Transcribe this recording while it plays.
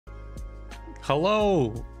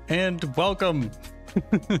Hello and welcome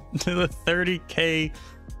to the 30k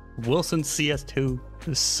Wilson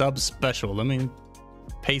CS2 sub special. Let me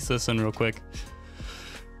paste this in real quick.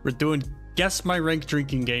 We're doing Guess My Rank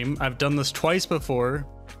drinking game. I've done this twice before,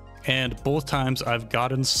 and both times I've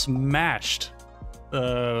gotten smashed.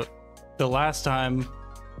 The last time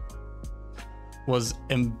was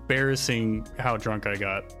embarrassing how drunk I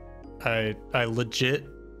got. I legit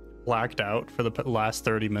blacked out for the last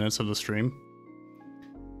 30 minutes of the stream,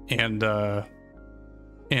 and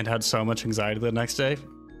had so much anxiety the next day.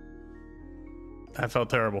 I felt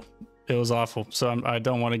terrible. It was awful. So I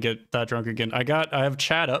don't want to get that drunk again. I have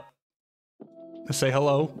chat up. Say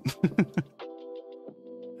hello.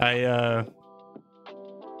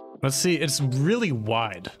 Let's see. It's really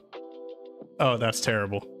wide. Oh, that's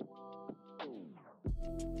terrible.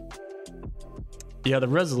 Yeah, the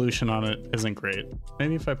resolution on it isn't great.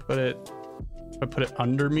 Maybe if I put it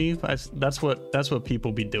under me, that's what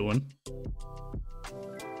people be doing.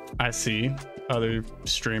 I see other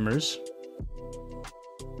streamers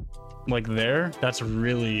like there. That's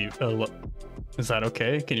really is that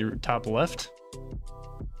okay? Can you top left?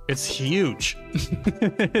 It's huge.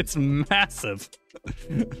 It's massive.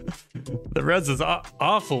 The res is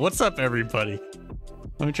awful. What's up, everybody?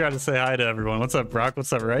 Let me try to say hi to everyone. What's up, Brock?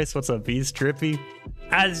 What's up, Rice? What's up, Beast? Drippy?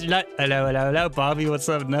 Hello. Bobby, what's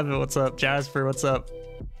up? Nevin, what's up? Jasper, what's up?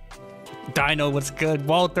 Dino, what's good?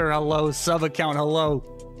 Walter, hello. Sub account, hello.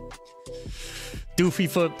 Doofy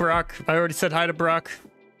Foot, Brock. I already said hi to Brock.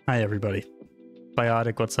 Hi, everybody.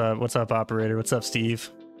 Biotic, what's up? What's up, Operator? What's up,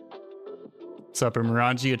 Steve? What's up,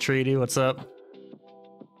 Miranji Atreidi? What's up?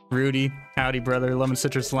 Rudy, howdy, brother. Lemon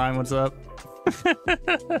Citrus Lime, what's up?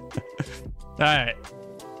 All right.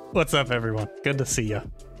 What's up, everyone? Good to see ya.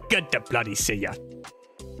 Good to bloody see ya.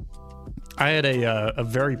 I had a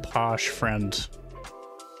very posh friend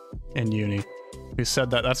in uni who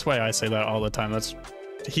said that. That's why I say that all the time.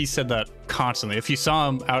 He said that constantly. If you saw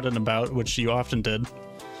him out and about, which you often did,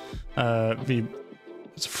 he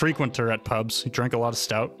was a frequenter at pubs. He drank a lot of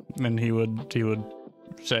stout, and he would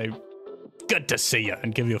say, "Good to see ya,"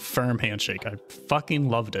 and give you a firm handshake. I fucking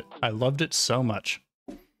loved it. I loved it so much.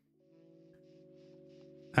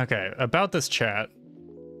 Okay, about this chat.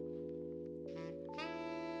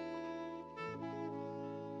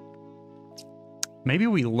 Maybe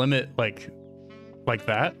we limit like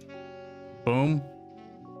that. Boom.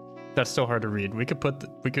 That's still hard to read. We could put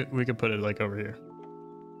we could put it like over here.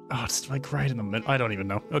 Oh, it's like right in the middle. I don't even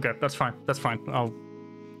know. Okay, that's fine. That's fine.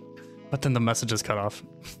 But then the message is cut off.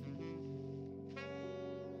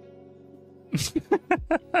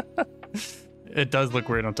 It does look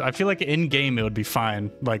weird on top. I feel like in game it would be fine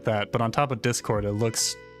like that, but on top of Discord it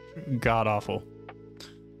looks god awful.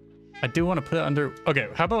 I do want to put it under. Okay,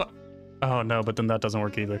 how about? Oh no, but then that doesn't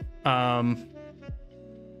work either.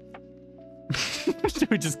 Should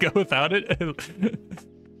we just go without it?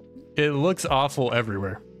 It looks awful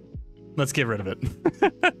everywhere. Let's get rid of it.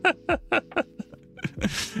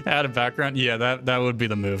 Add a background. Yeah, that would be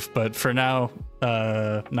the move. But for now,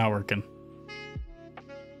 not working.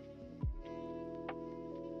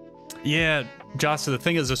 Yeah, Josh, the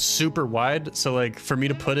thing is, it's super wide, so like for me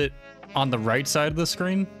to put it on the right side of the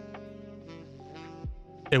screen,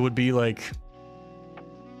 it would be like,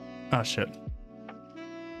 oh shit.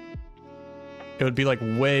 It would be like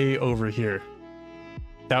way over here.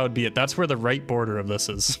 That would be it. That's where the right border of this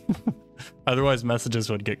is. Otherwise messages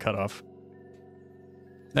would get cut off.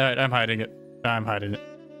 All right, I'm hiding it. I'm hiding it.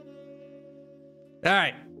 All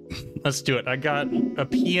right. Let's do it. I got a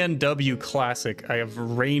PNW Classic. I have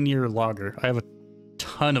Rainier Lager. I have a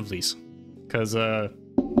ton of these because I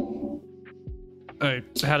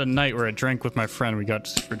had a night where I drank with my friend. We got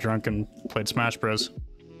super drunk and played Smash Bros.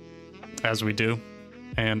 As we do.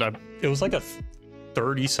 And it was like a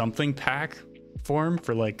 30-something pack form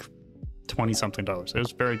for like $20-something. It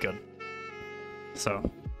was very good. So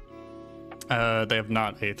they have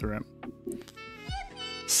not A through M.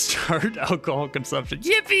 Start alcohol consumption.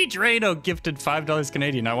 Yippee! Drano gifted $5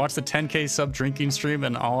 Canadian. I watched the 10k sub drinking stream,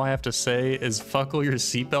 and all I have to say is fuckle your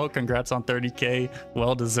seatbelt. Congrats on 30k.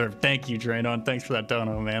 Well deserved. Thank you, Drano, and thanks for that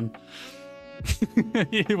dono, man.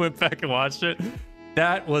 You went back and watched it.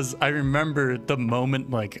 That was, I remember the moment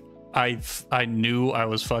like I knew I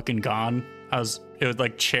was fucking gone. It was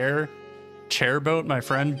like Chairboat, my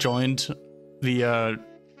friend, joined the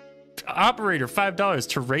operator $5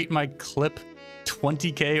 to rate my clip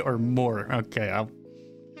 20k or more. Okay,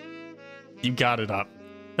 you got it up.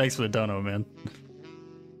 Thanks for the dono, man.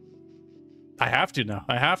 I have to now.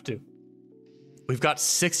 I have to. We've got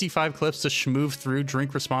 65 clips to schmoove through.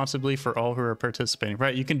 Drink responsibly for all who are participating.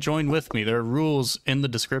 Right, you can join with me. There are rules in the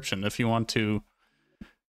description if you want to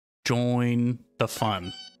join the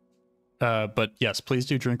fun. But yes, please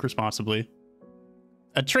do drink responsibly.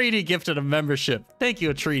 Atreidi gifted a membership. Thank you,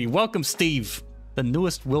 Atreidi. Welcome, Steve. The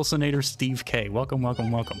newest Wilsonator, Steve K. Welcome,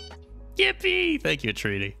 welcome, welcome. Yippee! Thank you,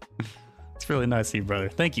 Atreidi. It's really nice of you, brother.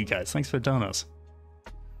 Thank you, guys. Thanks for the donos.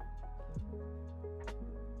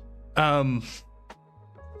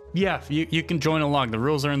 Yeah, you can join along. The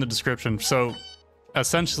rules are in the description. So,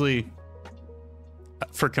 essentially,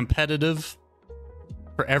 for competitive,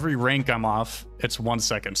 for every rank I'm off, it's 1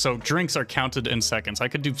 second. So drinks are counted in seconds. I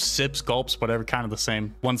could do sips, gulps, whatever, kind of the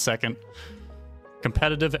same. 1 second.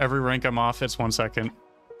 Competitive, every rank I'm off, it's 1 second.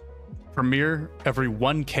 Premier, every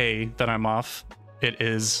 1K that I'm off, it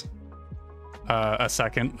is a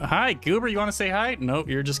second. Hi, Goober, you want to say hi? Nope,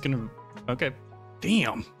 you're just gonna... Okay.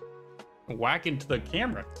 Damn. Whack into the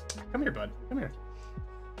camera. Come here, bud. Come here.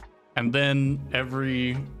 And then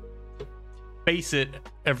every... Faceit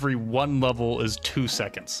every 1 level is 2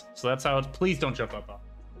 seconds. So that's how it's... Please don't jump up.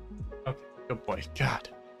 Okay, good boy. God.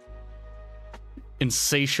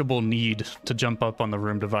 Insatiable need to jump up on the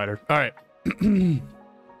room divider. All right.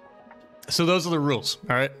 So those are the rules.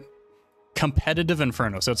 All right. Competitive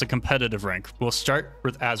Inferno. So it's a competitive rank. We'll start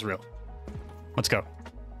with Azrael. Let's go.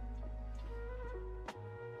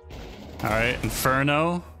 All right.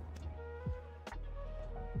 Inferno.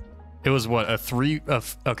 It was what, a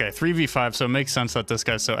 3v5, so it makes sense that this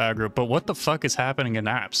guy's so aggro. But what the fuck is happening in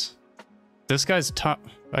apps? This guy's top...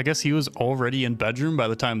 I guess he was already in bedroom by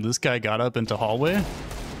the time this guy got up into hallway.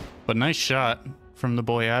 But nice shot from the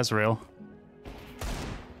boy Azrael.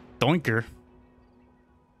 Doinker.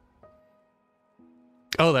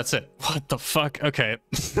 Oh, that's it. What the fuck? Okay.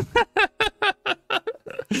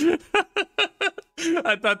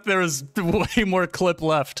 I thought there was way more clip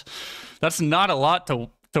left. That's not a lot to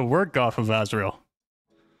work off of Azrael.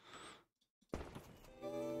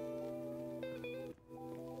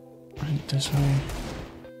 Right this way.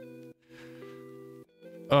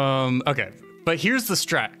 Okay. But here's the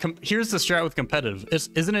strat. Here's the strat with competitive.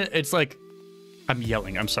 Isn't it? It's like... I'm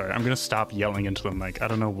yelling. I'm sorry. I'm gonna stop yelling into the mic. I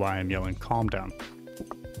don't know why I'm yelling. Calm down.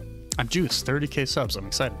 I'm Juice. 30k subs. I'm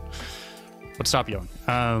excited. But stop yelling.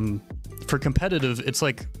 For competitive, it's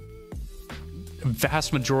like...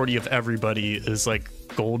 Vast majority of everybody is like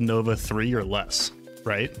Gold Nova 3 or less,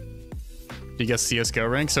 right? You guess CSGO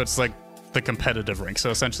rank? So it's like the competitive rank. So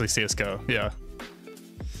essentially CSGO, yeah.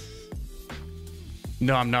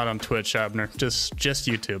 No, I'm not on Twitch, Abner. Just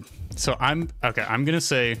YouTube. So I'm gonna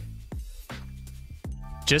say,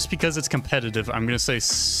 just because it's competitive, I'm gonna say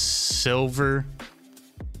silver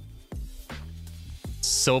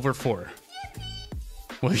 4.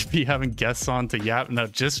 Will you be having guests on to yap? No,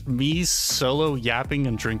 just me solo yapping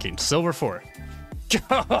and drinking. Silver 4.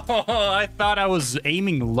 Oh, I thought I was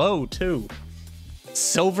aiming low too.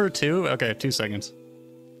 Silver 2? Okay, 2 seconds.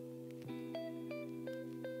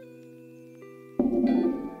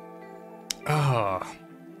 Oh.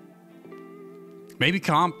 Maybe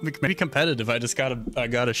competitive. I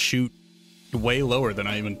gotta shoot way lower than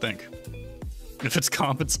I even think. If it's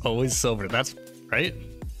comp, it's always silver. That's right.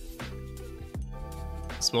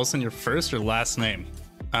 Is Wilson your first or last name?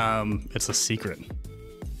 It's a secret.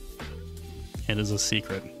 It is a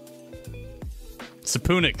secret.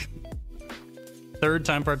 Sapunik. 3rd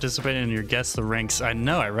time participating in your Guess the Ranks. I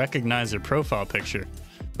know, I recognize your profile picture,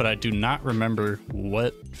 but I do not remember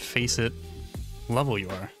what Faceit level you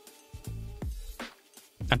are.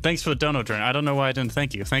 And thanks for the dono journey. I don't know why I didn't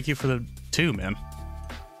thank you. Thank you for the 2, man.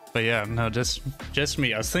 But yeah, no, just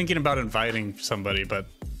me. I was thinking about inviting somebody, but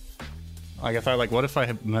like, I thought, like, what if I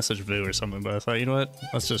had messaged Vu or something? But I thought, you know what?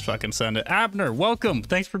 Let's just fucking send it. Abner, welcome.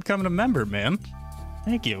 Thanks for becoming a member, man.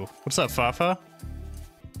 Thank you. What's up, Fafa?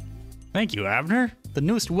 Thank you, Abner. The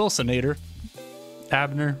newest Wilsonator.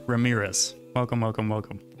 Abner Ramirez. Welcome, welcome,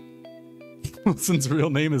 welcome. Wilson's real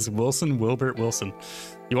name is Wilson Wilbert Wilson.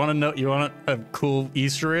 You want to know? You want a cool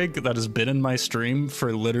Easter egg that has been in my stream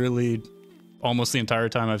for literally almost the entire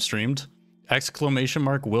time I've streamed? Exclamation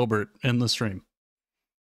mark Wilbert in the stream.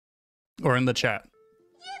 Or in the chat.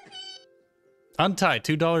 Untie,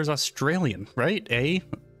 $2 Australian, right? I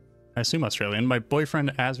assume Australian. My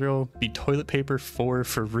boyfriend Azrael be toilet paper for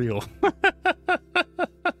real.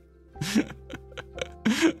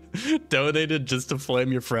 Donated just to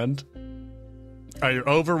flame your friend. Oh, you're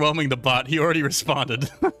overwhelming the bot. He already responded.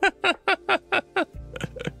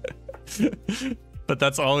 But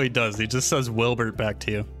that's all he does. He just says Wilbert back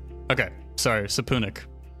to you. Okay, sorry, Sapunik.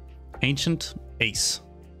 Ancient Ace.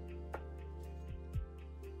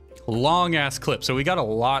 Long ass clip, so we got a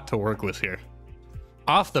lot to work with here.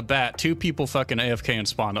 Off the bat, 2 people fucking AFK and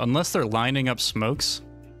spawn. Unless they're lining up smokes.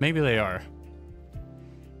 Maybe they are.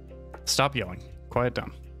 Stop yelling. Quiet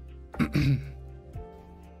down.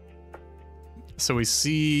 So we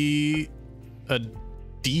see a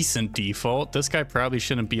decent default. This guy probably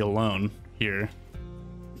shouldn't be alone here.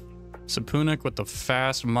 Sapunik with the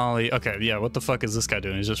fast molly. Okay, yeah, what the fuck is this guy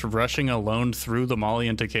doing? He's just rushing alone through the molly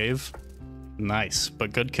into cave. Nice,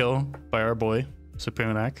 but good kill by our boy,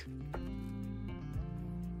 Sapunik.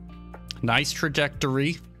 Nice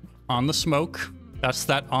trajectory on the smoke. That's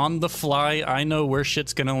that on the fly, I know where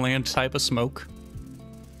shit's gonna land type of smoke.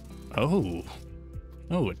 Oh.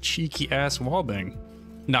 Oh, a cheeky ass wallbang.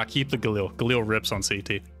 Nah, keep the Galil. Galil rips on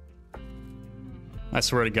CT. I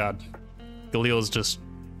swear to God. Galil is just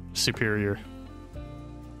superior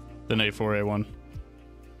than A4, A1.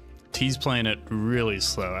 T's playing it really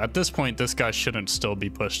slow. At this point, this guy shouldn't still be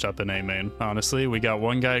pushed up in A main, honestly. We got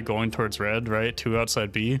one guy going towards red, right? 2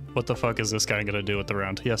 outside B. What the fuck is this guy gonna do with the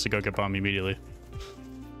round? He has to go get bomb immediately.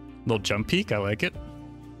 Little jump peek, I like it.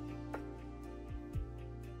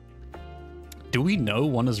 Do we know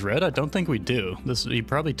one is red? I don't think we do. He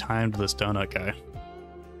probably timed this donut guy.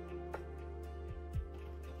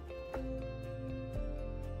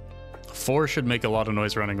 Four should make a lot of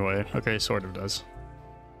noise running away. Okay, sort of does.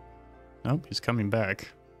 Nope, he's coming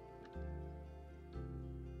back.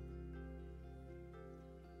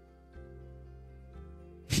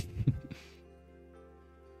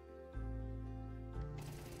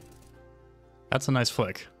 That's a nice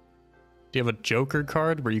flick. Do you have a Joker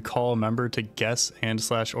card where you call a member to guess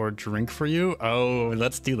and/or drink for you? Oh,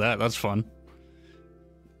 let's do that. That's fun.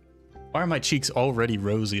 Why are my cheeks already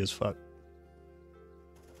rosy as fuck?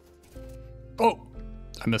 Oh,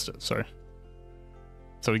 I missed it. Sorry.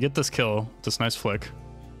 So we get this kill, this nice flick.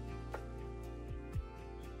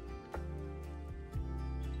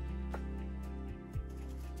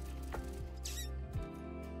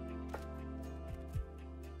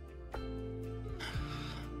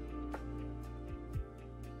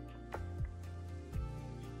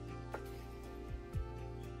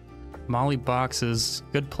 Molly boxes,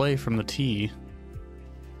 good play from the T.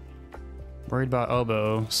 Worried about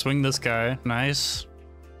elbow. Swing this guy, nice.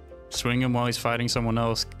 Swing him while he's fighting someone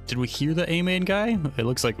else. Did we hear the A main guy? It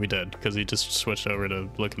looks like we did, because he just switched over to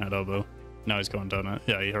looking at elbow. Now he's going donut.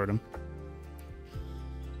 Yeah, he heard him.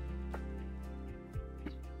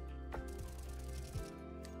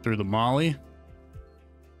 Through the molly.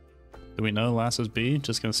 Do we know last is B?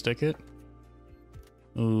 Just gonna stick it?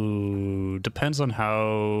 Ooh, depends on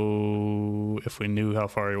how... if we knew how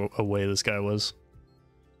far away this guy was.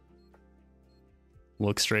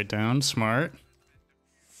 Look straight down. Smart.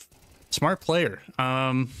 Smart player.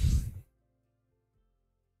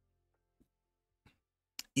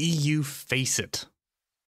 EU Faceit.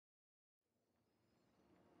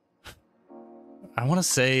 I want to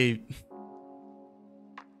say...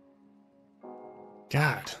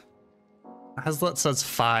 God. Haslet says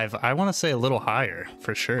 5. I want to say a little higher,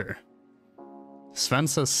 for sure. Sven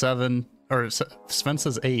says 7, or Sven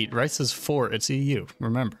says 8. Rice says 4. It's EU,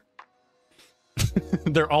 remember.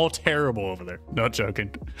 They're all terrible over there. Not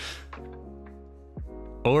joking.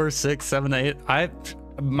 4, 6, 7, 8.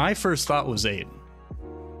 My first thought was 8.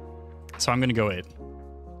 So I'm going to go 8.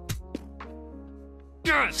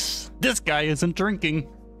 Yes! This guy isn't drinking.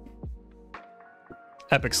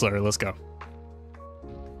 Epic Slayer, let's go.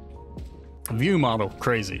 View model,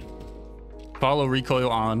 crazy. Follow recoil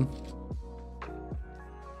on.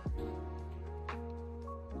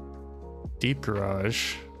 Deep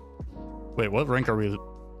garage. Wait, what rank are we?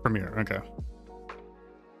 Premier, okay.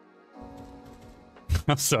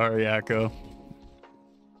 I'm sorry, Akko.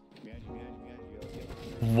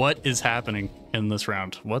 What is happening in this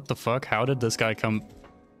round? What the fuck? How did this guy come?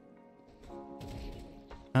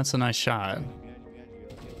 That's a nice shot.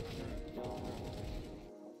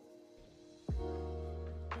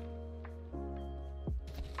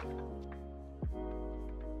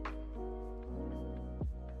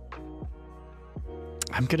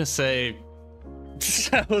 I'm gonna say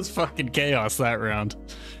that was fucking chaos that round.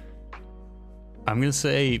 I'm gonna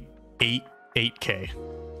say 8K.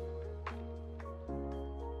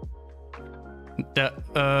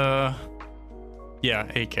 Yeah,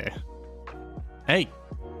 8K. Hey,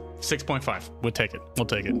 6.5. We'll take it. We'll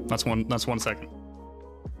take it. That's 1 second.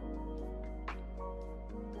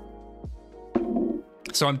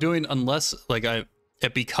 So I'm doing unless like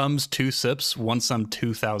it becomes 2 sips once I'm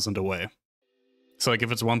 2,000 away. So like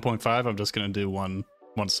if it's 1.5, I'm just gonna do one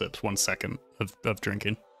sip, 1 second of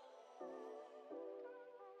drinking.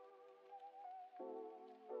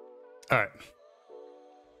 All right.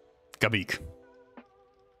 Gabik.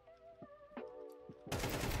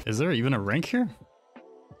 Is there even a rank here?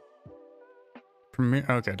 Premier,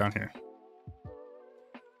 okay, down here.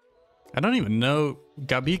 I don't even know.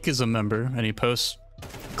 Gabik is a member, and he posts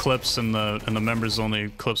clips in the members only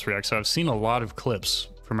clips react. So I've seen a lot of clips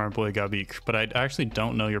from our boy Gabik, but I actually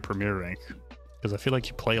don't know your premier rank because I feel like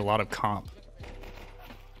you play a lot of comp.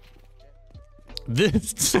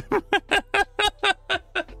 This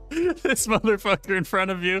this motherfucker in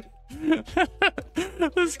front of you.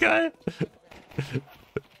 This guy.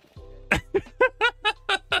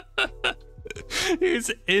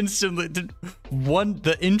 He's instantly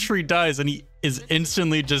the entry dies and he is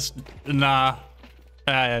instantly just nah.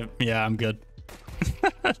 Yeah, I'm good.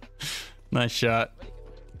 Nice shot.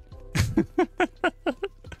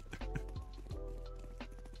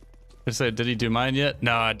 I said, did he do mine yet?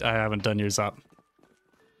 No, I haven't done yours up.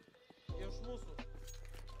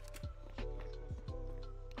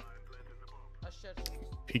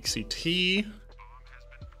 Peek CT.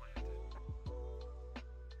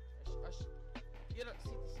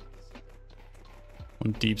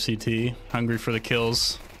 One deep CT. Hungry for the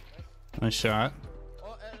kills. Nice shot.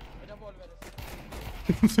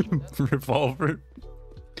 Revolver.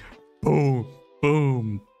 Boom.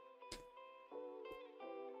 Boom.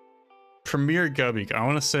 Premier Gubby. I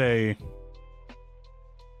want to say...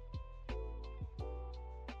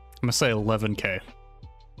 I'm going to say 11K.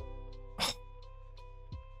 Oh.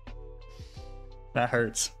 That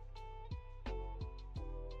hurts.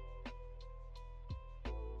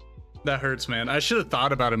 That hurts, man. I should have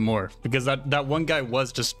thought about it more because that one guy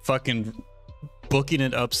was just fucking booking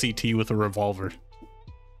it up CT with a revolver.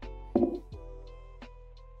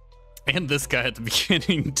 And this guy at the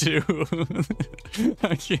beginning too.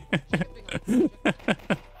 I can't.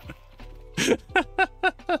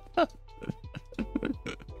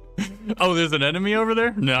 Oh, there's an enemy over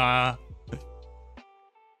there? Nah.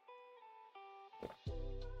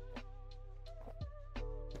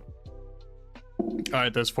 All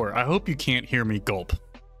right, there's 4. I hope you can't hear me gulp.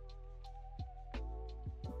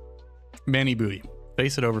 Manny Booty.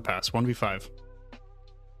 Face it overpass. 1v5.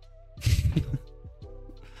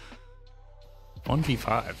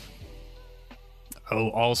 1v5. Oh,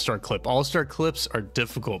 all-star clip. All-star clips are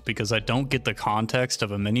difficult because I don't get the context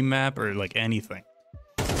of a mini-map or like anything.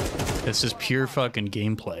 It's just pure fucking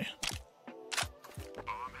gameplay.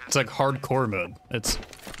 It's like hardcore mode. It's...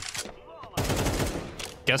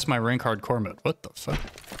 Guess my rank hardcore mode. What the fuck?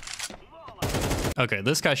 Okay,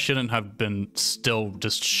 this guy shouldn't have been still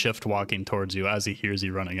just shift walking towards you as he hears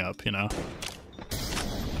you running up, you know?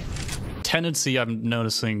 Tendency, I'm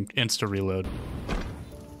noticing insta reload.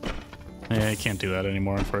 Yeah, I can't do that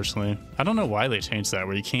anymore, unfortunately. I don't know why they changed that,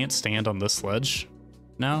 where you can't stand on this ledge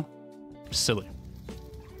now. Silly.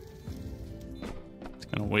 Just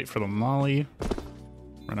gonna wait for the molly.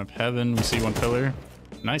 Run up heaven. We see one pillar.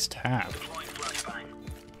 Nice tap.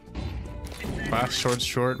 Flash towards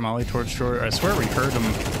short, molly towards short. I swear we heard him.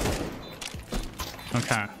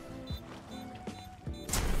 Okay.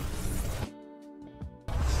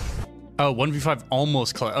 Oh, 1v5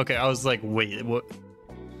 almost close. Okay, I was like, wait, what?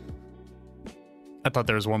 I thought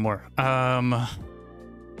there was one more.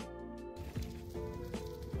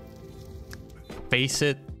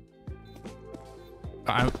 Faceit.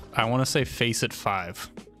 I want to say Faceit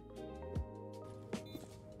 5.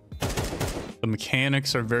 The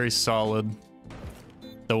mechanics are very solid.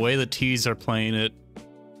 The way the T's are playing it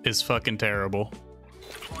is fucking terrible.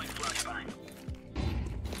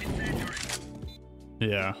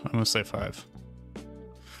 Yeah, I'm gonna say 5.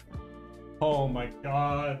 Oh my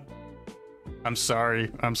god. I'm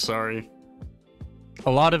sorry. I'm sorry.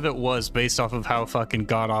 A lot of it was based off of how fucking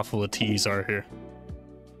god-awful the T's are here.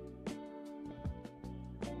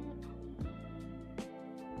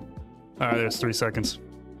 Alright, there's 3 seconds.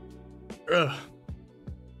 Ugh.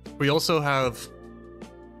 We also have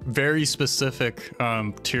very specific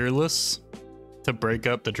tier lists to break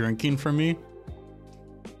up the drinking for me.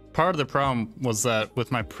 Part of the problem was that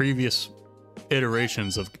with my previous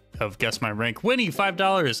iterations of Guess My Rank, winning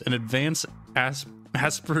 $5 in advance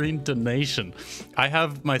aspirin donation. I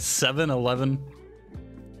have my 7-Eleven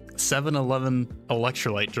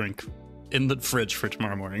electrolyte drink in the fridge for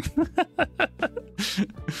tomorrow morning.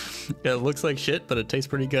 Yeah, it looks like shit, but it tastes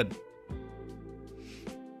pretty good.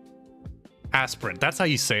 Aspirin. That's how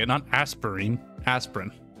you say it, not aspirin.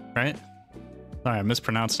 Aspirin, right? Sorry, I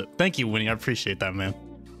mispronounced it. Thank you, Winnie. I appreciate that, man.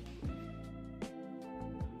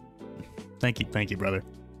 Thank you, brother.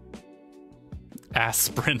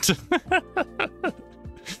 Aspirin.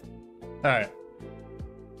 Alright.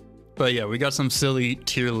 But yeah, we got some silly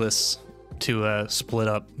tier lists to split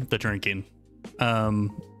up the drinking.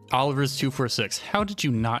 Oliver's 246. How did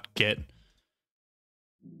you not get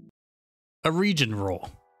a region role.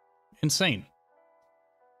 Insane.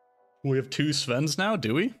 We have 2 Svens now,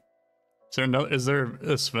 do we? Is there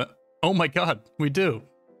a Sven? Oh my god, we do.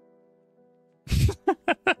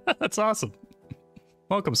 That's awesome.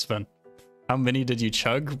 Welcome, Sven. How many did you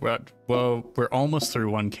chug? Well, we're almost through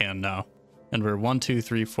 1 can now. And we're 1, 2,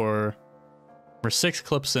 3, 4. We're 6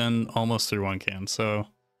 clips in, almost through 1 can, so...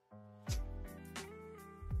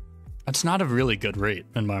 That's not a really good rate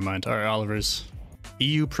in my mind. Alright, Oliver's.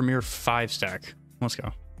 EU Premier 5 stack. Let's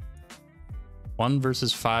go. 1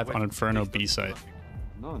 versus 5 on Inferno B site.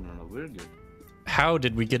 No, we're good. How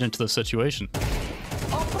did we get into the situation?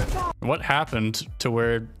 What happened to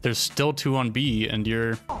where there's still 2 on B and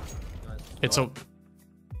you're... It's a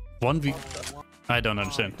 1v... I don't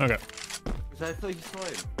understand. Okay. I thought you saw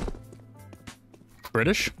it.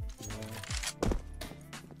 British?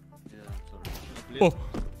 Yeah, sorry. Oh!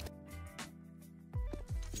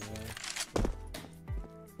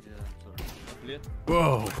 Yeah, sorry.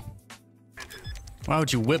 Whoa! Why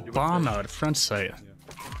would you whip bomb out at front sight?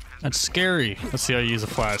 That's scary. Let's see how you use a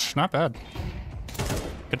flash. Not bad.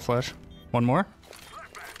 Good flash. One more?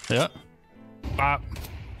 Yeah. Bop.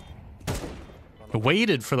 I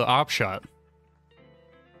waited for the op shot.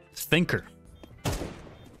 Thinker.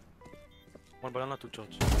 One banana, 2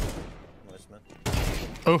 shots. Nice, man.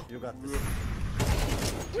 Oh. You got this.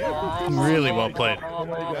 Really well played.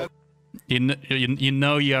 You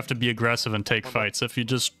know you have to be aggressive and take fights. If you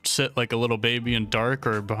just sit like a little baby in dark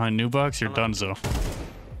or behind new box, you're donezo.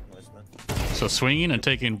 Nice, man. So swinging and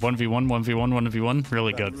taking 1v1, 1v1, 1v1,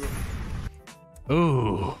 really good.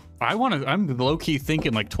 Ooh, I'm low-key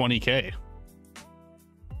thinking like 20k.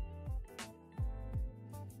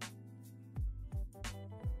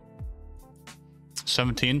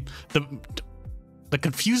 $17. The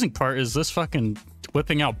confusing part is this fucking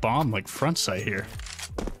whipping out bomb like front sight here.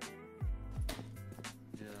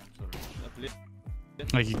 Yeah, sorry.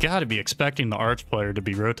 Like you gotta be expecting the arch player to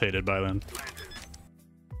be rotated by then.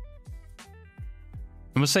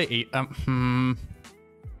 I'm gonna say 8.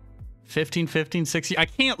 15, 15, 16. I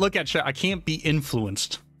can't look at chat. I can't be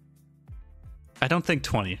influenced. I don't think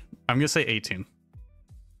 20. I'm gonna say 18.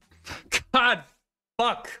 God,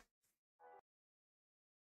 fuck.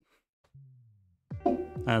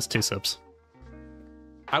 That's 2 sips.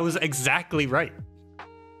 I was exactly right.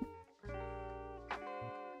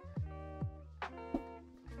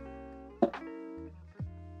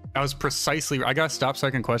 I was precisely. I gotta stop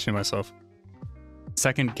second questioning myself.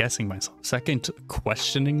 Second guessing myself. Second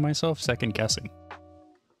questioning myself. Second guessing.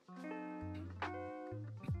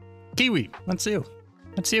 Kiwi, that's you.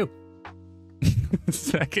 That's you.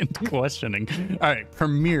 Second questioning. All right,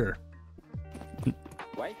 Premiere.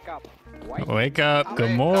 Wake up. Wake up.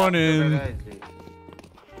 Good morning.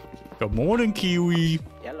 Good morning, Kiwi.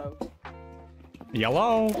 Yellow.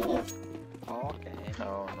 Yellow. Okay.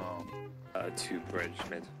 Oh no. 2 bridge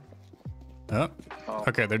mid. Oh.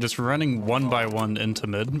 Okay, they're just running 1 by 1 into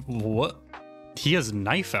mid. What? He has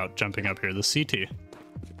knife out jumping up here, the CT.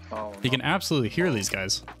 Oh, You can absolutely hear these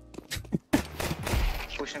guys.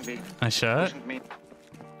 pushing B. Nice shot. Pushing me.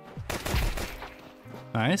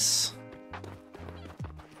 Nice.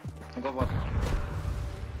 Go bot.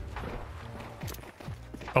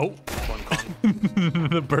 Oh. 1 con.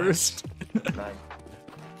 The burst. Nice.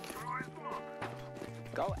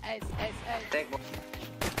 Go ace. Take bot.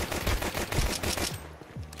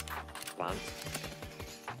 Plant.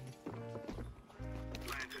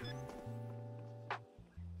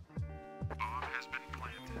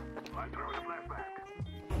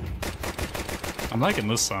 I'm liking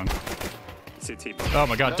this song. CT. Oh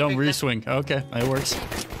my god, don't re-swing. Okay, it works.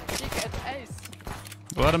 She gets ace.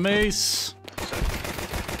 Let him ace.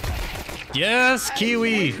 Yes,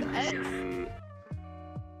 Kiwi.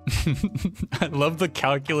 I love the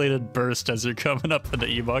calculated burst as you're coming up in the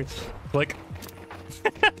E-box. Click.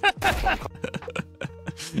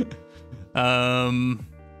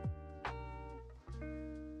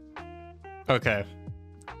 Okay.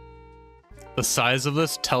 The size of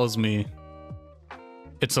this tells me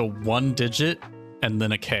it's a 1 digit and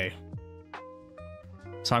then a K.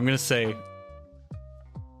 So I'm gonna say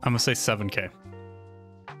 7K.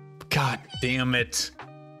 God damn it.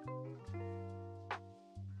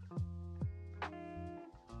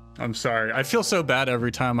 I'm sorry. I feel so bad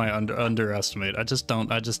every time I underestimate. I just don't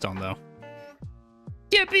know.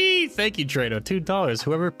 Yippee! Thank you, Drano. $2.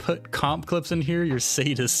 Whoever put comp clips in here, you're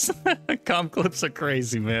sadists. Comp clips are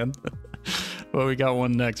crazy, man. Well, we got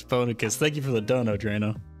one next. Bonus. Thank you for the dono,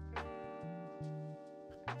 Drano.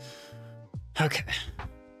 Okay.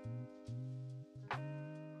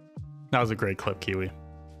 That was a great clip, Kiwi.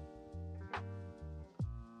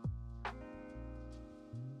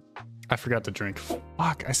 I forgot to drink.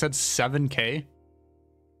 Fuck, I said 7K?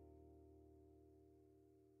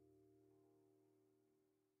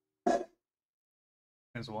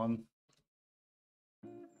 There's one.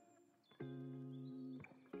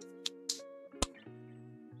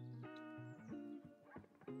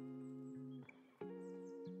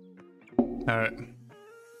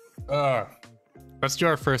 Alright. Let's do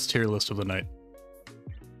our first tier list of the night.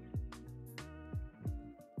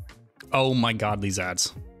 Oh my god, these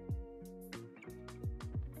ads.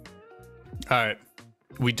 Alright.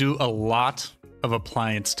 We do a lot of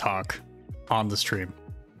appliance talk on the stream.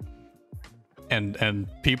 And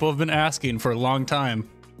people have been asking for a long time.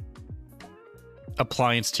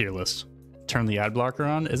 Appliance tier list. Turn the ad blocker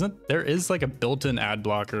on. There is like a built-in ad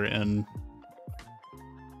blocker in...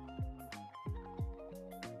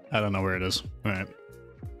 I don't know where it is. All right.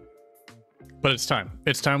 But it's time.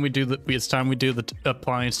 It's time we do the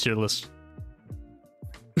appliance tier list.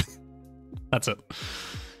 That's it.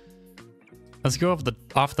 Let's go off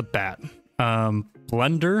the bat.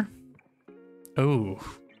 Blender. Oh.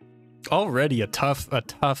 Already a tough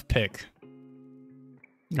pick.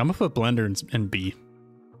 I'm gonna put blender in B.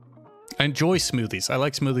 I enjoy smoothies. I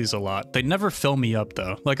like smoothies a lot. They never fill me up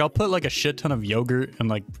though. Like I'll put like a shit ton of yogurt and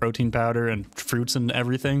like protein powder and fruits and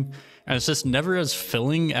everything, and it's just never as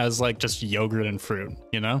filling as like just yogurt and fruit,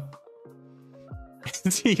 you know?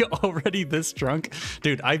 Is he already this drunk?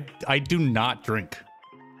 Dude, I do not drink.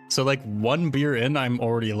 So like one beer in, I'm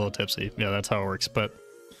already a little tipsy. Yeah, that's how it works. But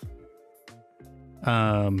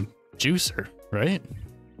juicer, right?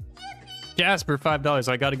 Jasper, $5.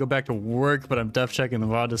 I gotta go back to work, but I'm def checking the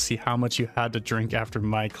VOD to see how much you had to drink after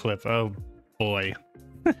my clip. Oh boy.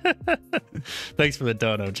 Thanks for the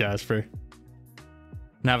dono, Jasper.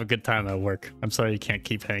 And have a good time at work. I'm sorry you can't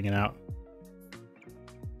keep hanging out.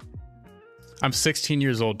 I'm 16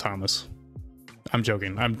 years old, Thomas. I'm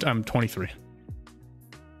joking. I'm 23.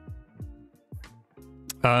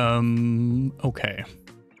 Okay.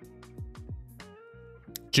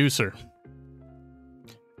 Juicer.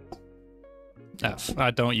 F. I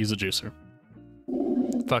don't use a juicer.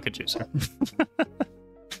 Fuck a juicer.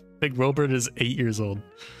 Big Wilbert is 8 years old.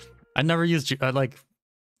 I never use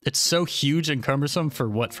it's so huge and cumbersome for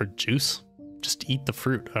what? For juice? Just eat the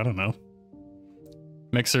fruit. I don't know.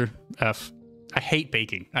 Mixer. F. I hate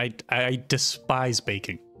baking. I despise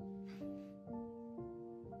baking.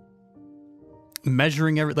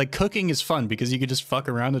 Measuring like cooking is fun because you could just fuck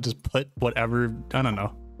around and just put whatever. I don't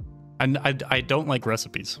know. I don't like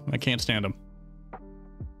recipes. I can't stand them.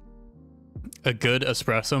 A good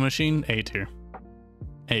espresso machine, A tier.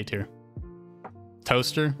 A tier.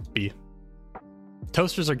 Toaster, B.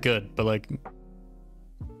 Toasters are good, but like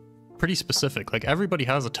pretty specific. Like everybody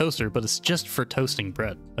has a toaster, but it's just for toasting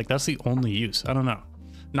bread. Like that's the only use. I don't know.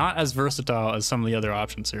 Not as versatile as some of the other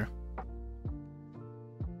options here.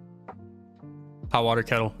 Hot water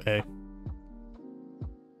kettle, A.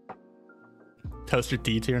 Toaster,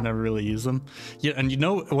 D tier, never really use them. Yeah, and you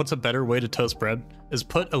know what's a better way to toast bread? Is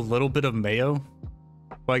put a little bit of mayo.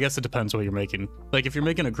 Well, I guess it depends what you're making. Like if you're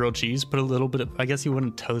making a grilled cheese, put a little bit of... I guess you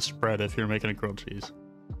wouldn't toast bread if you're making a grilled cheese.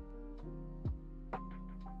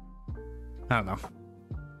 I don't know.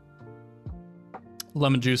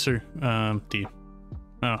 Lemon juicer, D.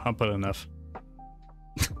 Oh, I'll put an F.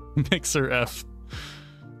 Mixer, F.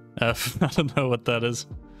 F. I don't know what that is.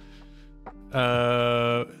 Is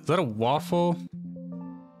that a waffle?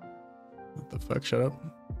 What the fuck? Shut up.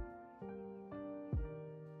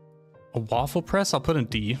 A waffle press? I'll put in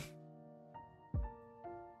D.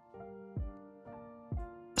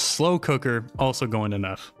 Slow cooker, also going in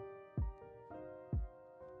F.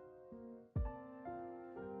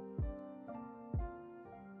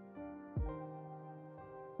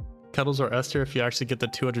 Kettles are S tier if you actually get the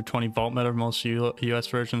 220 volt meter. Most US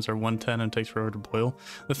versions are 110 and it takes forever to boil.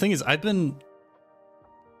 The thing is, I don't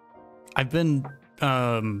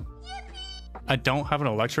have an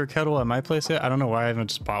electric kettle at my place yet. I don't know why I haven't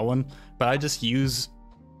just bought one, but I just use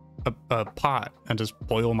a pot and just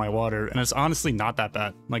boil my water, and it's honestly not that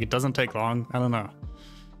bad. Like it doesn't take long. I don't know.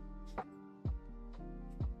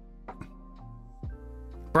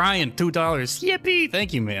 Brian, $2. Yippee!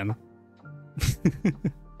 Thank you, man.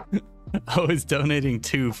 Always donating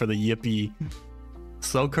 2 for the yippee.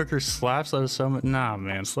 Slow cooker slaps. That was so much. Nah,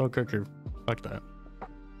 man. Slow cooker. Fuck that.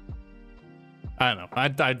 I don't know.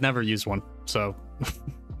 I'd never used one. So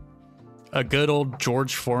a good old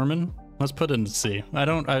George Foreman. Let's put it in C. I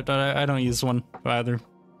don't use one either.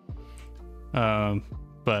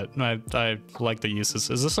 But I like the uses.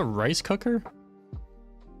 Is this a rice cooker?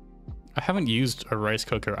 I haven't used a rice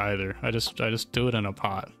cooker either. I just do it in a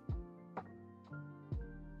pot.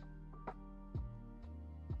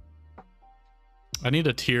 I need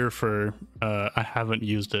a tier for I haven't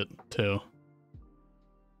used it too.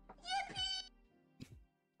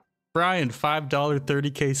 Brian, $5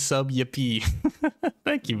 30k sub, yippee.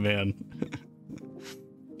 Thank you, man.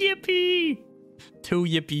 Yippee! 2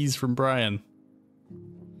 yippies from Brian.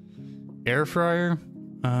 Air fryer?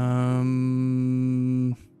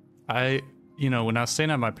 You know, when I was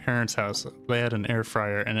staying at my parents' house, they had an air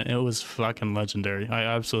fryer and it was fucking legendary. I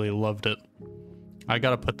absolutely loved it. I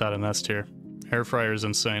gotta put that in S tier. Air fryer is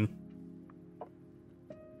insane.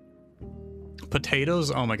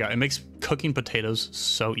 Potatoes? Oh my god, it makes cooking potatoes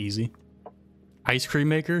so easy. Ice cream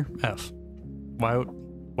maker? F.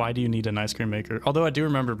 Why do you need an ice cream maker? Although I do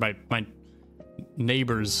remember my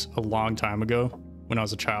neighbors a long time ago, when I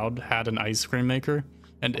was a child, had an ice cream maker,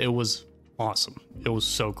 and it was awesome. It was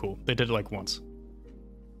so cool. They did it like once.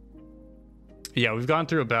 Yeah, we've gone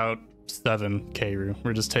through about 7 Kru.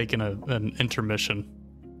 We're just taking an intermission.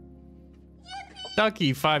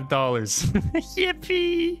 Ducky, $5.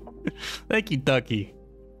 Yippee! Thank you, Ducky.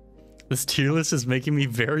 This tier list is making me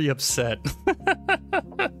very upset.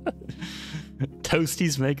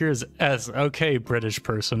 Toasties maker is S. Okay, British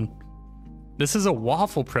person. This is a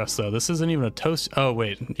waffle press, though. This isn't even a toast. Oh,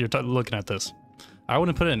 wait. You're looking at this. I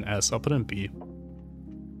wouldn't put it in S. I'll put it in B.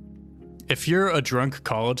 If you're a drunk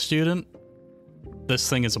college student, this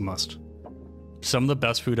thing is a must. Some of the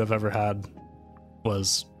best food I've ever had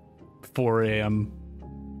was 4 a.m.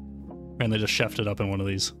 and they just chefed it up in one of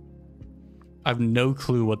these. I have no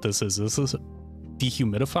clue what this is. This is a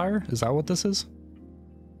dehumidifier? Is that what this is?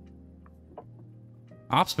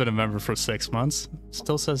 Op's been a member for 6 months.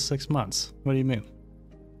 Still says 6 months. What do you mean?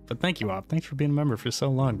 But thank you, Op. Thanks for being a member for so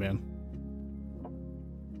long, man.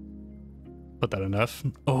 Put that in F.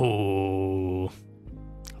 Oh.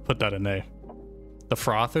 I'll put that in A. The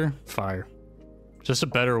frother? Fire. Just a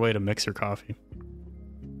better way to mix your coffee.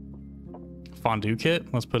 Fondue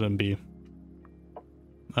kit? Let's put it in B.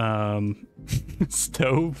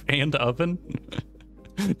 Stove and oven?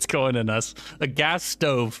 It's going in S. A gas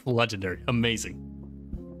stove, legendary. Amazing.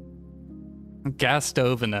 Gas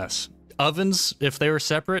stove and S. Ovens, if they were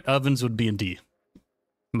separate, ovens would be in D.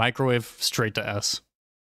 Microwave, straight to S.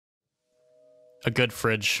 A good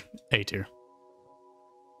fridge, A tier.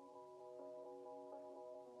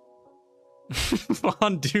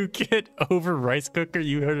 Fondue kit over rice cooker,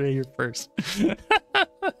 you heard it here first.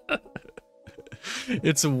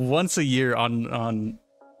 It's once a year on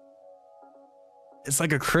it's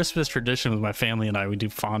like a Christmas tradition with my family and I. We do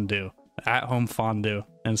fondue, at home fondue,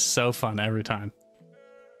 and it's so fun every time.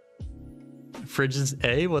 Fridge is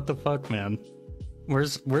A? What the fuck, man?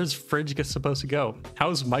 Where's fridge supposed to go?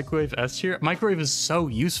 How's microwave S tier? Microwave is so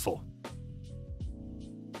useful.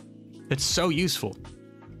 It's so useful.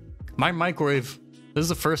 My microwave, this is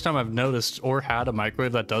the first time I've noticed or had a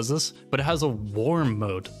microwave that does this, but it has a warm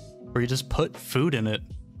mode where you just put food in it,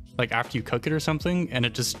 like after you cook it or something, and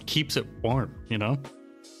it just keeps it warm, you know?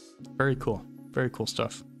 Very cool. Very cool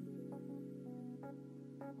stuff.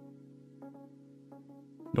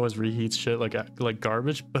 It always reheats shit like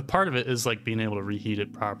garbage, but part of it is like being able to reheat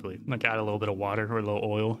it properly. Like add a little bit of water or a little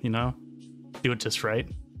oil, you know? Do it just right.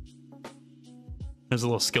 There's a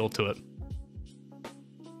little skill to it.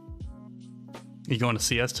 You going to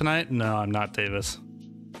CS tonight? No, I'm not, Davis.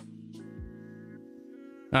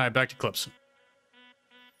 All right, back to clips.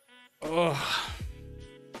 Oh,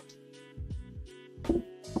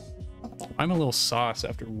 I'm a little sauce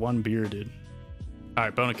after 1 beer, dude. All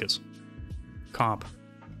right, Bonicus. Comp.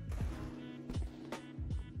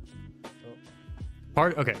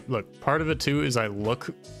 Okay, look, part of it too is I look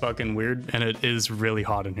fucking weird, and it is really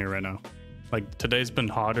hot in here right now. Like, today's been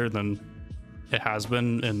hotter than it has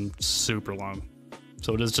been in super long.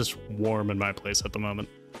 So it is just warm in my place at the moment.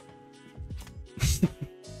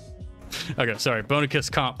 Okay, sorry. Bonicus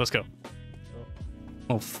comp, let's go.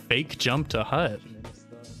 Oh, fake jump to hut.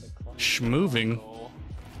 Schmoving.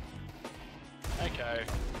 Okay.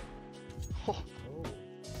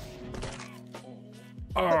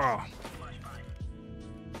 Oh.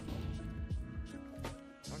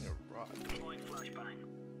 On your right.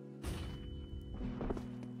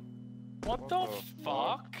 What the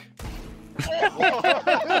fuck? What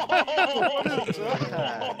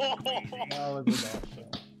is that?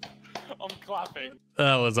 I'm clapping.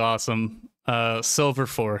 That was awesome. Silver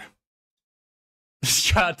 4.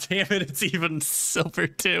 God damn it, it's even silver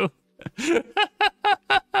 2.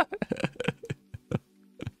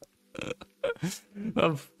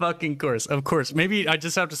 Of fucking course. Of course. Maybe I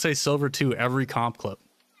just have to say silver 2 every comp clip.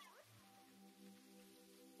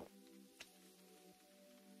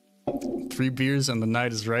 Three beers and the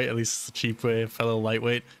night is right. At least it's a cheap way, fellow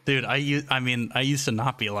lightweight. Dude, I used to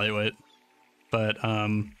not be a lightweight. but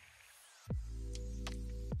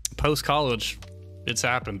post college, it's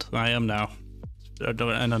happened. I am now.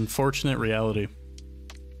 An unfortunate reality.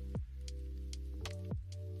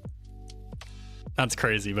 That's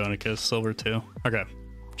crazy, Vonicus. Silver 2. Okay.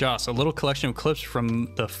 Joss, a little collection of clips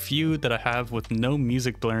from the few that I have with no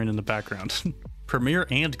music blaring in the background. Premiere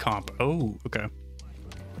and comp. Oh, okay.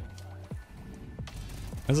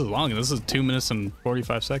 This is long. This is 2 minutes and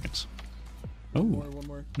 45 seconds. Oh, One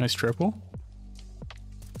more. nice triple.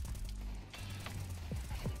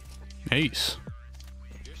 Ace.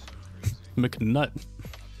 McNut.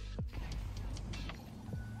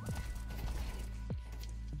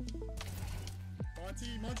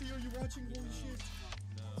 Monty, are you watching? Holy shit.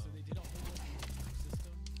 So they did a whole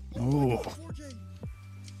system. Oh, 4K.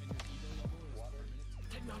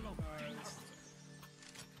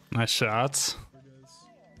 nice shots.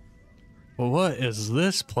 Well, what is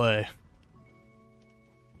this play?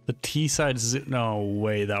 The T side no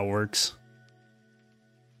way that works.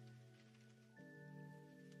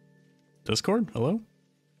 Discord? Hello?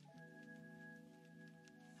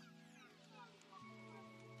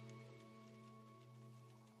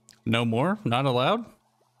 No more? Not allowed?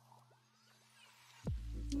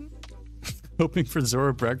 Hoping for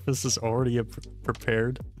Zora breakfast is already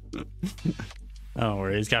prepared. Don't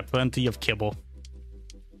worry, he's got plenty of kibble.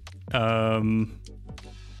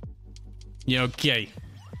 Okay.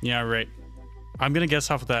 Yeah, right. I'm gonna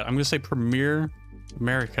guess off of that. I'm gonna say Premier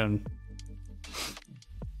American.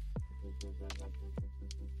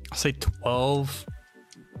 I'll say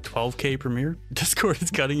 12k Premier. Discord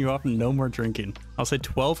is cutting you off. No more drinking. I'll say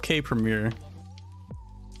 12k Premier.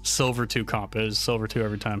 Silver 2 comp. It is Silver 2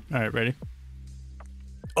 every time. All right, ready?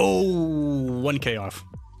 Oh, 1k off.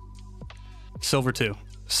 Silver 2.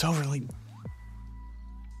 Silver Elite.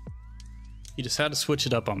 You just had to switch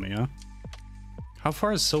it up on me, huh? How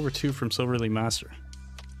far is Silver 2 from Silver Elite Master?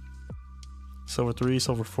 Silver 3,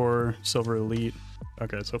 Silver 4, Silver Elite.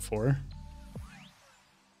 Okay, so 4.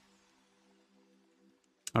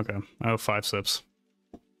 Okay, I have 5 sips.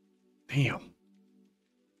 Damn.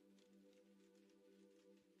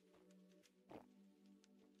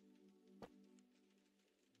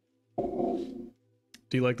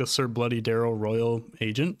 Do you like the Sir Bloody Daryl Royal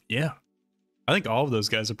Agent? Yeah. I think all of those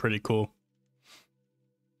guys are pretty cool.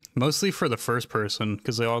 Mostly for the first person,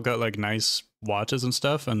 because they all got like nice watches and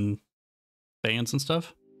stuff and bands and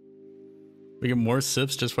stuff. We get more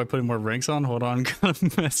sips just by putting more ranks on. Hold on, got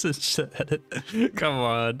a message to edit. Come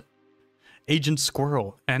on. Agent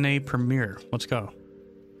Squirrel, NA Premiere. Let's go.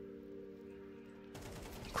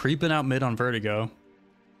 Creeping out mid on Vertigo.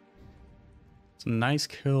 It's a nice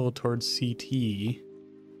kill towards CT.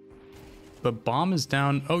 But bomb is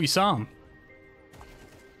down. Oh, you saw him.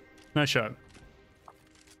 Nice shot.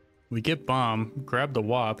 We get bomb. Grab the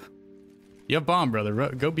WAP. You have bomb, brother.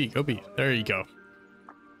 Go B, go B. There you go.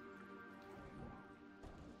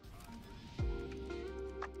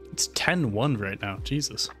 It's 10-1 right now.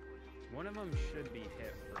 Jesus. One of them should be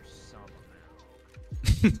hit for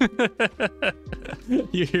some amount.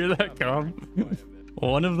 You hear that, Com?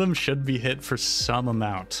 One of them should be hit for some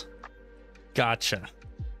amount. Gotcha.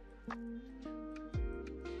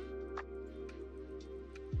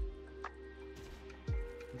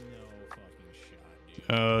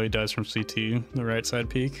 Oh, he dies from CT, the right side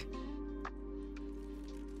peak.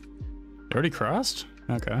 They already crossed?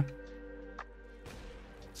 Okay.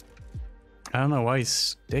 I don't know why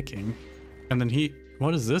he's sticking. And then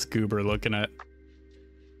what is this goober looking at?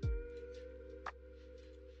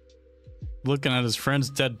 Looking at his friend's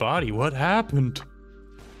dead body. What happened?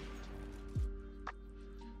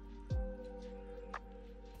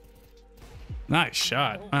 Nice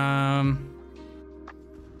shot.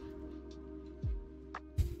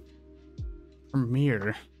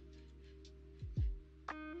 Premiere.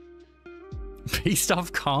 Based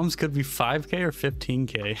off comms could be 5k or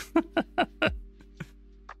 15k.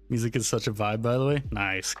 Music is such a vibe, by the way.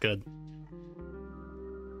 Nice, good.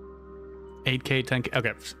 8k, 10k.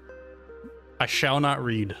 Okay. I shall not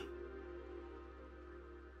read.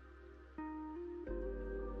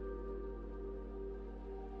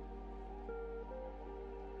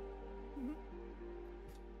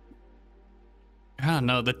 I don't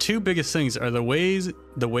know. The two biggest things are the way the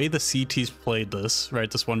CTs played this,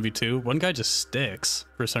 right? This 1v2. One guy just sticks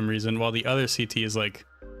for some reason, while the other CT is like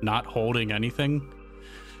not holding anything.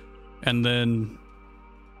 And then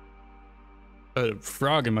a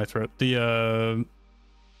frog in my throat. The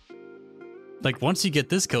like once you get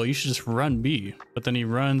this kill, you should just run B. But then he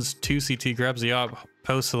runs 2 CT, grabs the op,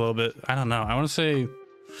 posts a little bit. I don't know. I want to say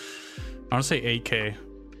 8k.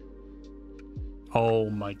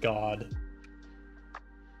 Oh my god.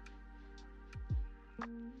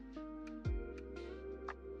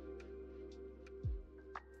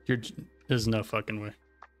 There's no fucking way.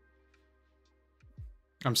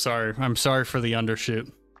 I'm sorry. I'm sorry for the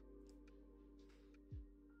undershoot.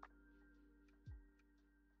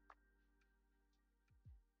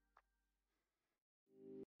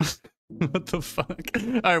 What the fuck?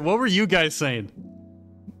 Alright, what were you guys saying?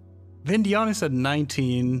 Vindiani said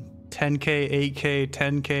 19, 10k, 8k,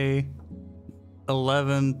 10k,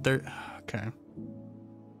 11, 30. Okay.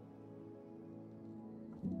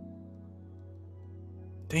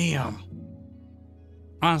 Damn.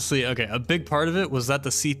 Honestly, okay, a big part of it was that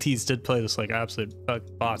the CTs did play this like absolute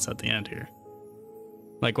bots at the end here.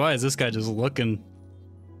 Like, why is this guy just looking?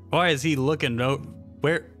 Why is he looking? No,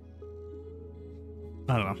 where?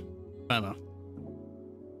 I don't know. I don't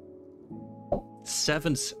know.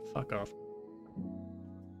 7. Fuck off.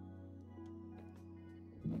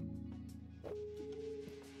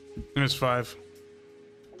 There's 5.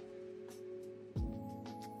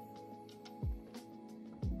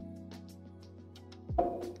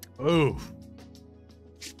 Oh. All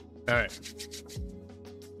right.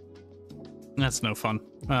 That's no fun.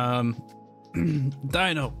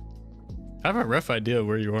 Dino. I have a rough idea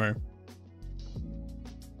where you are.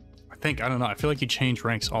 I don't know. I feel like you change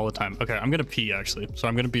ranks all the time. Okay, I'm gonna pee actually, so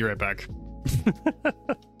I'm gonna be right back.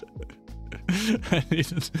 I need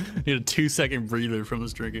a 2-second breather from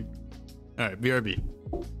this drinking. All right, BRB.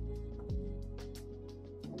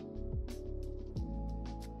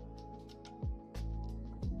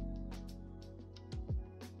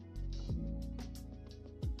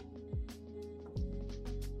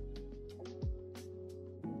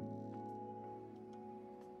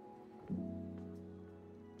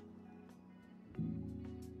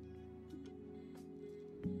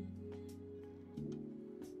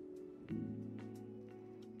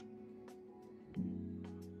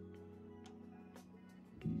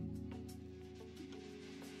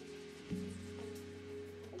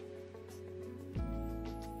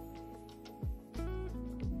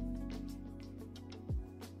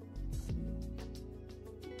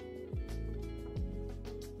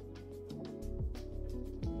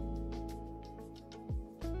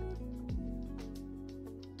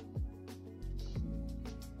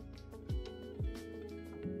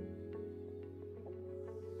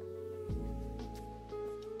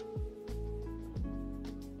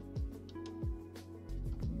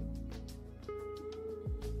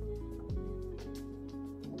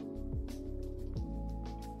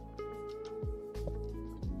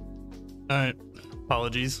 Alright,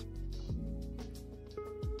 apologies.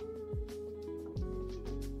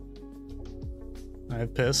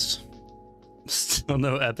 I've pissed. Still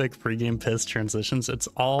no epic pregame piss transitions. It's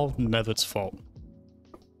all Nevit's fault.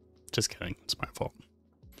 Just kidding. It's my fault.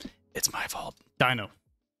 It's my fault. Dino.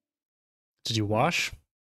 Did you wash?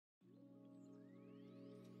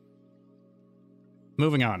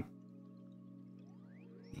 Moving on.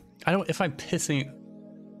 I don't, if I'm pissing.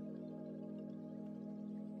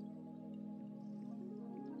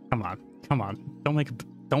 Come on, come on.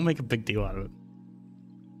 Don't make a big deal out of it.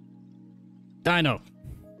 Dino.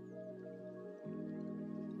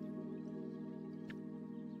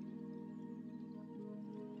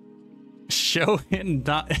 Show him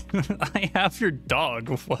not. I have your dog.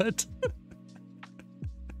 What?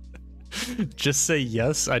 Just say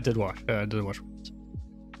yes. I did watch. I did watch.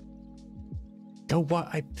 Go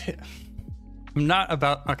what? I'm not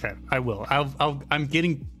about. Okay, I will. I'm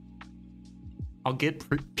getting. I'll get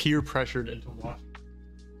peer pressured into watching.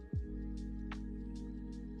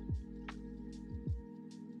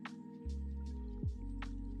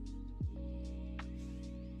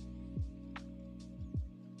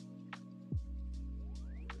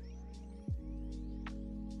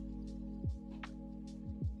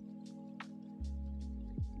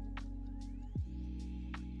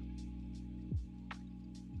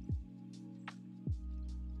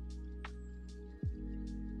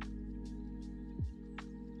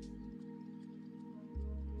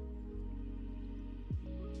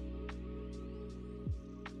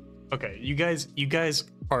 Okay, you guys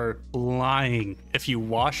are lying if you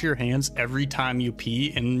wash your hands every time you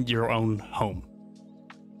pee in your own home.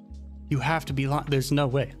 You have to be lying. There's no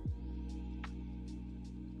way.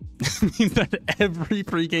 That means that every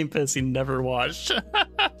pregame piss you never washed.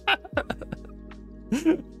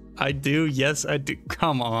 I do. Yes, I do.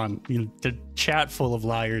 Come on. The chat full of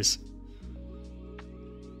liars.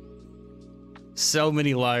 So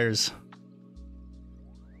many liars.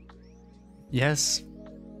 Yes.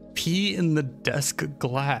 Pee in the desk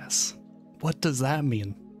glass. What does that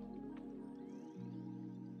mean?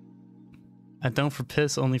 I don't for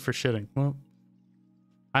piss, only for shitting. Well,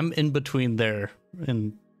 I'm in between there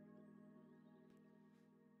and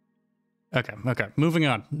Okay, okay. Moving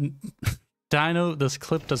on. Dino, this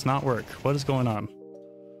clip does not work. What is going on?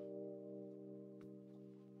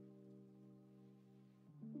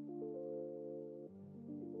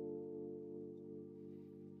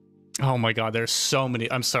 Oh my god, there's so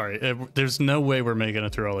many. I'm sorry. There's no way we're making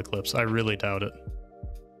it through all the clips. I really doubt it.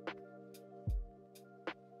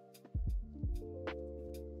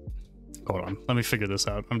 Hold on. Let me figure this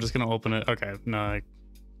out. I'm just going to open it. Okay. No.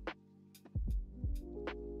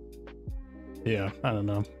 Yeah, I don't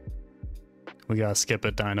know. We got to skip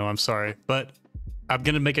it, Dino. I'm sorry. But I'm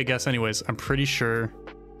going to make a guess anyways. I'm pretty sure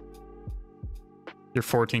you're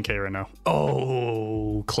 14K right now.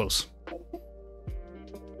 Oh, close.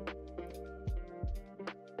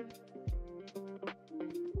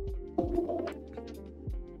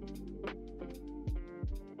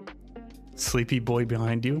 Sleepy boy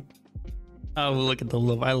behind you. Oh, look at the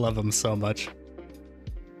love. I love him so much.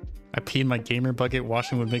 I peed my gamer bucket.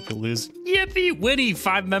 Washing would make you lose. Yippee! Winnie!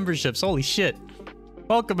 5 memberships. Holy shit.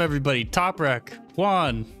 Welcome, everybody. Top Rack.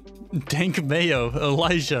 Juan. Dank Mayo.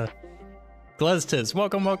 Elijah. Glestis.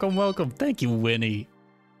 Welcome, welcome, welcome. Thank you, Winnie.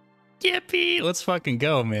 Yippee! Let's fucking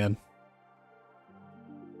go, man.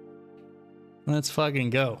 Let's fucking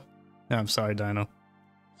go. I'm sorry, Dino.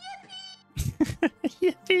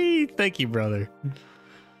 Yippee! Thank you, brother.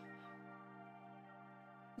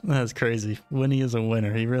 That's crazy. Winnie is a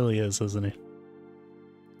winner. He really is, isn't he?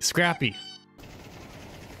 Scrappy.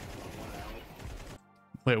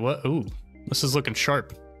 Wait, what? Ooh, this is looking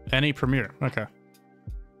sharp. NA Premiere. Okay.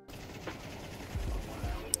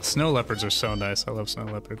 Snow leopards are so nice. I love snow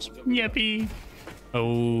leopards. Yippee!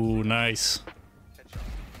 Oh, nice.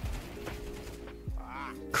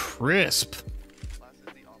 Crisp.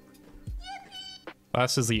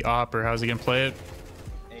 Last is the opera. How's he gonna play it?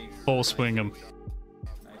 Full swing him.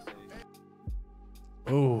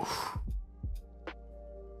 Oh,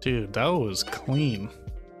 dude, that was clean.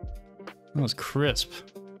 That was crisp.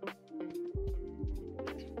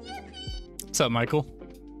 What's up, Michael?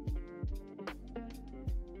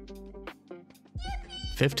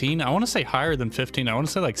 15? I want to say higher than 15. I want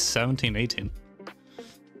to say like 17, 18.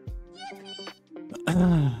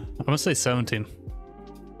 I'm gonna say 17.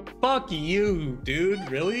 Fuck you,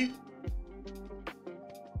 dude. Really?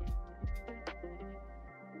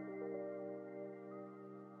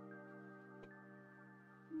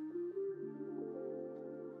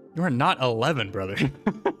 You are not 11, brother.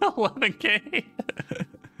 11K.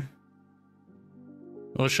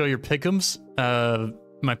 I'll show your pick'ems.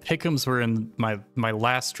 My pick'ems were in my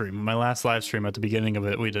last stream. My last live stream at the beginning of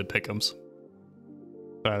it, we did pick'ems.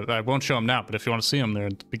 I won't show them now, but if you want to see them, they're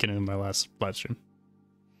at the beginning of my last live stream.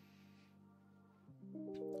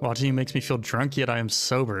 Watching you makes me feel drunk, yet I am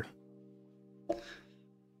sober.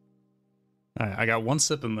 Alright, I got one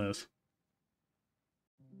sip in this.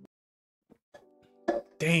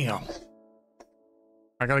 Damn.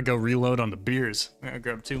 I gotta go reload on the beers. I gotta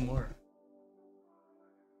grab 2 more.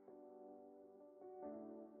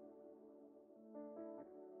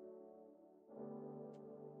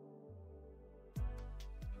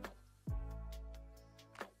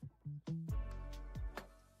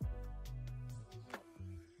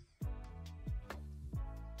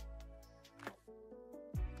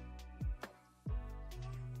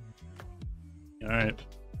 All right.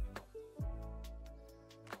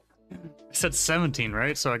 I said 17,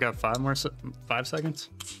 right? So I got 5 seconds.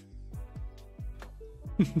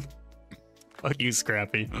 Fuck you,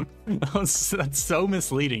 Scrappy. That's so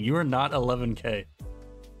misleading. You are not 11K.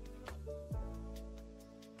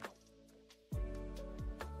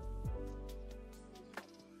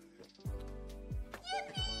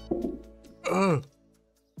 Ugh.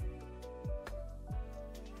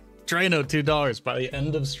 Drano, $2. By the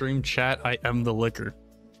end of stream chat, I am the liquor.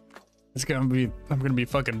 It's gonna be, I'm gonna be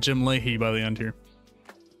fucking Jim Leahy by the end here.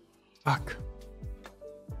 Fuck.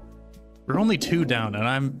 We're only 2 down,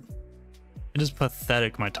 and it is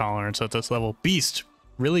pathetic, my tolerance at this level. Beast.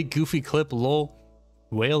 Really goofy clip, lol.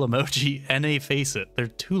 Whale emoji, NA Faceit. They're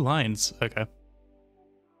 2 lines. Okay.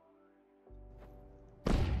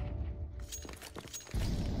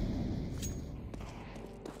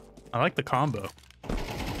 I like the combo.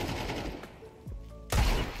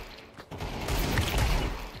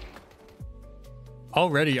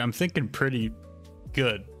 Already, I'm thinking pretty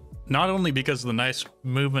good. Not only because of the nice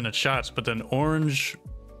movement and shots, but then orange's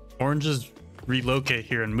relocate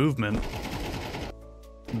here in movement.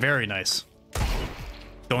 Very nice.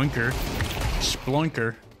 Doinker.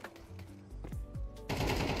 Splunker.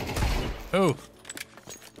 Oh.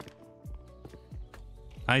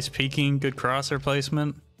 Nice peeking, good crosshair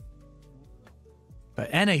placement.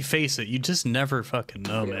 But NA Faceit, you just never fucking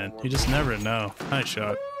know, man. You just never know. Nice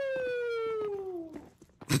shot.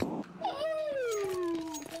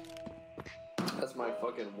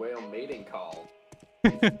 fucking whale mating call.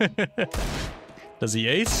 Does he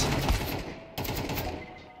ace?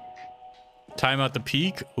 Time out the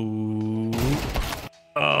peak. Ooh.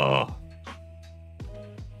 Oh.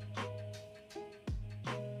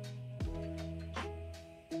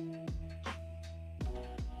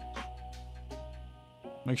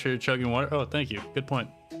 Make sure you're chugging water. Oh, thank you. Good point.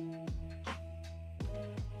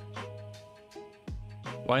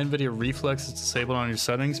 Why NVIDIA Reflex is disabled on your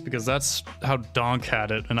settings? Because that's how Donk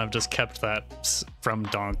had it, and I've just kept that from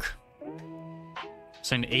Donk.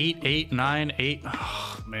 Saying 8, 8, 9, 8.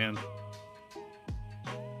 Oh, man.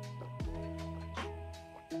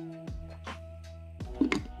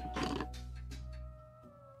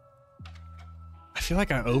 I feel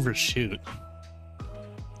like I overshoot.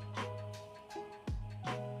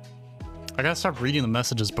 I gotta stop reading the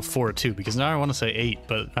messages before too, because now I want to say 8,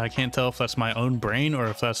 but I can't tell if that's my own brain or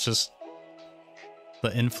if that's just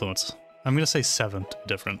the influence. I'm gonna say 7 to be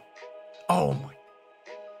different. Oh my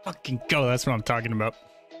fucking go, that's what I'm talking about.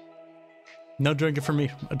 No drinking for me.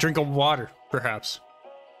 A drink of water, perhaps.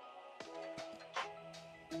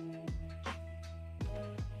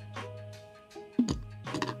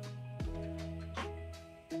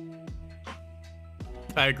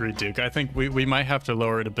 I agree, Duke. I think we might have to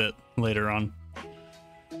lower it a bit later on.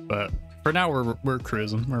 But for now, we're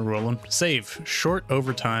cruising. We're rolling. Save. Short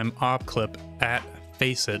overtime op clip at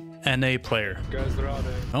Faceit NA player. Guys, they're out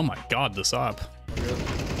there. Oh my god, this op.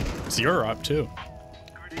 It's your op, too.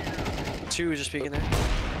 2 just peeking there.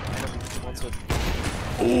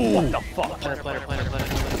 Ooh! What the fuck? Planner.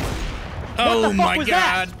 Oh my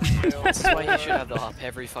god! This is why you should have the op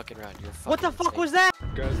every fucking round. You're fucking What the fuck insane. was that?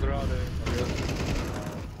 Guys, they're out there.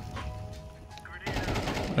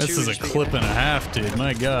 This is a clip and a half, dude.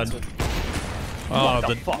 My god. Oh,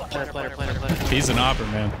 Planner. he's an opera,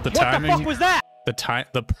 man. The What timing. the fuck was that?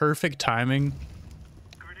 The perfect timing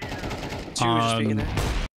 2 just peeking on, there.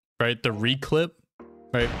 right, the reclip,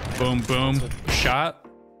 right, boom, boom, shot,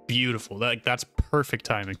 beautiful. That's perfect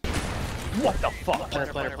timing. What the fuck?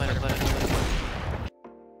 Planner.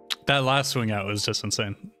 That last swing out was just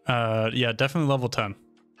insane. Yeah, definitely level 10.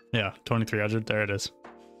 Yeah, 2300. There it is.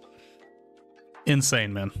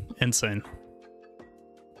 Insane, man. Insane.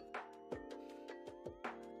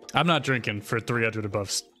 I'm not drinking for 300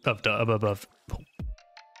 above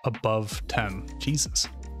 10. Jesus.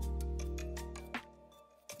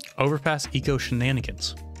 Overpass Eco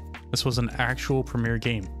Shenanigans. This was an actual premier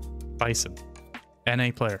game. Bison. NA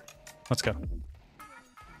player. Let's go.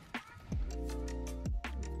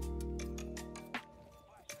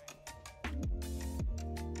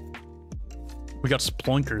 We got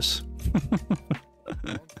sploinkers.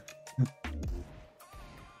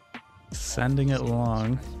 Sending it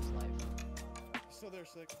long. Still there,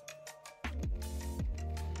 sick.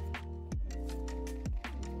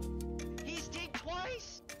 He's dead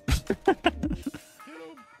twice.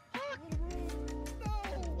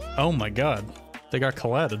 Oh my god. They got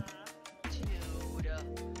collided.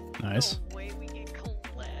 Dude. Nice. No way we get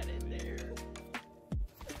collided there.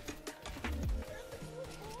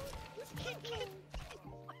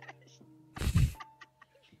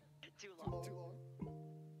 Too long.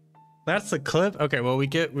 That's the clip? Okay, well we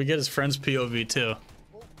get his friend's POV too.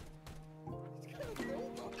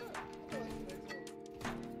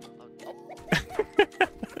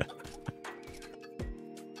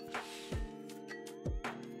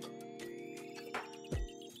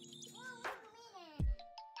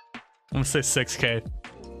 I'm gonna say 6K.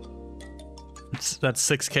 That's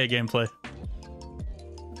 6K gameplay.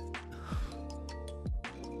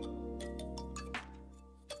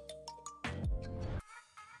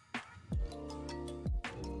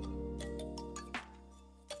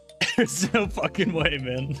 There's no fucking way,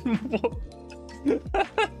 man.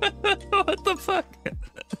 What the fuck?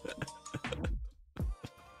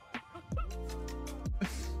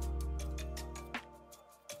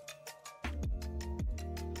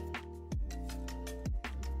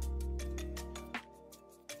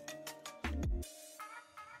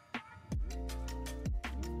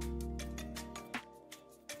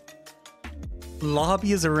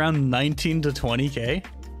 Lobby is around 19 to 20K.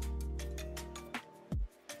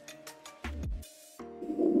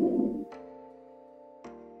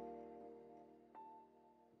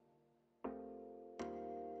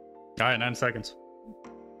 All right, 9 seconds.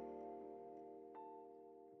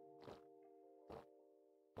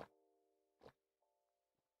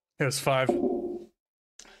 It was 5.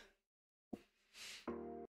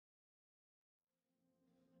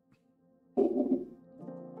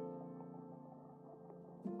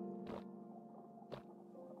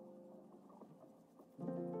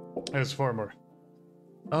 It was 4 more.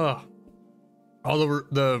 Oh. All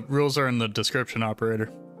the rules are in the description,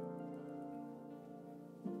 operator.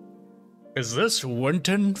 Is this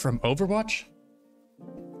Winton from Overwatch?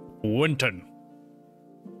 Winton.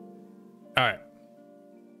 Alright.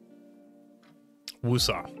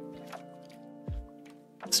 Woosah.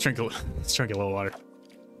 Let's drink a little water.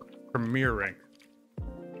 Premier rank.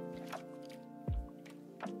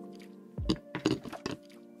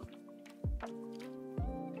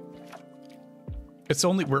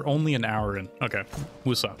 We're only an hour in. Okay.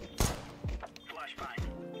 Woosah.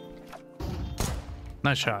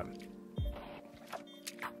 Nice shot.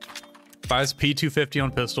 Buys P250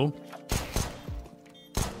 on pistol.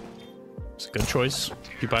 It's a good choice.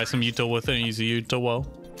 You buy some util with it and use the util well.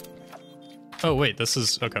 Oh wait, this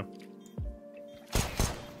is okay.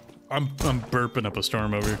 I'm burping up a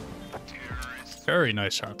storm over here. Very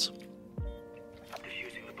nice shots.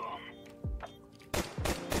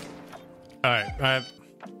 Alright,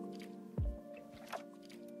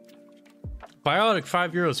 Biotic,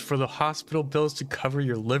 €5 for the hospital bills to cover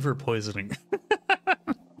your liver poisoning.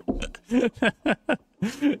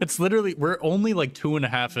 It's literally, we're only like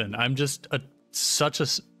 2.5 in. I'm just such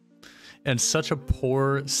a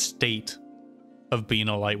poor state of being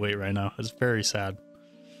a lightweight right now. It's very sad.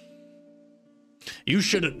 You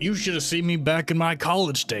should have seen me back in my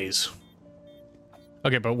college days.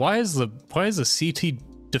 Okay, but why is the CT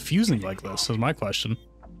diffusing like this is my question.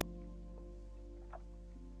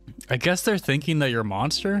 I guess they're thinking that you're a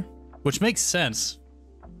monster, which makes sense.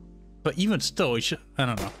 But even still, we should, I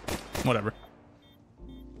don't know. Whatever.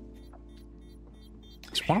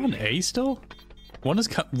 Is one on A still? One is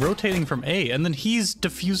rotating from A, and then he's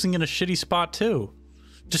diffusing in a shitty spot too.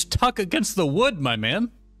 Just tuck against the wood, my man.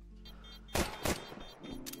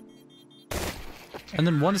 And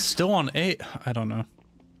then one is still on A. I don't know.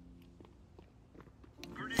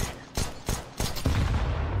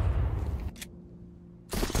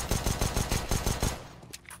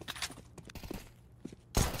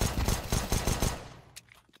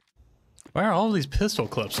 Why are all these pistol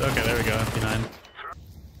clips? Okay, there we go. MP9.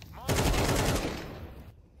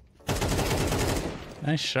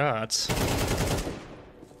 Nice shots.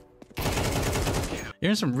 You're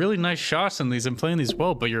getting some really nice shots in these and playing these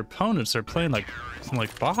well, but your opponents are playing like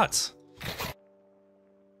bots.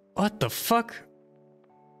 What the fuck?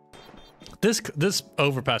 This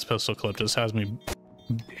overpass pistol clip just has me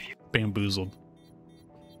bamboozled.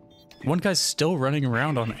 One guy's still running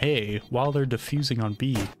around on A while they're defusing on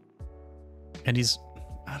B. And he's,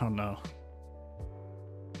 I don't know.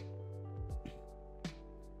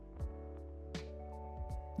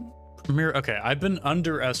 Premier, okay, I've been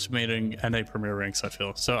underestimating NA Premier ranks, I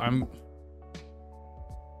feel. So I'm...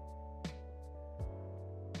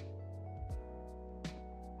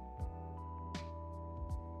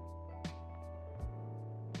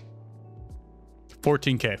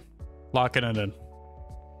 $14K. Locking it in.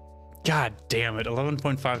 God damn it.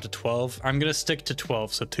 11.5 to 12. I'm gonna stick to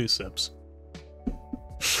 12, so 2 sips.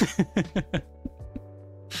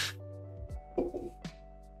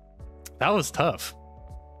 That was tough.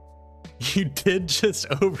 You did just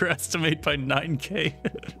overestimate by 9K.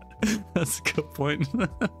 That's a good point.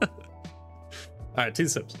 Alright, 2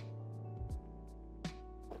 sips.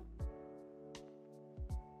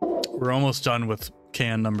 We're almost done with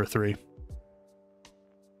can number 3.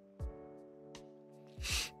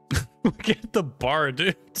 Look at the bar,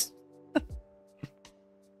 dude.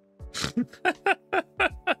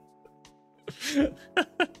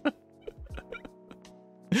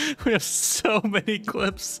 We have so many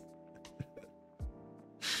clips.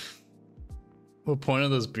 What point are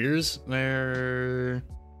those beers? They're...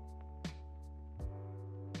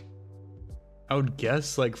 I would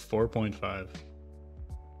guess like 4.5.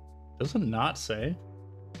 Does it not say?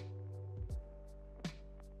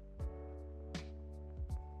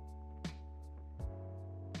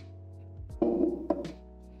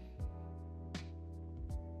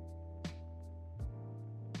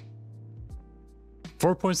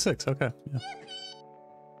 $4.6, okay.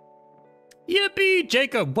 Yeah. Yippee!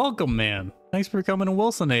 Jacob, welcome, man. Thanks for becoming a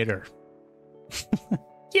Wilsonator.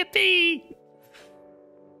 Yippee!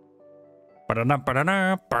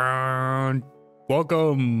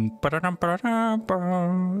 Welcome.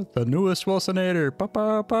 The newest Wilsonator.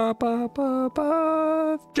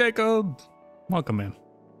 Jacob. Welcome, man.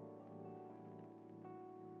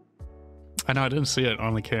 I know, I didn't see it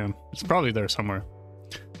on the cam. It's probably there somewhere.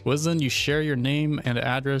 Wisdom, you share your name and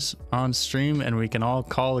address on stream and we can all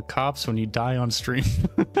call the cops when you die on stream.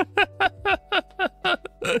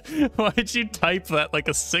 Why'd you type that like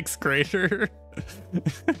a 6th grader?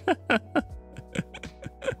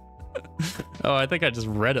 Oh, I think I just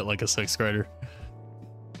read it like a 6th grader.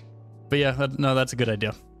 But yeah, no, that's a good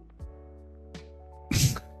idea.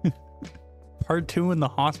 Part 2 in the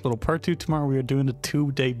hospital. Part 2 tomorrow. We are doing a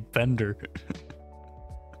 2-day bender.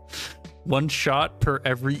 1 shot per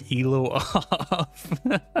every elo off.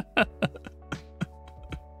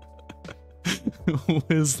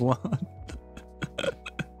 Wizlon.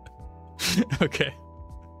 Okay.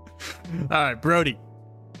 All right, Brody.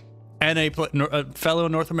 Fellow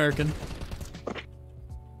North American.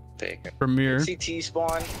 Take it. Premier. CT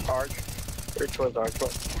spawn, arc. Or towards arc.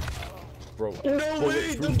 Bro. No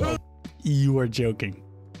way! The You are joking.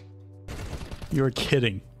 You are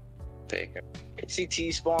kidding. Take it.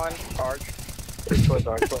 CT spawn, arc. Or towards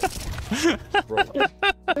arc. Bro.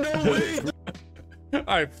 no way! All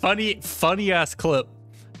right, funny ass clip.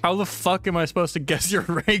 How the fuck am I supposed to guess your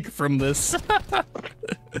rank from this?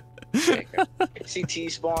 Take it.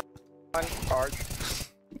 CT spawn, arc.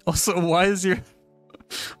 Also, why is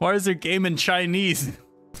your game in Chinese?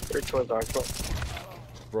 Or towards arc.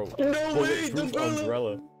 Bro. No way! The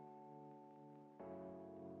Umbrella.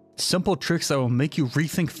 Simple tricks that will make you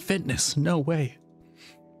rethink fitness. No way.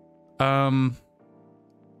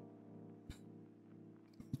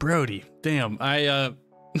 Brody, damn, I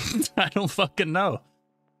I don't fucking know.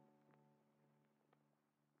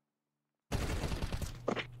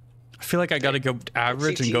 I feel like I gotta go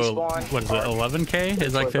average and go, what is it, 11k?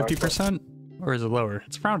 Is like 50%? Or is it lower?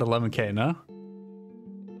 It's around 11k, no?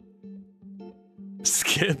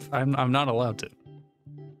 Skip? I'm not allowed to.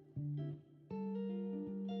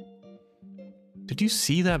 Did you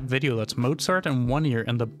see that video? That's Mozart in one ear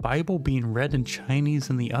and the Bible being read in Chinese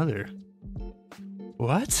in the other.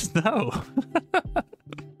 What? No.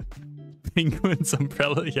 Penguin's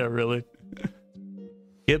umbrella? Yeah, really.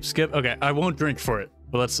 Skip. Okay, I won't drink for it.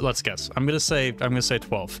 But let's guess. I'm gonna say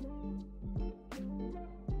 12.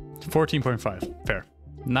 14.5. Fair.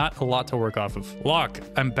 Not a lot to work off of. Locke,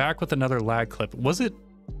 I'm back with another lag clip. Was it?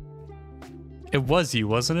 It was you,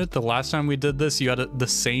 wasn't it? The last time we did this, you had the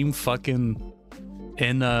same fucking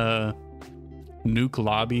in a nuke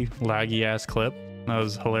lobby laggy ass clip. That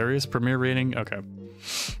was hilarious. Premier rating. Okay.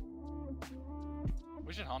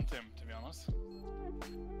 We should hunt him, to be honest.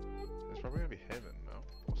 It's probably gonna be heaven, no?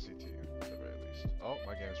 Or CT at the very least. Oh,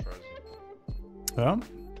 my game's frozen. Well,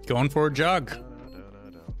 going for a jog.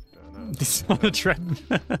 He's on a treadmill.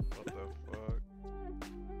 What the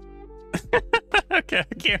fuck? Okay,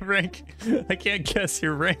 I can't rank. I can't guess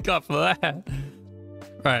your rank off of that.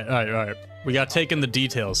 All right. We got taking the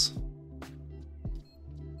details.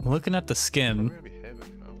 Looking at the skin. Probably gonna be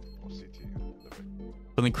heaven, no? Or CT at the very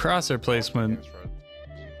But the crosshair placement game's frozen.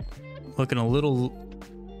 looking a little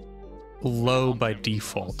low by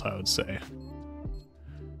default, I would say.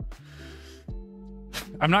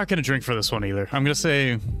 I'm not gonna drink for this one either. I'm gonna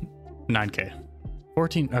say 9k.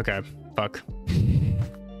 14. Okay, fuck.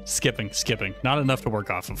 Skipping. Not enough to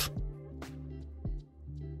work off of.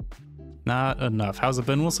 Not enough. How's it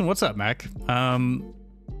been, Wilson? What's up, Mac?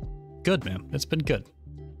 Good, man. It's been good.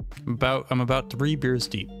 I'm about 3 beers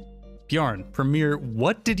deep. Bjarn, Premier,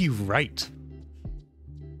 what did you write?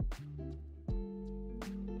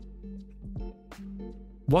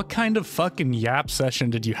 What kind of fucking yap session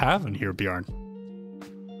did you have in here, Bjarn?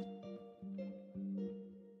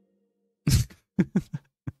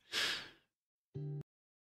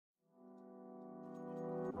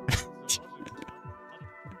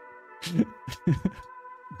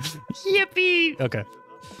 Yippee! Okay.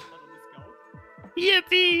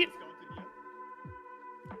 Yippee!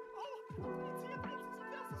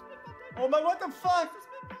 Oh my, what the fuck?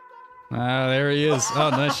 Ah, there he is. Oh,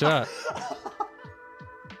 nice shot.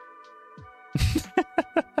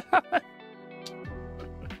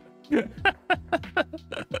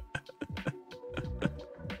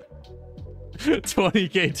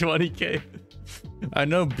 $20k. I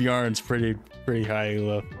know Bjarn's pretty high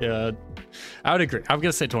elo. Yeah, I would agree. I'm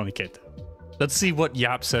gonna say 20k. Let's see what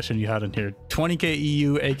yap session you had in here. 20k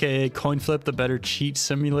EU, aka coin flip, the better cheat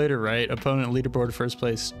simulator, right? Opponent leaderboard first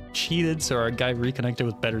place cheated, so our guy reconnected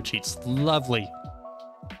with better cheats. Lovely.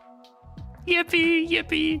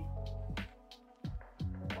 Yippee.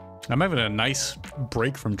 I'm having a nice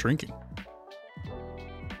break from drinking.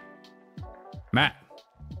 Matt.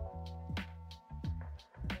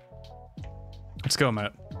 Let's go,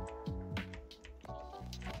 Matt.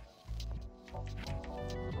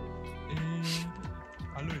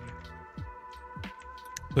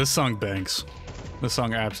 This song bangs. This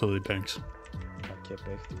song absolutely bangs.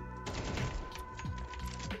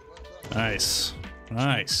 Nice.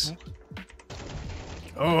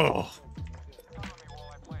 Oh.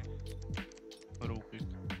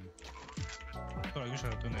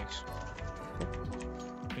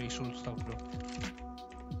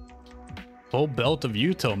 Whole belt of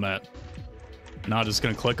util, Matt. Not just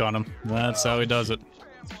gonna click on him. That's how he does it.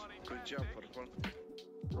 Good job, Purple.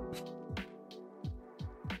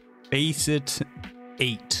 Faceit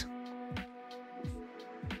 8.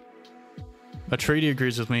 Atreides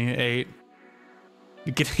agrees with me. 8.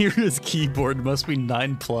 You can hear his keyboard. Must be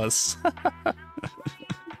 9+.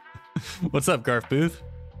 What's up, Garth Booth?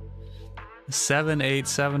 7, 8,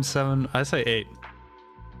 7, 7. I say 8.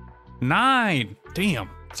 9. Damn,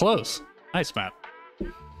 close. Nice, Matt.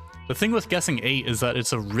 The thing with guessing 8 is that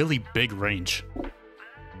it's a really big range.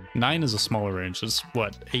 9 is a smaller range. It's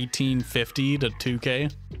what, 1850 to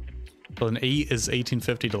 2K? Well, an 8 is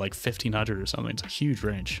 1850 to like 1500 or something. It's a huge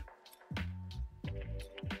range.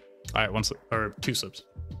 All right, 1 sip or 2 sips.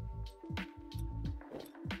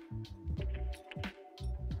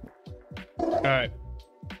 All right,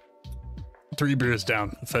 3 beers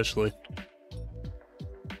down officially.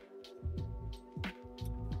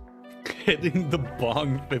 Hitting the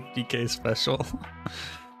bong 50K special.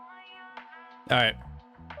 All right,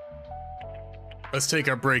 let's take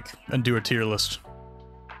our break and do a tier list.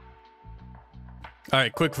 All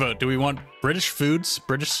right, quick vote. Do we want British foods,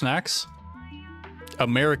 British snacks,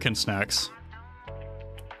 American snacks,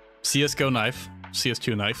 CSGO knife,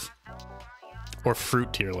 CS2 knife, or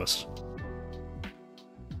fruit tier list?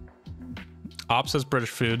 Ops says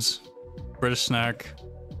British foods, British snack,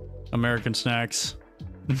 American snacks,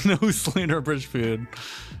 no slain or British food,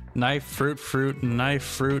 knife, fruit, knife,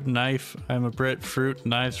 fruit, knife. I'm a Brit, fruit,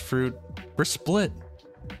 knives, fruit. We're split.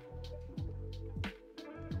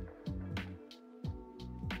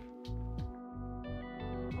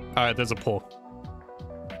 All right, there's a poll.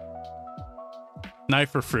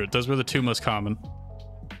 Knife or fruit? Those were the 2 most common.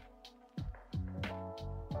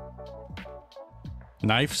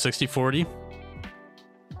 Knife, 60-40.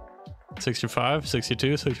 65,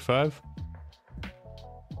 62, 65.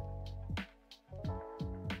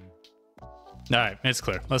 All right, it's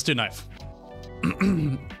clear. Let's do knife.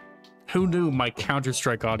 Who knew my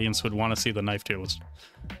Counter-Strike audience would want to see the knife tier list?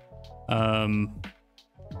 All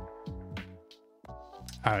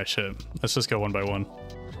right, shit. Let's just go one by one.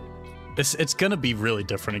 It's gonna be really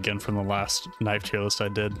different again from the last knife tier list I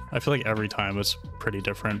did. I feel like every time it's pretty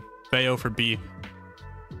different. Bayo for B.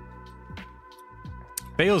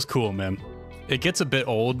 Bayo's cool, man. It gets a bit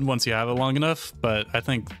old once you have it long enough, but I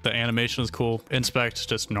think the animation is cool. Inspect,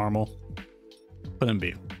 just normal. Put in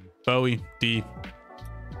B. Bowie, D.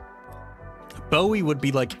 Bowie would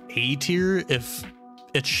be like A tier if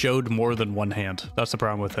it showed more than one hand. That's the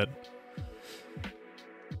problem with it.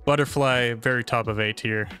 Butterfly, very top of A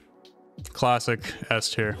tier. Classic,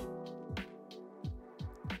 S tier.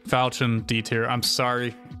 Falchion, D tier. I'm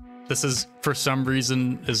sorry. This is, for some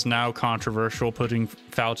reason, is now controversial putting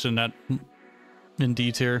Falchion in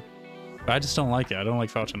D tier. I just don't like it. I don't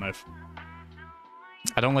like Falchion knife.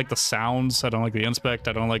 I don't like the sounds. I don't like the inspect.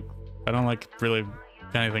 I don't like really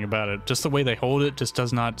anything about it. Just the way they hold it just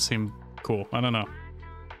does not seem cool. I don't know.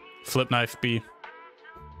 Flip knife, B.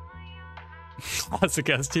 Classic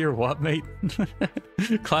S tier, what, mate?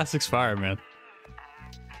 Classic's fire, man.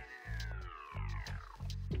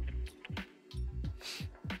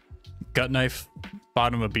 Gut knife,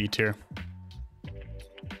 bottom of B tier.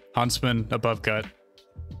 Huntsman, above gut.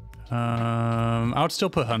 I would still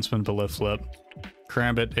put Huntsman below flip.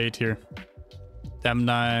 Karambit, A tier.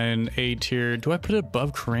 M9, A tier. Do I put it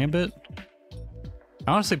above Karambit?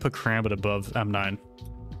 I honestly put Karambit above M9.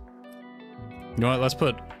 You know what?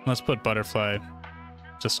 Let's put Butterfly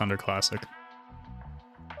just under Classic.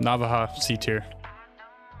 Navaja, C tier.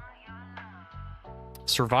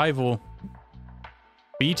 Survival,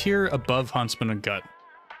 B tier, above Huntsman and Gut.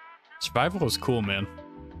 Survival is cool, man.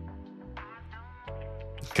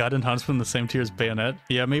 Gut and Huntsman the same tier as Bayonet?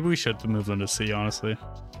 Yeah, maybe we should move them to C, honestly.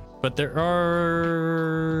 But there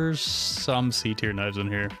are some C tier knives in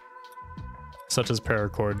here, such as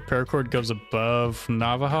Paracord. Paracord goes above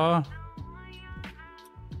Navaja,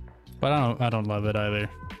 but I don't love it either.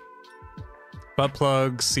 Butt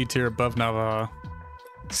plug, C tier above Navaja.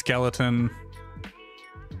 Skeleton.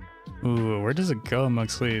 Ooh, where does it go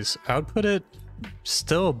amongst these? I would put it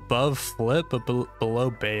still above Flip, but below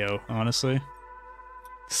Bayo, honestly.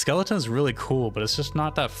 Skeleton is really cool, but it's just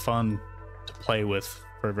not that fun to play with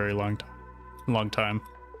for a very long time.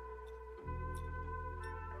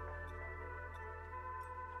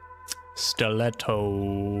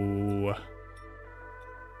 Stiletto.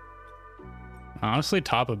 Honestly,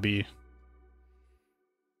 top of B.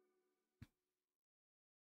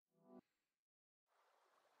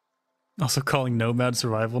 Also calling Nomad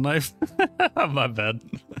survival knife. My bad.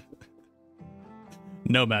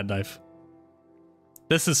 Nomad knife.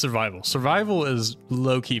 This is survival. Survival is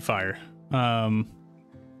low-key fire.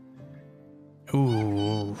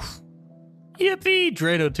 Ooh. Yippee!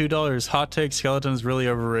 Drado, $2. Hot take, skeleton is really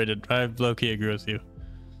overrated. I low-key agree with you.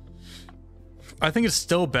 I think it's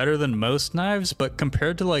still better than most knives, but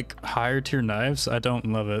compared to like higher tier knives, I don't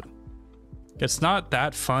love it. It's not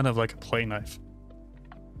that fun of like a play knife.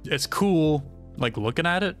 It's cool, like looking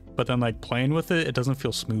at it, but then like playing with it, it doesn't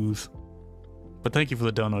feel smooth. But thank you for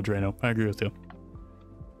the dono, Drano. I agree with you.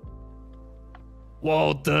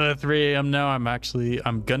 Whoa, the 3 a.m. now. I'm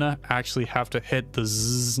gonna actually have to hit the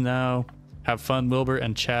zzz now. Have fun, Wilbur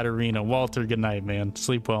and Chatterina. Walter, good night, man.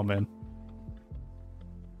 Sleep well, man.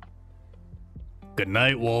 Good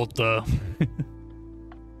night, Walter.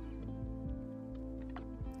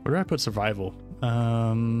 Where do I put survival?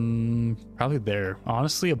 Probably there.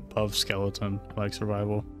 Honestly, above skeleton, like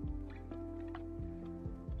survival.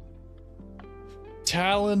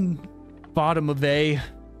 Talon, bottom of A.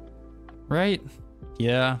 Right?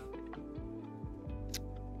 Yeah.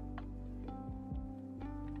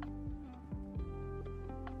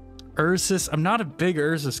 Ursus, I'm not a big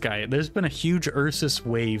Ursus guy. There's been a huge Ursus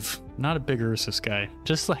wave. Not a big Ursus guy.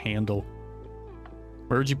 Just the handle.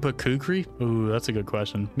 Where would you put Kukri? Ooh, that's a good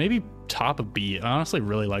question. Maybe top of B. I honestly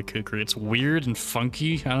really like Kukri. It's weird and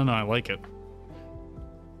funky. I don't know. I like it.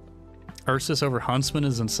 Ursus over Huntsman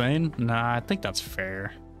is insane. Nah, I think that's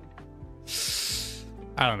fair.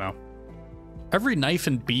 I don't know. Every knife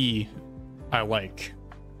in B, I like.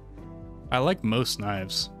 I like most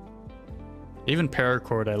knives. Even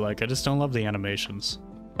paracord I like. I just don't love the animations.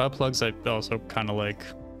 Butt plugs I also kind of like.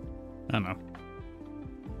 I don't know.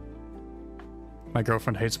 My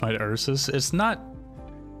girlfriend hates my Ursus. It's not...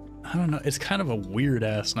 I don't know. It's kind of a weird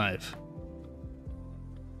ass knife.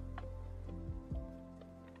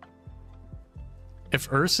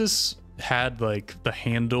 If Ursus had like the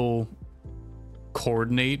handle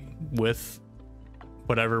coordinate with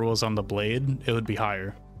whatever was on the blade, it would be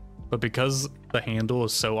higher. But because the handle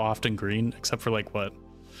is so often green, except for like what?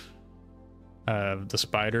 The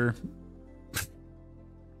spider.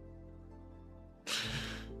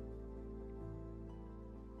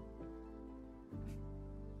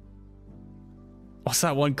 What's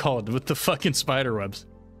that one called with the fucking spider webs?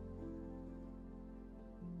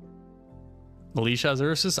 Alicia's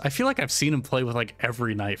Ursus? I feel like I've seen him play with like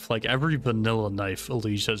every knife, like every vanilla knife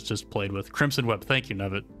Alicia's just played with. Crimson Web, thank you,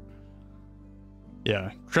 Nevitt.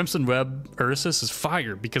 Yeah, Crimson Web Ursus is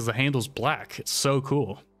fire because the handle's black. It's so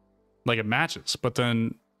cool. Like it matches. But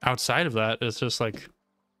then outside of that, it's just like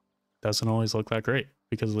doesn't always look that great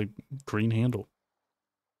because of the green handle.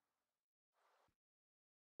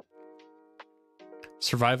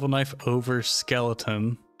 Survival knife over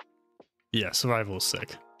skeleton. Yeah, survival is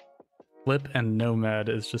sick. Flip and Nomad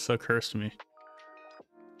is just so cursed to me.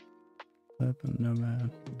 Flip and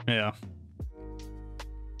Nomad. Yeah.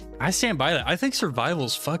 I stand by that. I think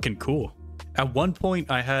survival's fucking cool. At one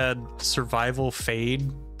point, I had survival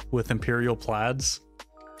fade with Imperial plaids.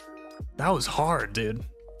 That was hard, dude.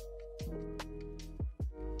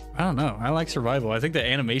 I don't know. I like survival. I think the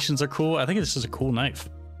animations are cool. I think it's just a cool knife.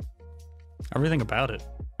 Everything about it.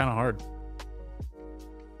 Kind of hard.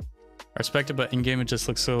 I respect it, but in-game it just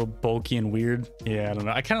looks so bulky and weird. Yeah, I don't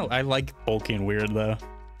know. I like bulky and weird, though.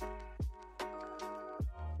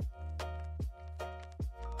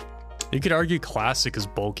 You could argue classic is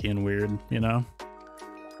bulky and weird, you know?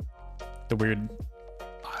 The weird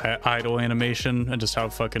idle animation and just how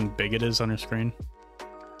fucking big it is on your screen.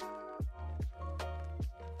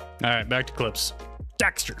 Alright, back to clips.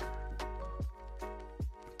 Dexter.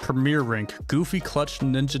 Premier rank. Goofy clutch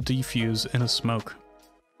ninja defuse in a smoke.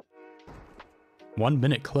 1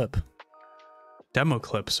 minute clip. Demo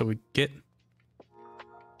clip, so we get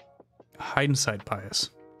hide inside bias.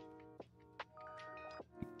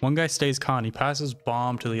 One guy stays con. He passes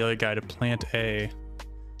bomb to the other guy to plant A.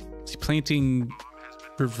 Is he planting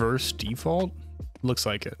reverse default? Looks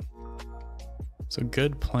like it. So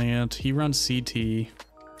good plant. He runs CT.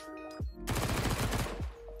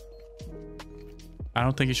 I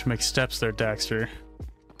don't think you should make steps there, Dexter.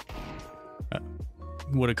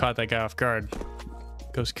 Would have caught that guy off guard.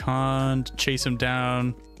 Goes con, chase him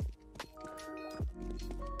down.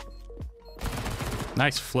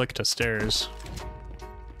 Nice flick to stairs.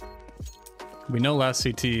 We know last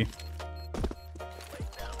CT.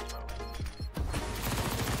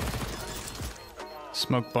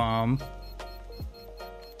 Smoke bomb.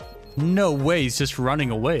 No way, he's just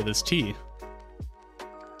running away, this T.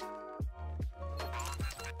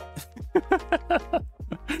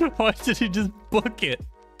 Why did he just book it?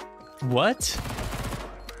 What?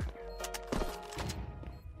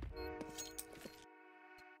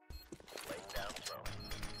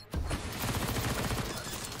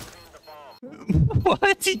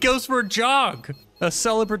 What? He goes for a jog. A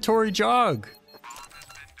celebratory jog.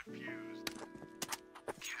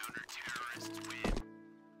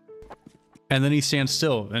 And then he stands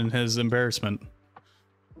still in his embarrassment.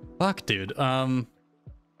 Fuck, dude. How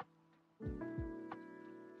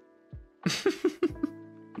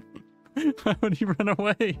would he run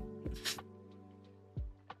away?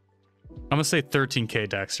 I'm gonna say 13K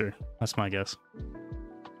Dexter. That's my guess.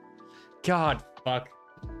 God, fuck.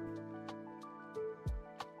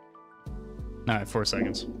 Alright, 4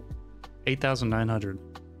 seconds. 8,900.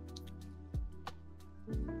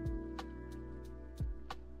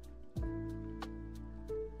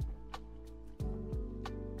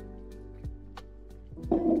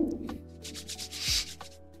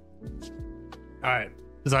 Alright.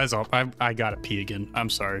 His eyes off. I gotta pee again. I'm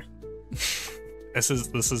sorry. This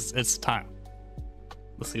is it's time.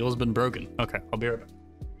 The seal's been broken. Okay, I'll be right back.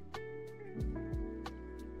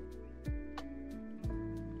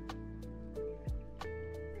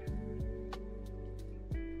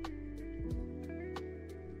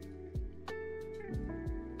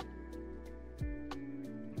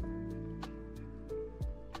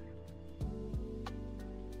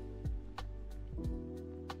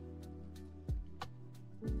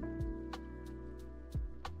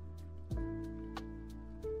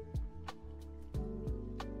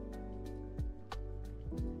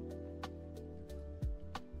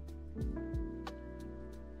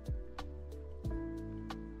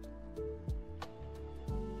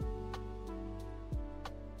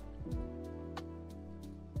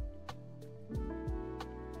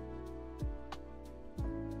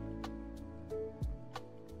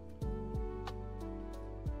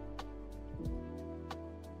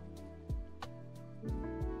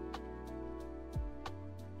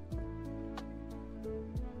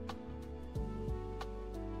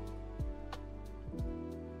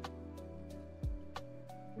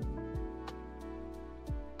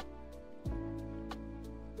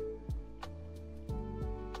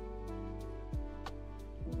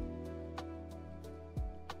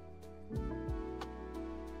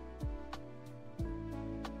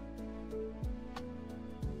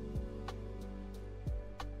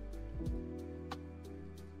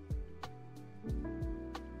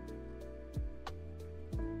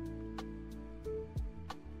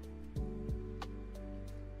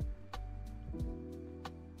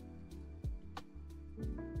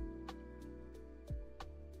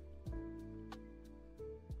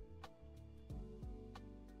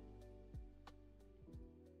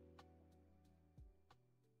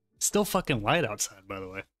 Still fucking light outside, by the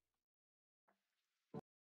way.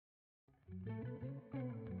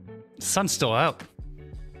 Sun's still out.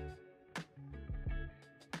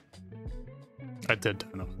 I did.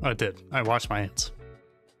 No, I did. I washed my hands.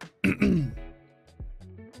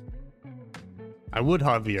 I would,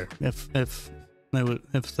 Javier, if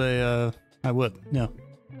they I would, yeah.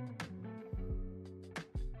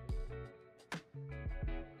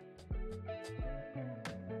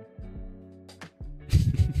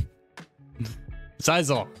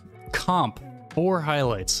 Sizal, comp, 4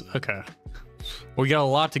 highlights. Okay. We got a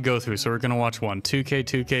lot to go through, so we're gonna watch one. 2K,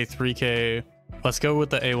 2K, 3K. Let's go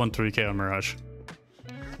with the A1 3K on Mirage.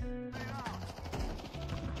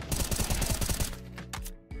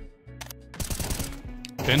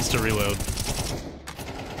 Insta reload.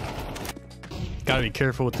 Gotta be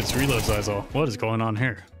careful with this reload, Sizal. What is going on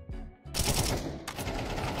here?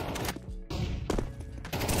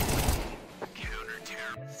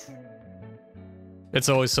 It's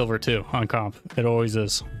always silver 2 on comp. It always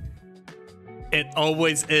is. It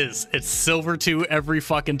always is. It's silver 2 every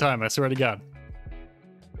fucking time. I swear to God.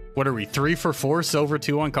 What are we? 3 for 4 silver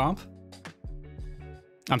 2 on comp?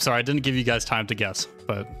 I'm sorry, I didn't give you guys time to guess,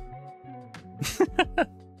 but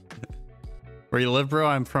where you live, bro?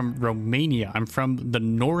 I'm from Romania. I'm from the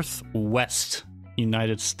Northwest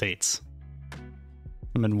United States.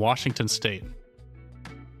 I'm in Washington State.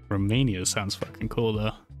 Romania sounds fucking cool,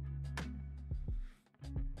 though.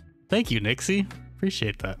 Thank you, Nixie.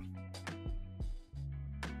 Appreciate that.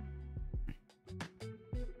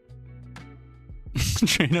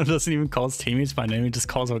 Trano doesn't even call his teammates by name, he just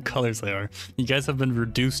calls what colors they are. You guys have been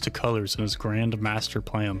reduced to colors in his grand master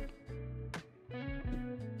plan.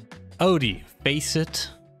 Odie, Faceit,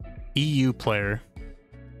 EU player.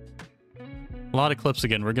 A lot of clips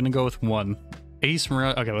again. We're gonna go with one. Ace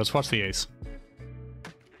Mirage. Okay, let's watch the ace.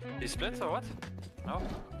 He split or what? No?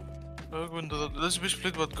 Let's be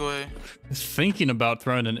split, but go A. Thinking about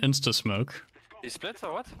throwing an insta smoke. He split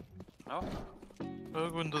or what? No?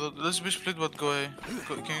 Let's be split, but go A.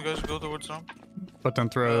 Can you guys go towards them? But then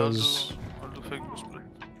throws. I'll do fake split.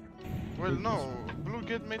 Well, no. Blue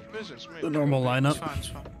get mid vision, mid. The normal It's lineup. fine, it's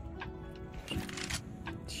fine.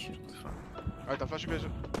 Alright, I'll flash you guys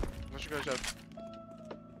out.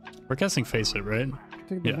 We're guessing Faceit, right?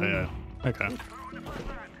 Take the Yeah, bomb. yeah. Okay.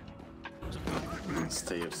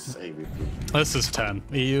 Stay AVP. This is 10.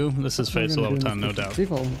 EU, this is What are you Faceit gonna level do 10, no in this doubt.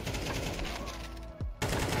 default?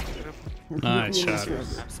 Nice shot.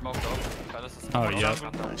 I'm smoked off. Palace is Oh, smoked yeah.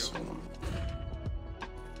 off. Nice one.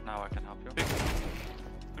 Now I can help you.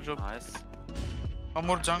 Good job. Nice. One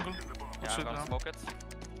more jungle. Yeah, Shit I'm gonna now. smoke it.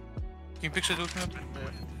 Can you pick shit with me?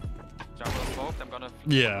 Jungle smoked. I'm gonna.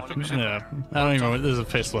 Yeah, yeah. I don't even know. This is a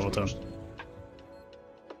Faceit level 10.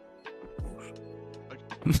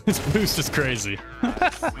 This boost is crazy.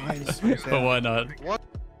 But why not? What?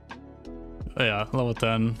 Yeah, level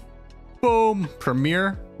 10. Boom!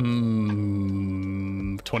 Premiere.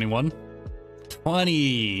 21.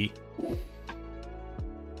 20.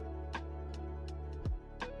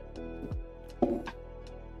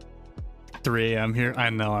 $3 a.m. here. I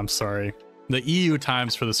know, I'm sorry. The EU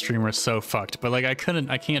times for the stream are so fucked, but like I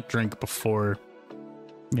can't drink before,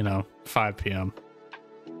 5 p.m.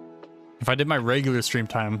 If I did my regular stream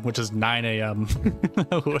time, which is 9 a.m.,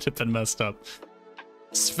 it would have been messed up.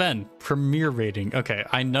 Sven, premiere rating. Okay,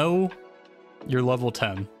 I know you're level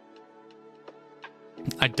 10.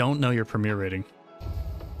 I don't know your premiere rating.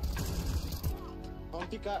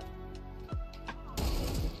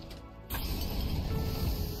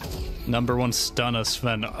 Number 1 stunner,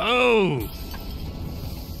 Sven. Oh!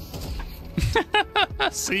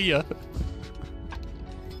 See ya.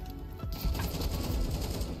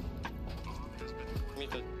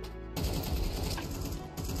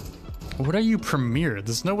 What are you Premiere?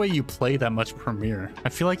 There's no way you play that much Premiere. I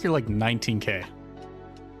feel like you're like 19k.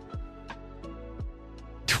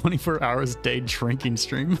 24 hours a day drinking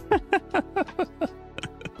stream.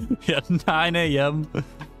 Yeah, 9 a.m.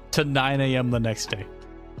 to 9 a.m. the next day.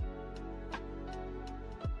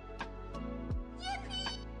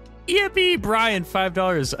 Yippee! Brian,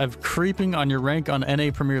 $5. I'm creeping on your rank on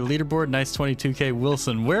NA Premier Leaderboard. Nice 22k.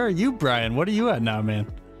 Wilson, where are you, Brian? What are you at now, man?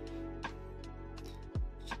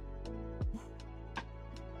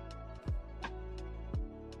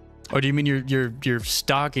 Or do you mean you're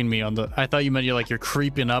stalking me on the? I thought you meant you're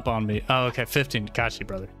creeping up on me. Oh, okay, 15. Got you,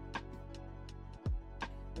 brother.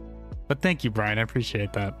 But thank you, Brian. I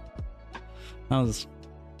appreciate that. That was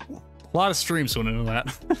a lot of streams went into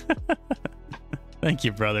that. Thank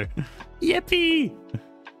you, brother. Yippee!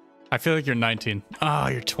 I feel like you're 19. Oh,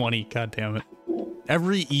 you're 20. God damn it.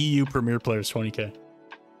 Every EU Premier player is 20k.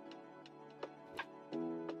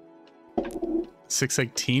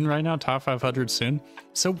 618 right now, top 500 soon.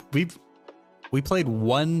 So we played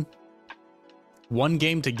one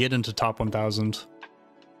game to get into top 1000,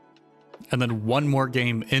 and then one more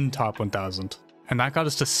game in top 1000, and that got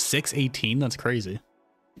us to 618. That's crazy.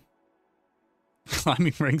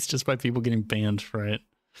 Climbing ranks just by people getting banned, right?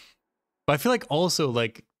 But I feel like also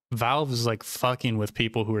like Valve is like fucking with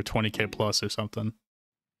people who are 20k plus or something.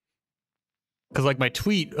 Because like my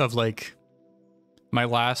tweet of like my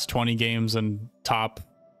last 20 games and top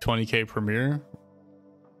 20k Premier,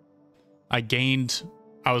 I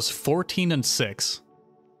was 14-6,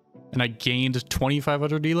 and I gained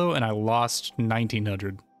 2,500 elo, and I lost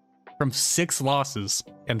 1,900 from 6 losses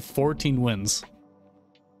and 14 wins.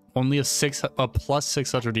 Only a plus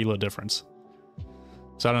 600 elo difference.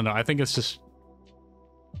 So I don't know. I think it's just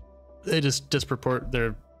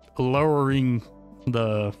they're lowering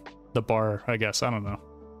the bar, I guess. I don't know.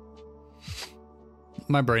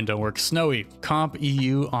 My brain don't work. Snowy, comp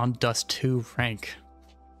EU on Dust 2 rank.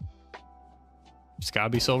 It's gotta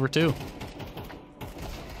be silver 2.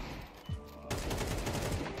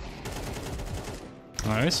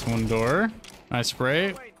 Nice, one door. Nice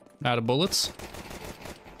spray. Out of bullets.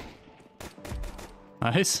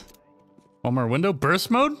 Nice. One more window.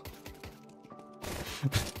 Burst mode?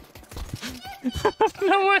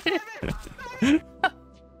 No way.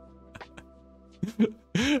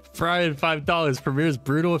 Brian, $5. Premier is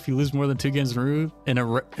brutal if you lose more than 2 games in a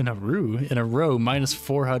row. Minus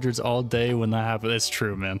 400s all day when that happens. It's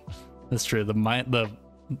true, man. That's true. The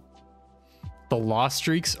loss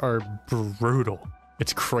streaks are brutal.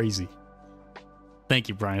 It's crazy. Thank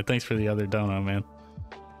you, Brian. Thanks for the other dono, man.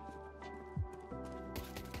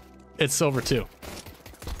 It's silver 2.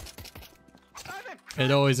 It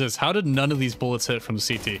always is. How did none of these bullets hit from the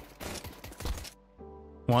CT?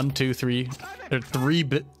 1, 2, 3. There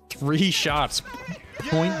are 3 shots.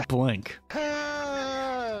 Point blank.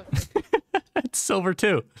 It's silver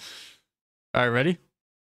 2. All right, ready?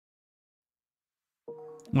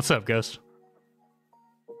 What's up, Ghost?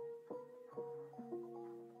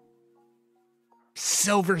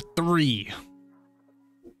 Silver 3.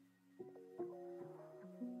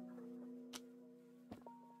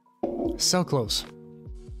 So close.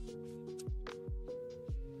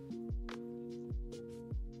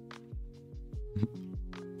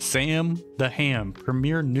 Sam the Ham,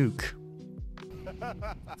 Premier Nuke.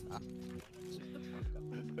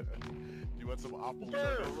 You want some apples?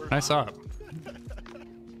 Over? Nice up. That's an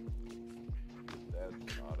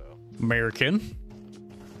auto. American.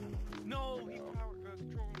 No, he power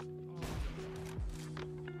control.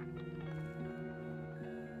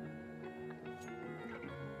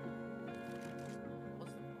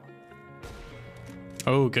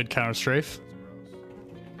 Oh, good counter strafe.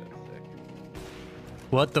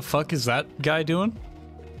 What the fuck is that guy doing?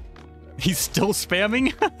 He's still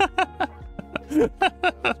spamming?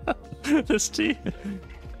 This T.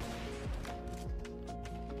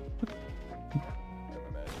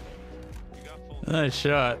 Nice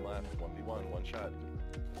shot. 1v1, one shot.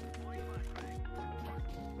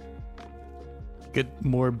 Get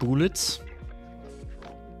more bullets.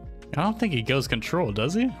 I don't think he goes control,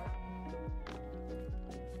 does he?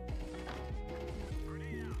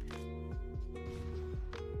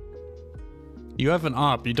 You have an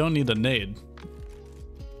op, you don't need a nade.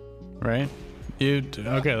 Right?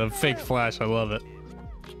 Okay, the fake flash, I love it.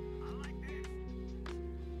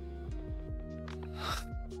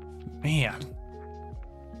 Man.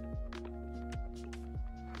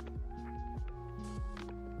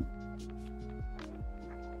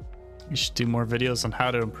 You should do more videos on how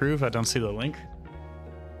to improve. I don't see the link.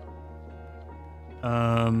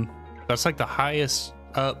 That's like the highest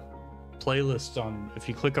up playlist on, if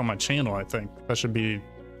you click on my channel, I think that should be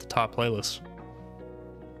the top playlist.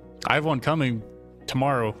 I have one coming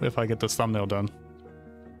tomorrow if I get this thumbnail done.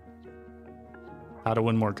 How to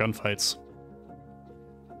win more gunfights.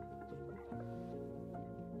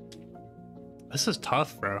 This is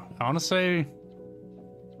tough, bro. I want to say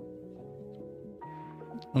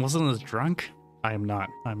I wasn't as drunk. I am not.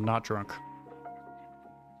 I'm not drunk.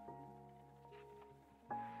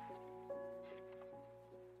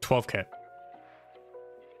 $12K.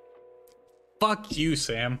 Fuck you,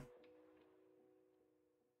 Sam.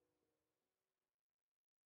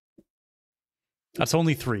 That's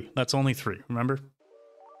only 3. That's only 3. Remember?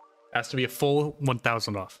 Has to be a full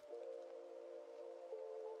 1,000 off.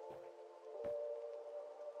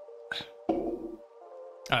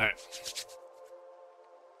 Alright.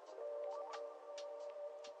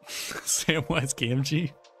 Samwise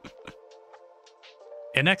Gamgee.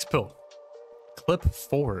 NX pill. Clip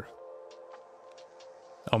 4.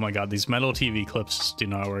 Oh my god, these metal TV clips do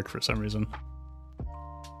not work for some reason.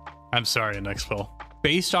 I'm sorry, NX pill.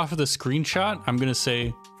 Based off of the screenshot, I'm gonna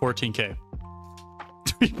say 14K.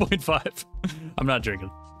 3.5. I'm not drinking.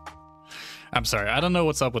 I'm sorry, I don't know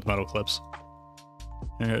what's up with metal clips.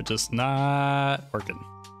 They're just not working.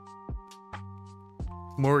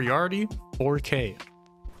 Moriarty, 4K.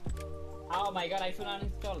 Oh my god, I should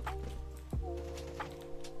uninstall.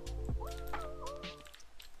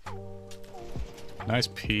 Nice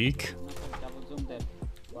peek. Double zoom there.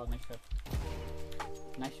 Wow, nice shot.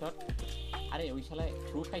 Nice shot. Arey, we shall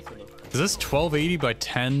fruit খাইছিল. Is this 1280 by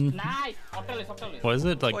 10? Nice. What is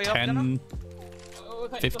it? Like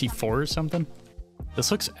 1054 or something?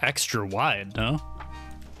 This looks extra wide, no?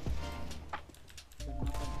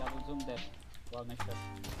 Double zoom there. Wow, nice shot.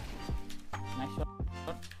 Nice shot.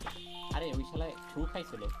 Arey, we shall fruit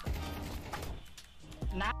খাইছিল.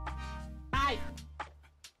 Nice.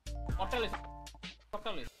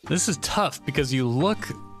 This is tough because you look,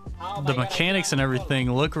 the mechanics and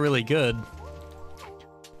everything look really good.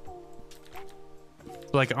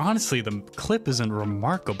 Like, honestly, the clip isn't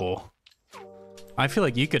remarkable. I feel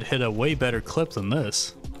like you could hit a way better clip than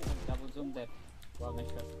this.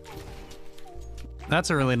 That's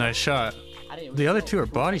a really nice shot. The other two are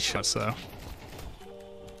body shots, though.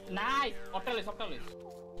 Nice.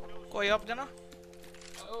 কই up জানা?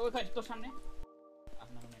 ওখানে তোর সামনে।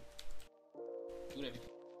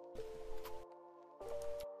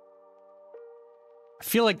 I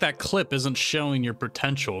feel like that clip isn't showing your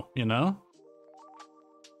potential, you know?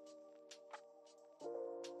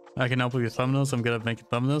 I can help with your thumbnails. I'm good at making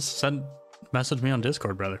thumbnails. Message me on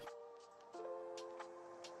Discord, brother.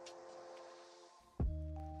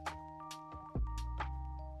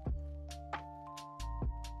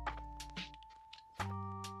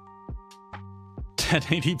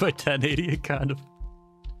 $1080 by 1080, kind of.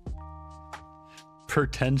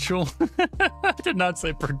 Potential? I did not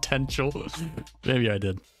say potential. Maybe I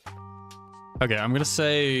did. Okay, I'm gonna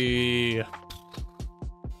say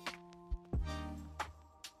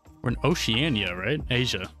we're in Oceania, right?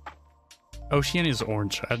 Asia. Oceania is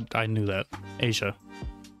orange. I knew that. Asia.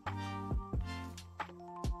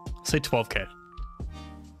 Say 12K.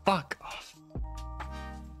 Fuck off.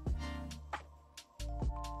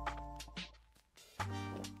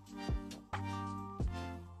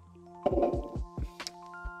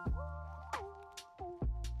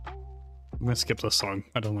 I'm gonna skip this song.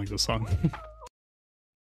 I don't like this song.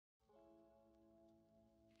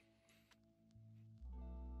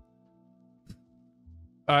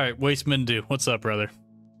 All right, Waste Mindu, what's up, brother?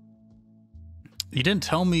 You didn't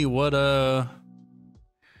tell me what Oh,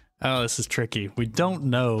 this is tricky. We don't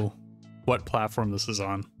know what platform this is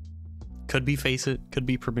on. Could be Faceit, could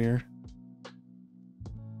be Premiere,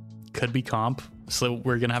 could be Comp. So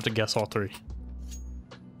we're gonna have to guess all three.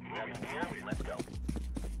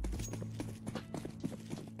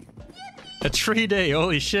 A tree day,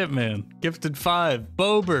 holy shit, man. Gifted 5,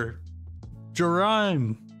 Bober,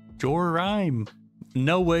 Jorime,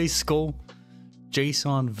 No Way Skull,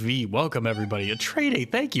 Jason V. Welcome everybody. A tree day,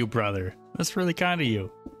 thank you, brother. That's really kind of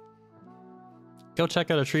you. Go check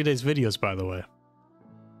out a tree day's videos, by the way.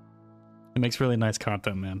 He makes really nice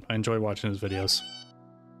content, man. I enjoy watching his videos.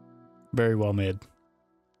 Very well made.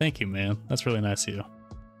 Thank you, man. That's really nice of you.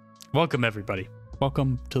 Welcome everybody.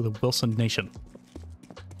 Welcome to the Wilson Nation.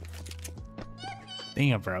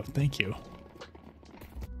 Damn, bro. Thank you.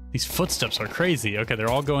 These footsteps are crazy. Okay, they're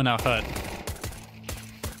all going out hut.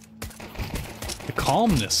 The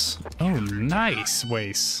calmness. Oh, nice,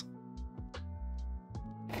 Wace.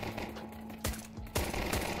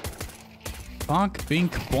 Bonk,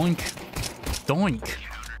 bink, boink, doink.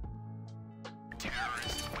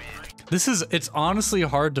 It's honestly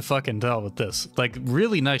hard to fucking tell with this. Like,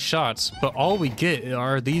 really nice shots, but all we get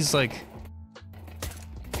are these, like,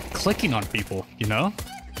 clicking on people, you know?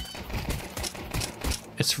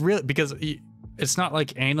 It's really, because it's not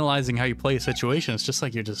like analyzing how you play a situation, it's just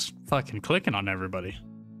like you're just fucking clicking on everybody.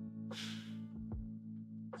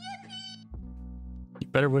 You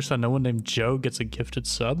better wish that no one named Joe gets a gifted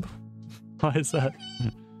sub. Why is that?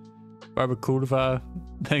 Barbacultiva.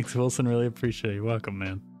 Thanks, Wilson. Really appreciate it. You're welcome,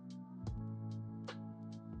 man.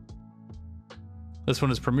 This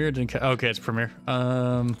one is Premiere. Okay, it's Premiere.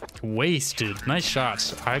 Wasted. Nice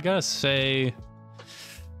shots. I gotta say,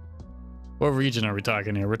 what region are we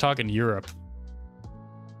talking here? We're talking Europe.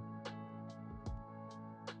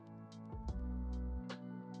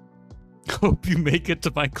 Hope you make it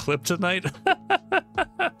to my clip tonight.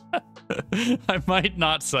 I might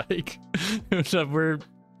not, psych.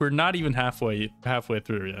 We're not even halfway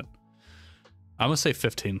through yet. I'm gonna say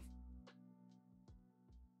 15.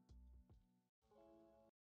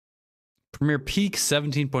 Premiere peak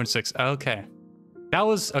 17.6. Okay. That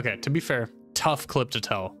was, okay, to be fair, tough clip to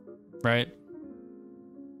tell, right?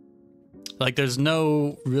 Like, there's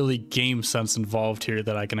no really game sense involved here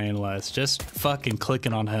that I can analyze. Just fucking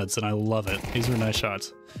clicking on heads, and I love it. These were nice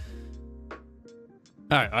shots.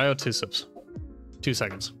 All right, I owe 2 sips. 2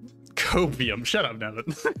 seconds. Copium. Shut up, Nevin.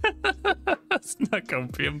 It's not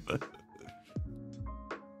copium, but...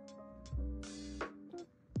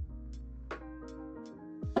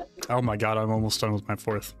 Oh my god, I'm almost done with my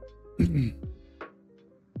 4th.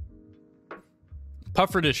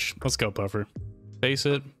 Pufferdish. Let's go, Puffer. Face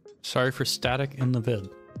it. Sorry for static in the vid.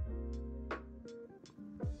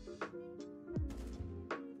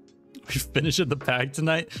 We finishing the bag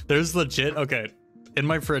tonight? There's legit... Okay. In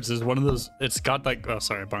my fridge, there's one of those... It's got like... Oh,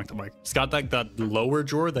 sorry, I bonked the mic. It's got like that lower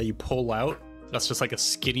drawer that you pull out. That's just like a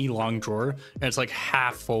skinny, long drawer. And it's like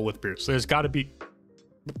half full with beers. So there's got to be...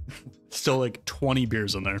 still like 20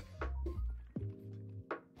 beers in there.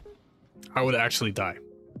 I would actually die.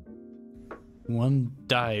 1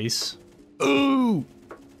 dice. Ooh!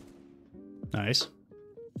 Nice.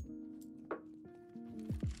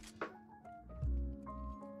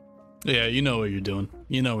 Yeah, you know what you're doing.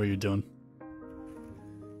 You know what you're doing.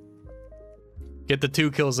 Get the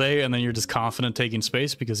 2 kills A, and then you're just confident taking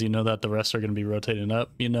space because you know that the rest are going to be rotating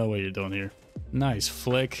up. You know what you're doing here. Nice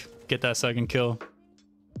flick. Get that 2nd kill.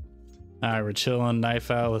 All right, we're chilling.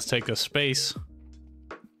 Knife out. Let's take a space.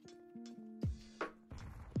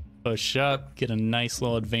 Push up. Get a nice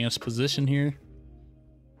little advanced position here.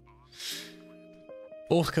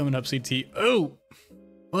 Both coming up CT. Oh!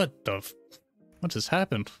 What the f... What just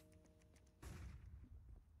happened?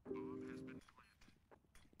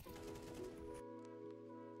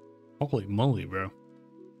 Holy moly, bro.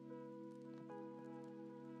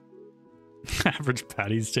 Average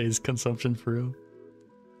Patty's Day's consumption for real.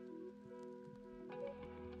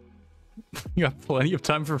 You got plenty of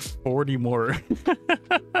time for 40 more.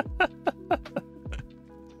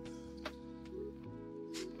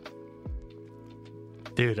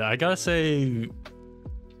 Dude, I gotta say...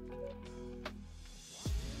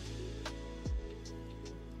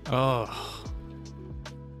 Oh.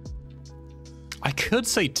 I could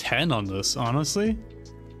say 10 on this, honestly.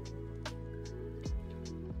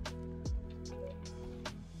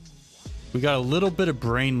 We got a little bit of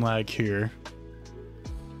brain lag here.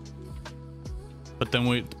 But then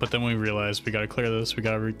we realized we gotta clear this. We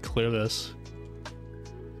gotta clear this.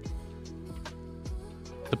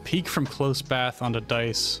 The peek from close bath onto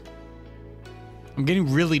dice. I'm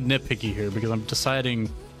getting really nitpicky here because I'm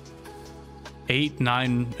deciding 8,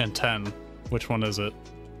 9, and 10. Which one is it?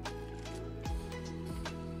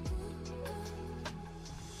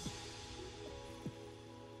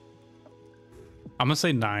 I'm gonna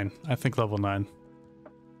say 9. I think level 9.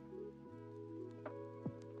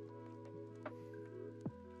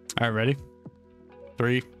 All right, ready?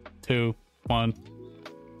 3, 2, 1.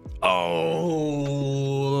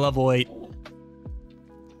 Oh, level 8.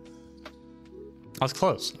 I was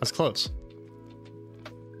close. I was close.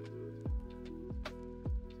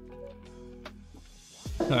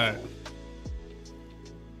 All right.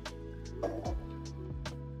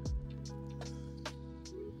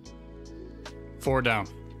 Four down.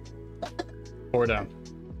 4 down.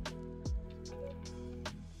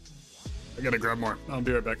 I gotta grab more. I'll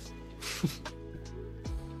be right back.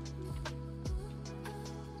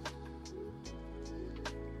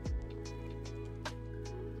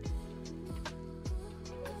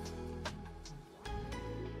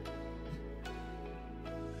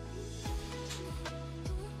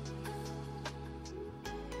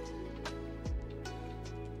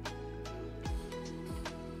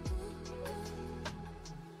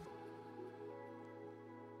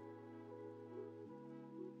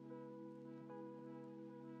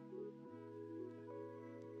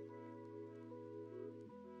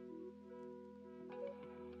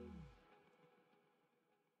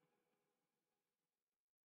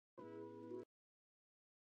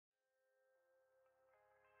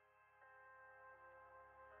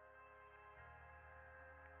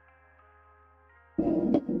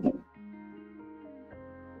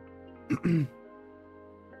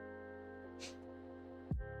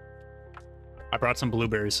 I brought some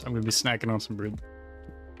blueberries. I'm gonna be snacking on some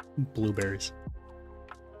blueberries.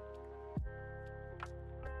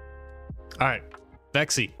 All right,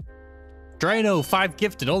 Vexy. Drano 5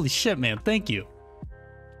 gifted. Holy shit, man! Thank you.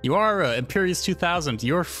 You are Imperius 2000.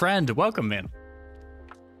 Your friend. Welcome, man.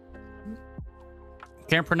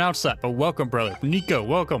 Can't pronounce that, but welcome, brother. Nico,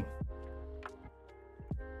 welcome.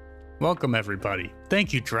 Welcome, everybody.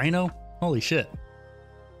 Thank you, Drano. Holy shit.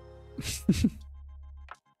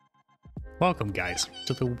 Welcome, guys,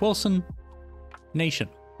 to the Wilson Nation.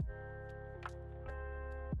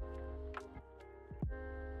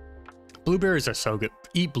 Blueberries are so good.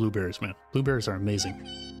 Eat blueberries, man. Blueberries are amazing.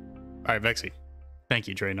 All right, Vexy. Thank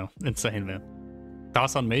you, Drano. Insane, man.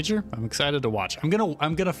 Thoughts on Major? I'm excited to watch. I'm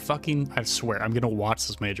gonna fucking, I swear, I'm gonna watch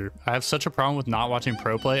this Major. I have such a problem with not watching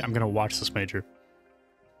pro play. I'm gonna watch this Major.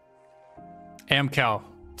 Amcal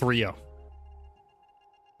 3-0.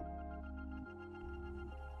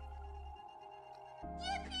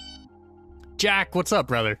 Jack, what's up,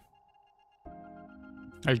 brother?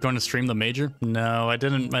 Are you going to stream the Major? No, I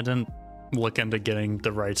didn't look into getting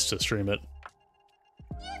the rights to stream it.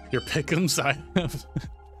 Your pick'ems, I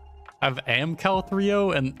have Amcal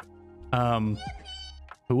 3-0 and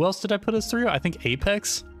who else did I put as 3-0? I think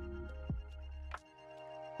Apex.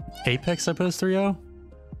 Apex I put as 3-0.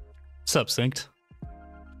 Subsynced.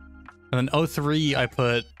 And then 03 I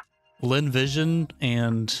put Lin Vision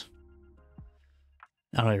and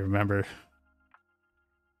I don't even remember.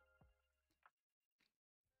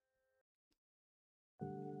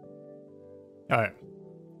 All right.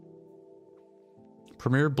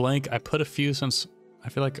 Premiere blank. I put a few since I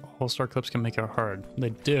feel like all-star clips can make it hard.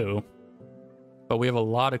 They do, but we have a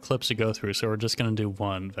lot of clips to go through, so we're just gonna do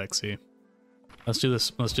one, Vexy. Let's do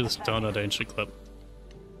this. Let's do this donut ancient clip.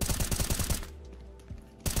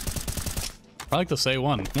 I like to say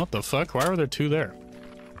one. What the fuck? Why were there 2 there?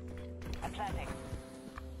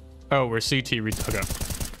 Oh, we're CT. Okay.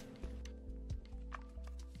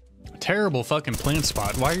 Terrible fucking plant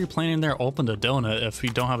spot. Why are you planting there open to donut if you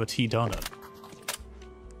don't have a T donut?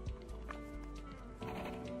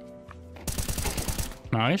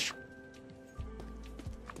 Nice.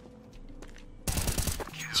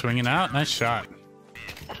 Swinging out. Nice shot.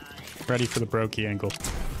 Ready for the brokey angle.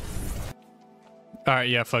 All right,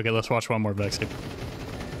 yeah, fuck it. Let's watch one more Vexy.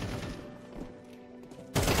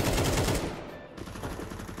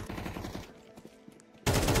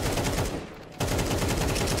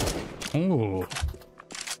 Ooh.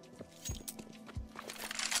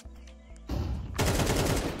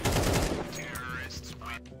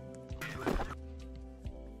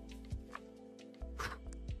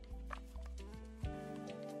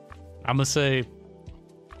 I'm gonna say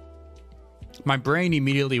my brain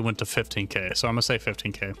immediately went to 15K, so I'm gonna say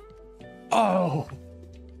 15K. Oh,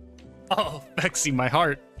 Vexy, my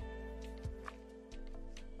heart.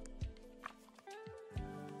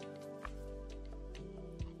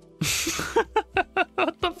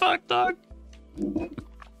 What the fuck, dog?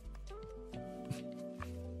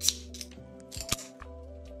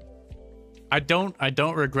 I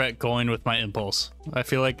don't regret going with my impulse. I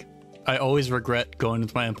feel like I always regret going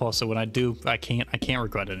with my impulse, so when I do, I can't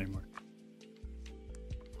regret it anymore.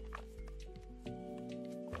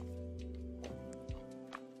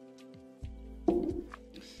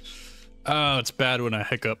 Oh, it's bad when I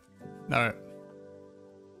hiccup. All right.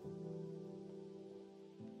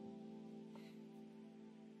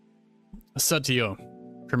 Satyo,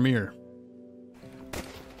 Premiere.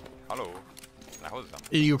 Hallo. Nahoře tam.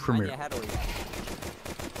 EU Premiere.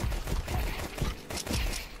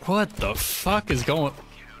 What the fuck is going?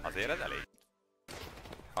 Azért ez elég.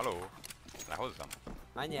 Haló. Nahoře tam.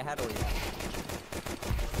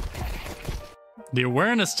 The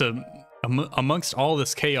awareness to amongst all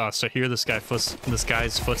this chaos to hear this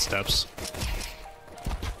guy's footsteps.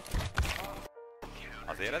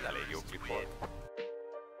 Azért ez elég jó klip volt.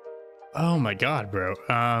 Oh my god, bro.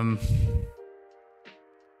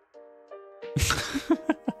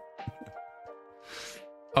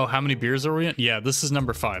 Oh, how many beers are we in? Yeah, this is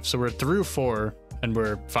number 5. So we're through 4 and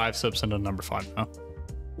we're 5 sips into number 5 now.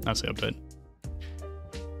 That's the update.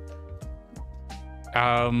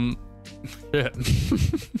 Shit.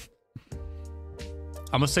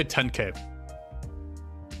 I'm gonna say 10k.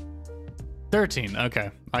 13,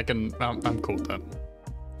 okay. I'm cool with that.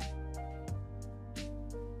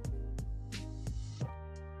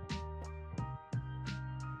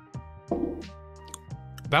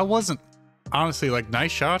 That wasn't honestly like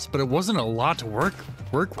nice shots, but it wasn't a lot to work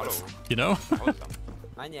with, you know? All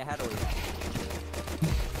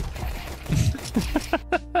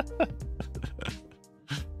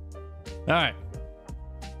right.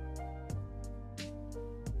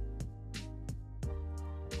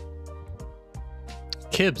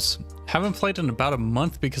 Kibs, haven't played in about a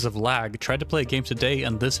month because of lag. Tried to play a game today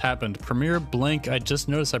and this happened. Premiere blank, I just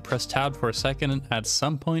noticed I pressed tab for a second at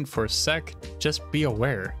some point for a sec. Just be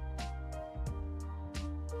aware.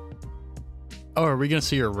 Oh, are we gonna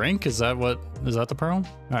see your rank? Is that the problem?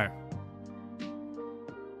 All right.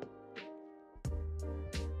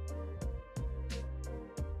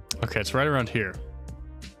 Okay, it's right around here.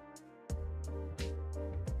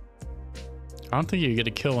 I don't think you get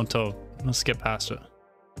a kill until, let's skip past it.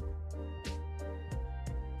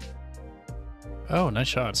 Oh, nice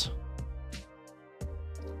shots.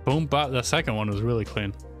 Boom, bot. The second one was really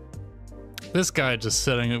clean. This guy just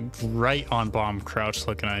sitting right on bomb crouch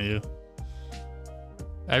looking at you.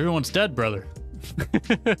 Everyone's dead, brother.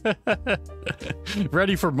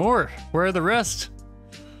 Ready for more. Where are the rest?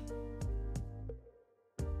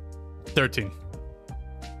 13.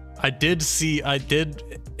 I did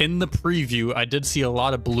in the preview, I did see a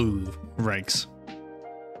lot of blue ranks.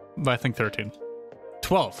 But I think 13.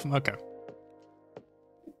 12, okay.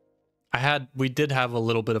 We did have a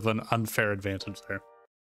little bit of an unfair advantage there.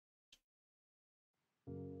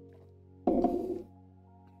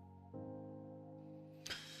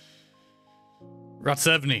 Route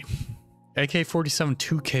 70. AK-47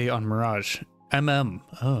 2K on Mirage. MM.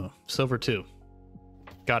 Oh, silver 2.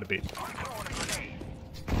 Gotta be.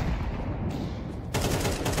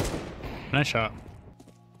 Nice shot.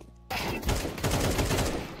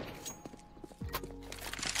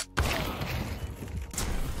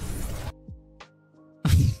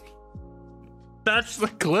 That's the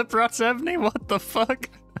clip, Route 70? What the fuck?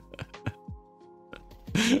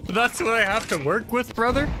 That's what I have to work with,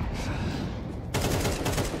 brother?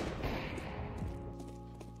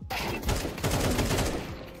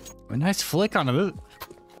 A nice flick on it.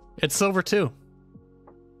 It's silver 2.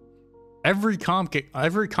 Every comp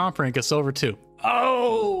rank is silver 2.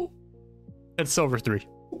 Oh! It's silver 3.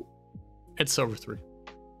 It's silver 3.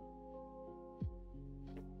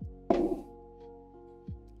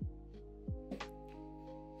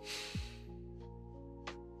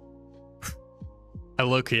 I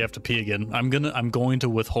low-key have to pee again. I'm going to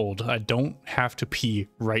withhold. I don't have to pee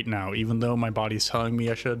right now, even though my body's telling me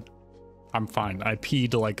I should. I'm fine. I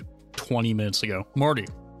peed like 20 minutes ago. Morty.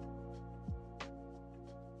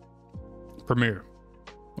 Premiere.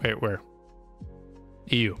 Wait, where?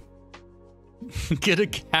 EU. Get a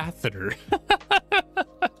catheter.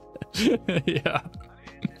 Yeah.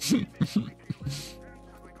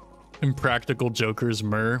 Impractical Jokers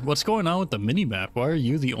Myrrh. What's going on with the minimap? Why are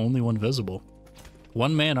you the only one visible?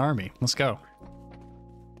 One-man army. Let's go.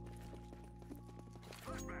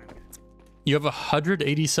 You have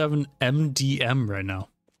 187 MDM right now.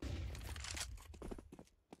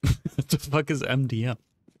 What the fuck is MDM?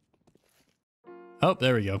 Oh,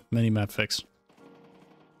 there we go. Minimap fix.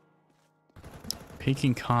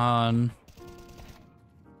 Peking Con.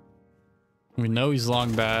 We know he's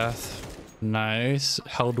long bath. Nice.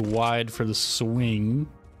 Held wide for the swing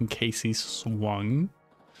in case he swung.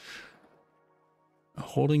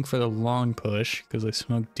 Holding for the long push because they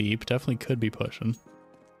smoked deep. Definitely could be pushing.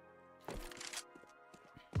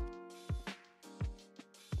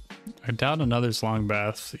 I doubt another's long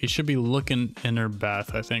bath. He should be looking inner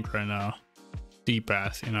bath, I think, right now. Deep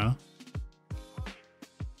bath, you know?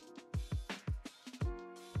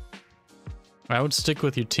 I would stick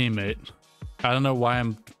with your teammate. I don't know why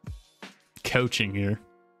I'm coaching here.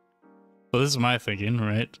 But this is my thinking,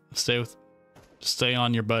 right? Stay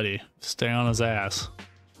on your buddy. Stay on his ass.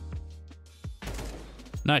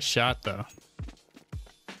 Nice shot, though.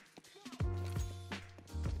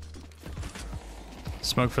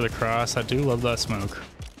 Smoke for the cross. I do love that smoke.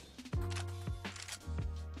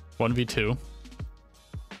 1v2.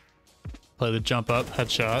 Play the jump up.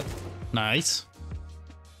 Headshot. Nice.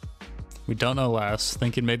 We don't know last.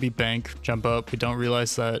 Thinking maybe bank. Jump up. We don't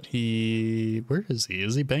realize that he... Where is he?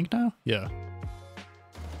 Is he bank now? Yeah.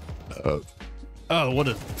 Oh, what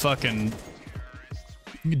a fucking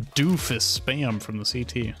doofus spam from the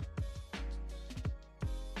CT.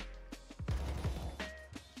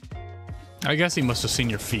 I guess he must have seen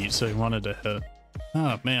your feet, so he wanted to hit.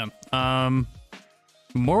 Oh, man.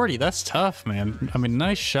 Morty, that's tough, man. I mean,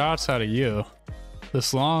 nice shots out of you.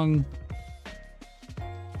 This long...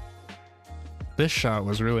 This shot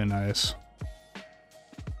was really nice.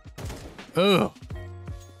 Ugh.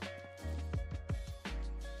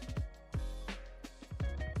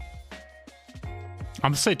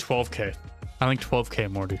 I'm gonna say 12K. I think 12K,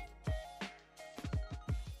 Morty.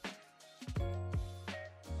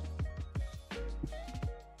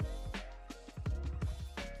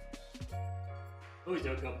 Who's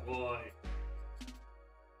your good boy?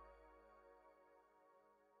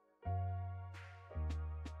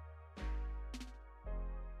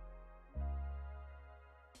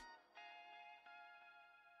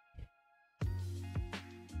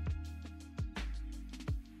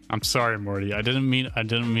 I'm sorry, Morty. I didn't mean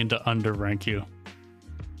to underrank you.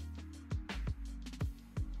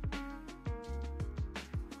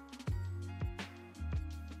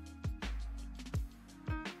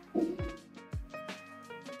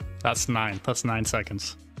 That's 9. That's 9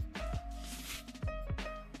 seconds.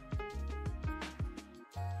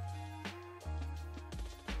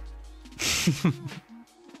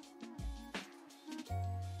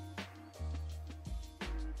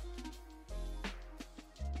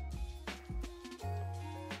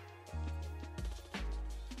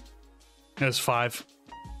 It was 5.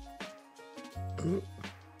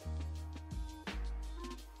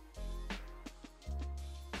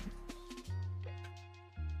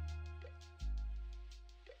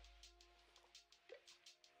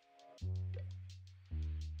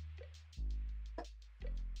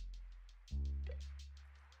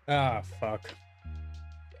 Ah, fuck.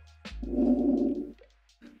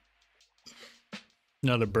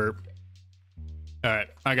 Another burp. Alright,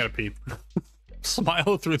 I gotta pee.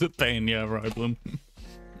 Smile through the pain, yeah, right, Bloom.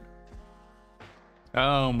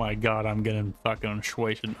 Oh my god, I'm getting fucking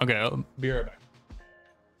shwasted. Okay, I'll be right back.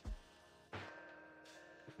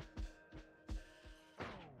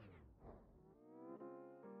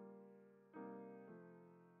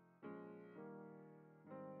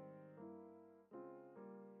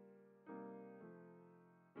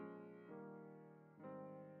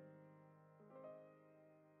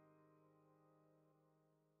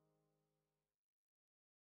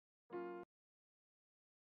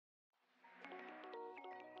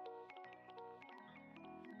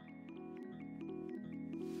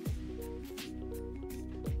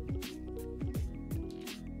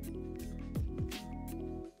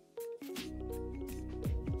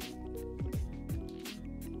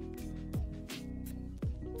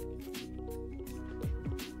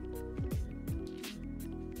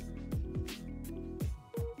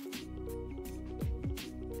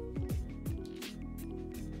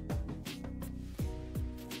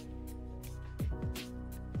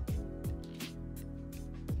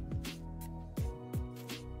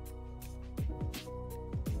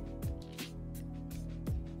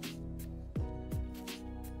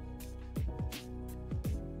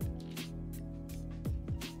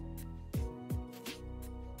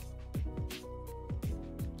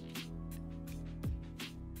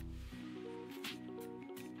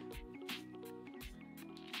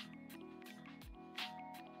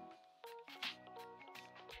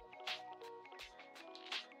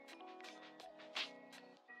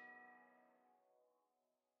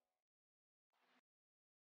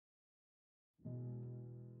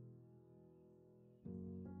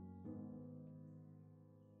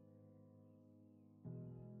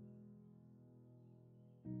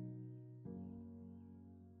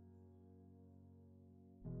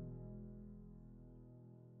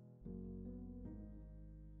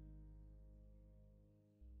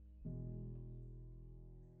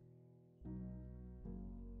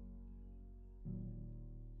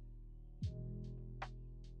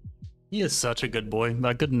 He is such a good boy.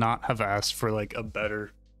 I could not have asked for like a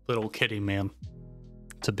better little kitty man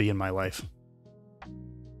to be in my life.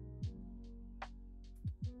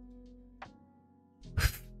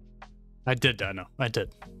 I did, I know. I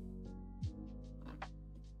did.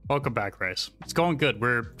 Welcome back, Rice. It's going good.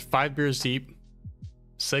 We're 5 beers deep.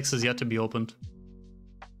 6 is yet to be opened.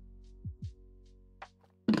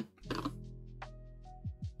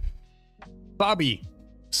 Bobby,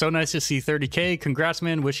 so nice to see 30K. Congrats,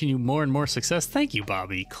 man. Wishing you more and more success. Thank you,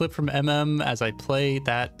 Bobby. Clip from MM as I play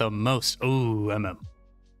that the most. Ooh, MM.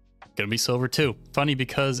 Gonna be silver too. Funny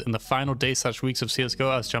because in the final days/weeks of CSGO,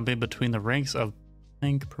 I was jumping between the ranks of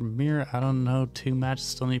Premier. I don't know. 2 matches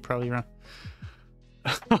still need probably around.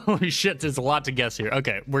 Holy shit, there's a lot to guess here.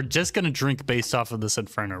 Okay, we're just gonna drink based off of this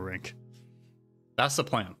Inferno rank. That's the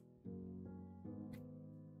plan.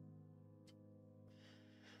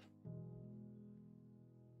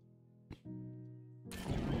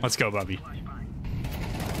 Let's go, Bobby.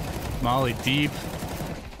 Molly deep.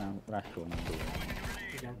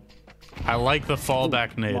 I like the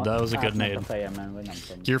fallback nade. That was a good nade.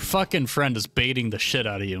 Your fucking friend is baiting the shit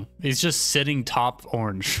out of you. He's just sitting top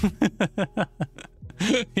orange.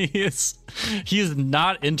 He is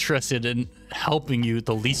not interested in helping you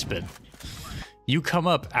the least bit. You come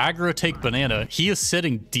up, aggro take banana. He is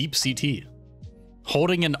sitting deep CT.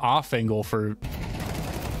 Holding an off angle for...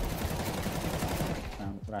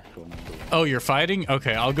 Oh, you're fighting?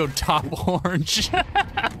 Okay, I'll go top orange.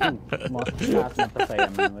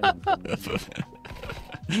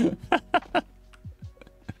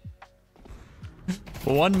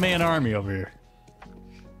 One-man army over here.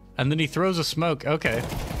 And then he throws a smoke. Okay.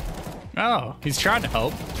 Oh, he's trying to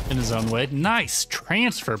help in his own way. Nice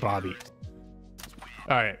transfer, Bobby.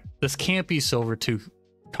 All right, this can't be Silver 2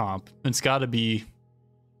 comp. It's got to be...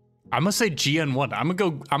 I'm going to say GN1. I'm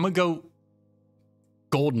going to go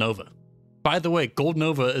Gold Nova. By the way, Gold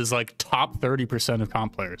Nova is like top 30% of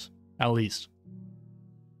comp players, at least.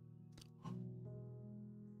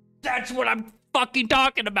 That's what I'm fucking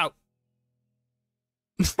talking about.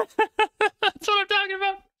 That's what I'm talking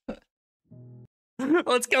about.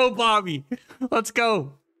 Let's go, Bobby. Let's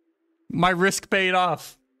go. My risk paid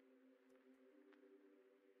off.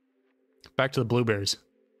 Back to the blueberries.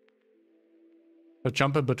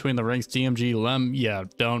 Jumping between the ranks, DMG, Lem. Yeah,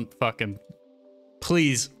 don't fucking...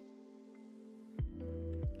 Please.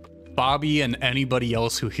 Bobby and anybody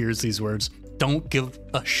else who hears these words, don't give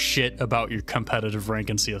a shit about your competitive rank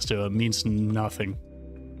in CS2. It means nothing.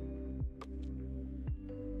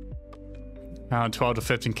 12 to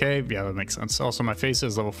 15k. Yeah, that makes sense. Also, my face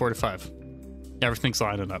is level 45. Everything's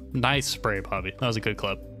lining up. Nice spray, Bobby. That was a good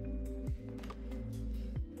club.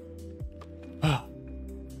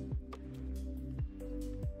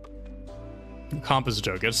 Comp is a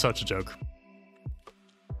joke. It's such a joke.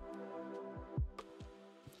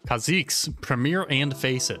 Kha'Zix, Premier and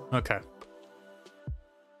Faceit. Okay.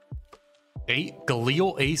 8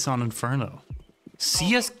 Galil Ace on Inferno.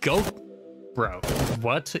 CSGO, bro.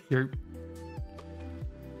 What?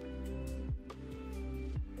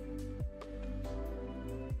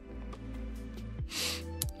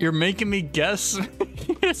 You're making me guess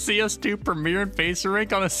CS2 Premier and Faceit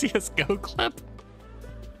rank on a CSGO clip?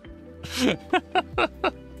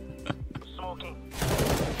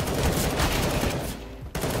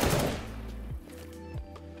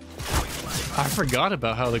 I forgot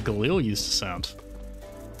about how the Galil used to sound.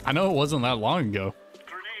 I know it wasn't that long ago.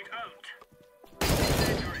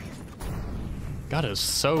 God, it's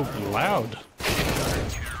so loud.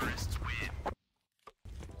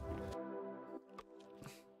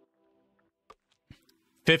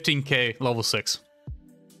 $15k, level 6.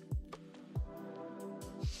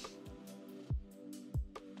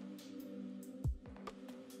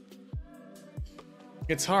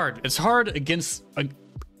 It's hard. It's hard against...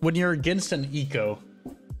 when you're against an eco,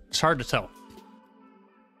 it's hard to tell.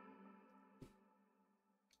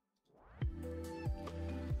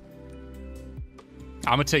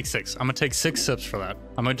 I'm gonna take 6. I'm gonna take 6 sips for that.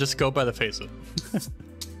 I'm gonna just go by the face of it.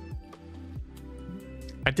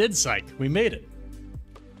 I did psych. We made it.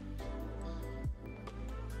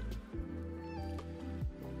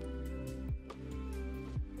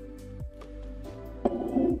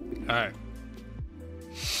 All right.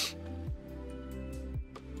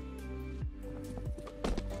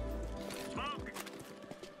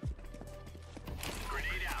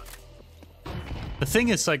 The thing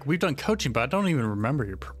is, like, we've done coaching, but I don't even remember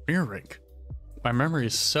your premiere rank. My memory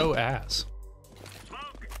is so ass.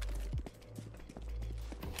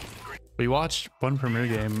 We watched one premiere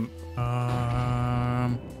game.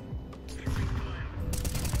 I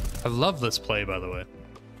love this play, by the way.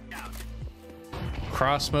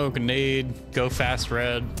 Cross smoke, nade, go fast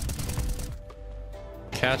red.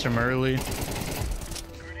 Catch him early.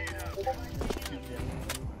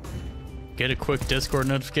 Get a quick Discord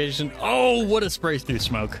notification. Oh, what a spray through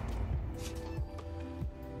smoke.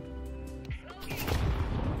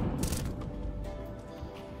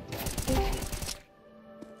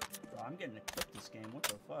 Bro, I'm getting equipped this game. What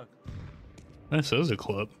the fuck? This is a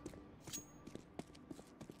clip.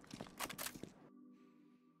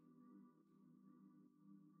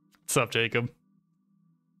 What's up, Jacob?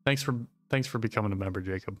 Thanks for becoming a member,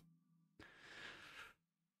 Jacob.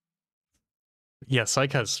 Yeah,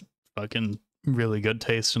 Psych has fucking really good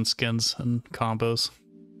taste in skins and combos.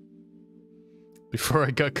 Before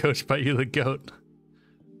I got coached by you, the goat.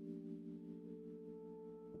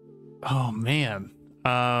 Oh man.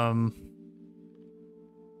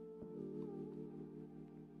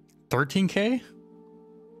 13K?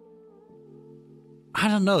 I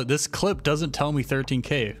don't know. This clip doesn't tell me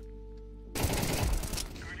 13K.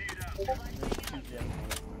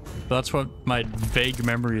 That's what my vague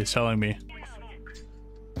memory is telling me.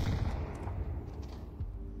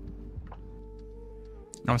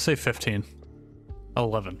 I'm gonna say 15.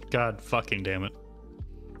 11. God fucking damn it.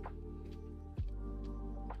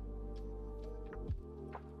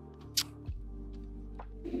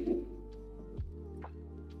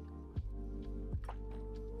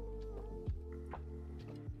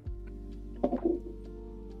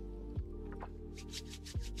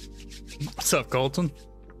 What's up, Colton?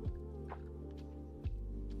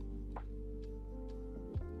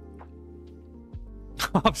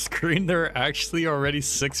 Off screen, there are actually already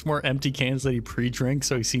 6 more empty cans that he pre-drank,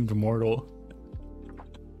 so he seemed immortal.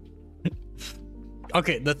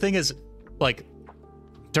 Okay, the thing is, like,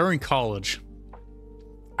 during college,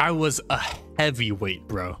 I was a heavyweight,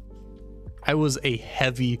 bro. I was a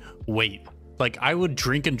heavyweight. Like, I would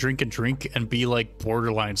drink and drink and drink and be, like,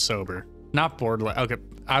 borderline sober. Not borderline, okay,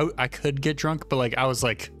 I could get drunk, but, like, I was,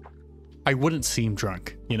 like, I wouldn't seem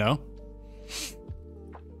drunk, you know?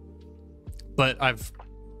 But I've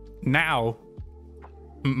now,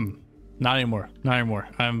 not anymore, not anymore.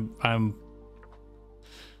 I'm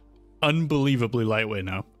unbelievably lightweight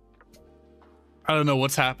now. I don't know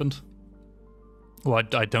what's happened. Well,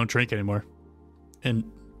 I don't drink anymore, and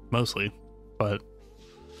mostly, but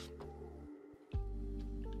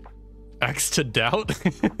X to doubt.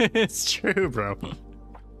 It's true, bro.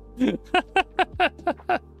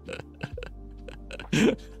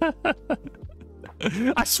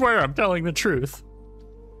 I swear I'm telling the truth.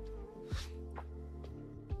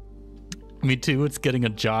 Me too, it's getting a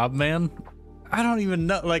job, man. I don't even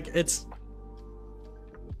know, like, it's...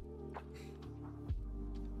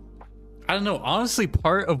 I don't know, honestly,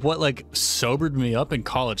 part of what, like, sobered me up in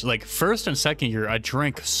college, like, first and second year, I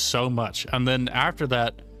drank so much. And then after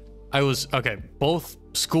that, I was, okay, both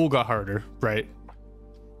school got harder, right?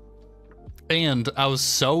 And I was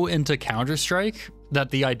so into Counter-Strike that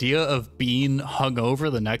the idea of being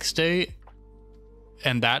hungover the next day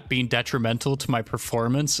and that being detrimental to my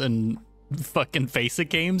performance in fucking Faceit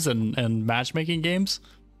games and matchmaking games,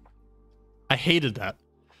 I hated that.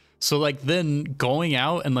 So, like, then going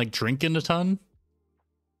out and, like, drinking a ton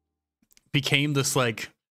became this, like,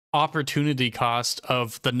 opportunity cost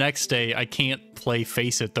of the next day I can't play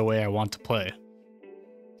Faceit the way I want to play.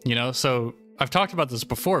 You know, so I've talked about this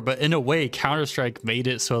before, but in a way, Counter-Strike made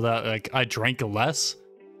it so that, like, I drank less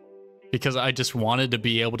because I just wanted to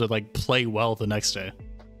be able to, like, play well the next day.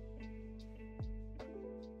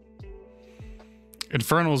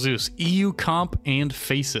 Infernal Zeus, EU comp and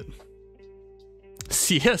Faceit.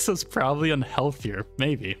 CS is probably unhealthier,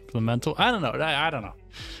 maybe. The mental, I don't know. I don't know.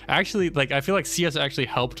 Actually, like, I feel like CS actually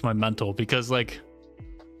helped my mental because, like,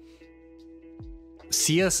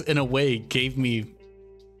 CS in a way gave me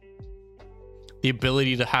the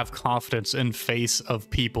ability to have confidence in face of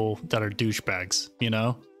people that are douchebags, you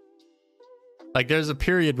know? Like, there's a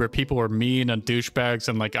period where people were mean and douchebags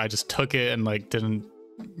and, like, I just took it and, like, didn't,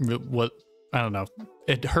 what, I don't know.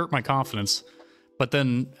 It hurt my confidence. But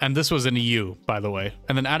then, and this was in EU, by the way.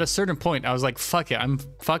 And then at a certain point, I was like, fuck it, I'm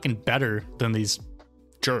fucking better than these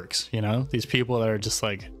jerks, you know? These people that are just,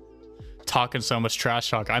 like, talking so much trash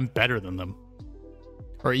talk. I'm better than them.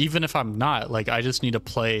 Or even if I'm not, like, I just need to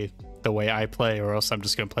play the way I play or else I'm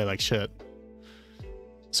just gonna play like shit.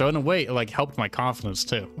 So in a way, it, like, helped my confidence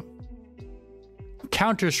too.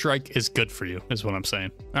 Counter-Strike is good for you, is what I'm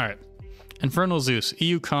saying. All right. Infernal Zeus,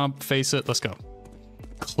 EU comp, Faceit, let's go.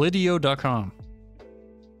 Clidio.com.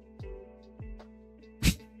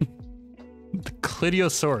 The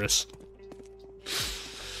Clidiosaurus.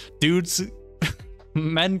 Dudes,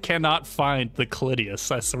 men cannot find the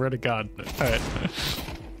Clidius, I swear to God. All right.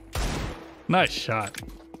 Nice shot.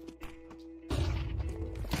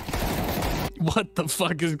 What the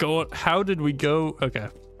fuck is going? How did we go? Okay.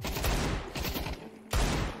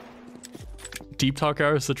 Deep talk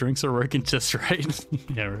hours, the drinks are working just right.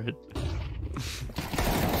 Yeah, right.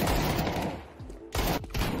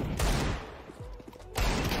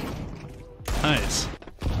 Nice.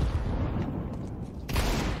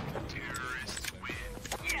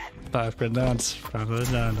 Five bring downs. Five bring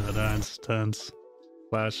downs. Tons.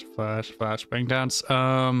 Flash, flash, flash. Bring downs.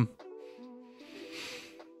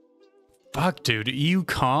 Fuck, dude. EU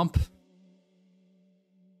comp.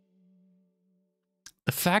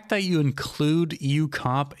 The fact that you include EU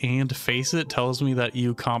comp and Faceit tells me that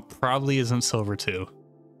EU comp probably isn't silver 2.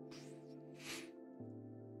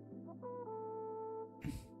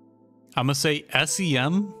 I'm gonna say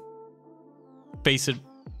SEM, Faceit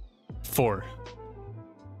 4.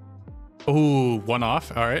 Ooh, one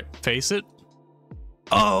off. All right, Faceit.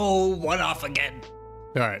 Oh, one off again.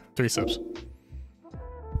 All right, 3 subs.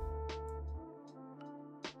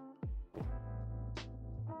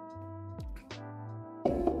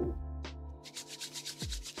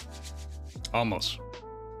 Almost.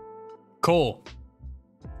 Cole.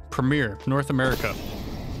 Premier, North America.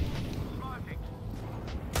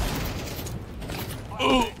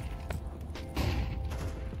 Ooh.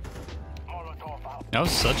 That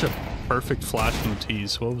was such a perfect flash from the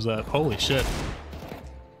tease. What was that? Holy shit.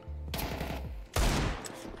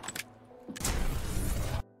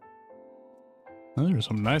 Oh, there's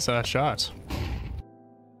some nice ass shots.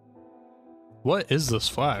 What is this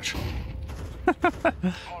flash?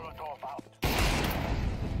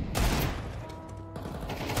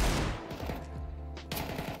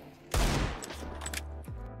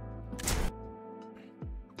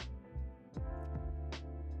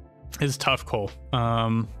 It's tough, Cole.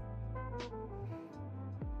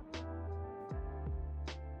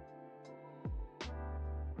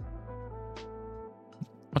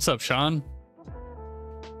 What's up, Sean?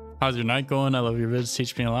 How's your night going? I love your vids.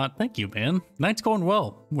 Teach me a lot. Thank you, man. Night's going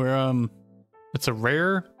well. We're it's a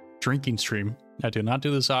rare drinking stream. I do not do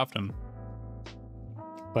this often,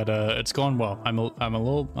 but it's going well. I'm a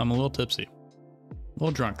little tipsy, a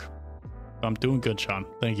little drunk. I'm doing good, Sean.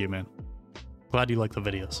 Thank you, man. Glad you like the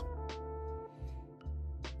videos.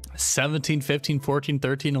 17, 15, 14,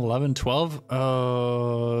 13, 11, 12.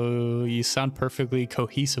 Oh, you sound perfectly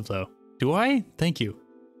cohesive, though. Do I? Thank you.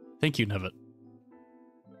 Thank you, Nevet.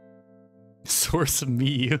 Source of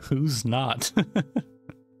me, who's not?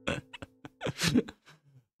 All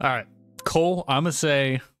right. Cole, I'm going to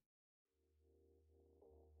say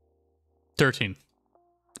 13.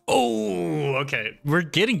 Oh, okay. We're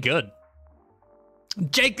getting good.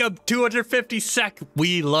 Jacob, 250 sec.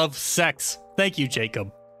 We love sex. Thank you,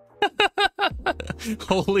 Jacob.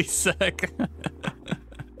 Holy sec.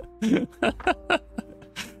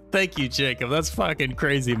 Thank you, Jacob. That's fucking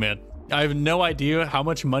crazy, man. I have no idea how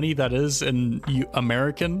much money that is in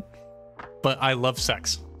American, but I love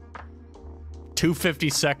sex.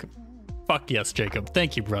 250 sec. Fuck yes, Jacob.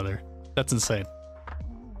 Thank you, brother. That's insane.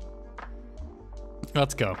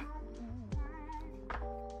 Let's go.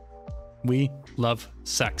 We love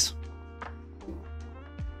sex.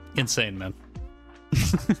 Insane, man.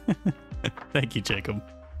 Thank you, Jacob.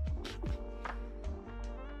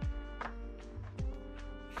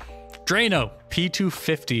 Drano,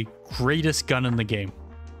 P250, greatest gun in the game.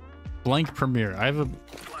 Blank Premier. I have a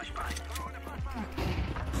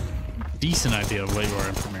decent idea of what you are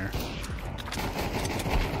in Premier.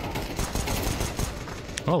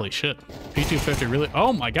 Holy shit. P250 really?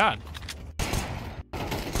 Oh my god.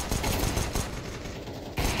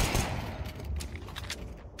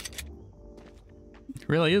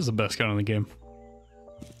 Really is the best gun in the game.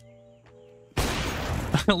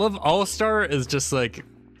 I love All-Star is just like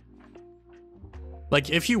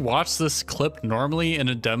if you watch this clip normally in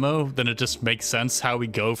a demo, then it just makes sense how we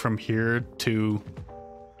go from here to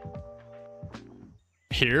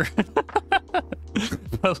here.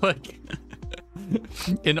 But like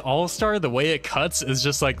in All-Star, the way it cuts is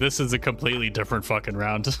just like this is a completely different fucking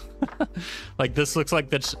round. Like this looks like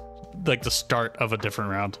that's like the start of a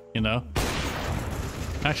different round, you know?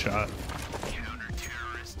 Nice shot.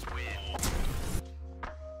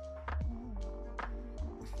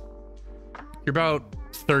 You're about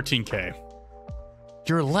 13K.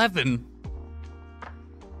 You're 11.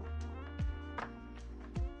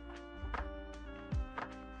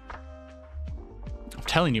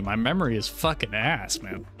 telling you, my memory is fucking ass,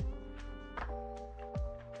 man.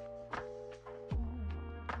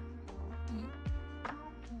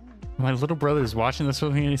 My little brother is watching this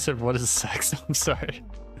with me and he said, "What is sex?" I'm sorry.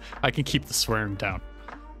 I can keep the swearing down.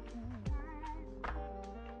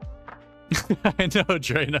 I know,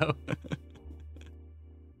 Drano.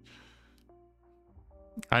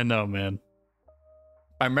 I know, man.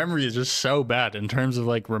 My memory is just so bad in terms of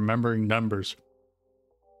like remembering numbers.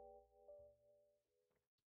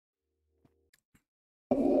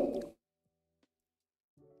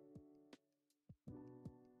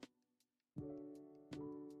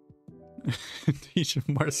 Teach him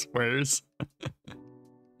more swears.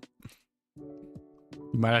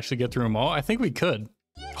 You might actually get through them all. I think we could.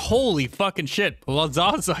 Holy fucking shit.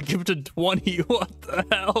 Lazaza gifted 20. What the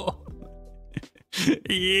hell?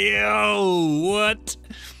 Yo, what?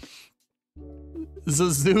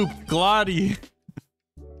 Zazoop, Gladi,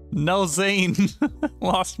 Nel Zane,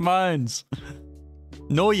 Lost Minds,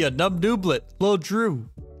 Noya, Nub Dublet, Lil Drew.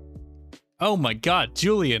 Oh my god,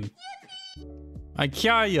 Julian,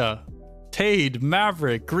 Ikaya, Tade,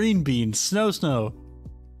 Maverick, Green Bean, Snow,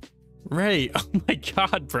 Ray. Oh my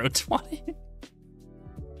god, bro, 20.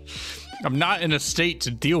 I'm not in a state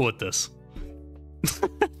to deal with this.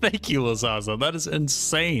 Thank you, Lazaza. That is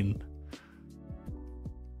insane.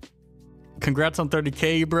 Congrats on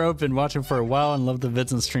 30K, bro. Been watching for a while and love the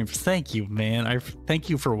vids and streams. Thank you, man. I thank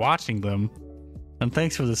you for watching them. And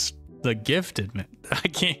thanks for this, the gifted, man. I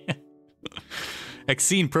can't.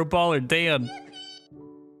 Exene, Pro Baller, Dan.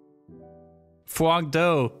 Fuang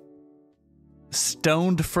Do.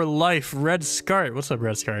 Stoned for Life, Red Scart. What's up,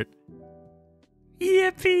 Red Scart?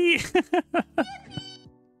 Yippee!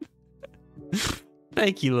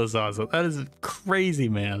 Thank you, Lazaza. That is crazy,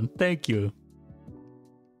 man. Thank you.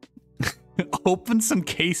 Open some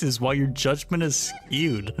cases while your judgment is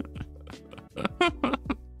skewed.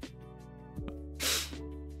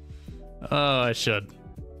 Oh, I should.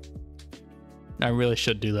 I really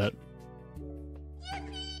should do that.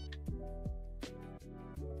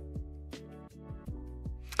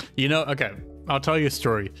 You know, okay, I'll tell you a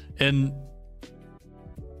story.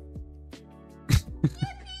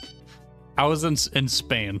 I was in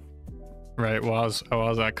Spain, right? While I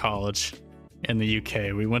was at college in the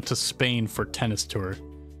UK. We went to Spain for tennis tour,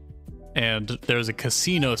 and there's a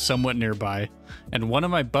casino somewhat nearby. And one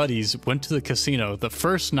of my buddies went to the casino the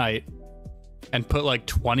first night and put like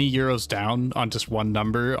 20 euros down on just one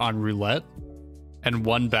number on roulette, and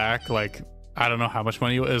won back like, I don't know how much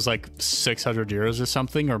money it was, like 600 euros or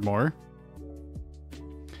something or more.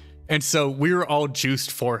 And so we were all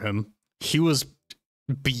juiced for him. He was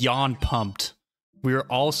beyond pumped. We were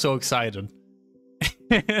all so excited.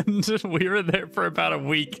 And we were there for about a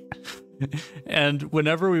week. And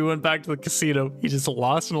whenever we went back to the casino, he just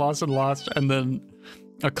lost and lost and lost. And then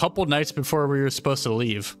a couple nights before we were supposed to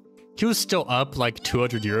leave, he was still up like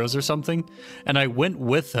 200 euros or something. And I went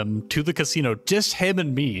with him to the casino, just him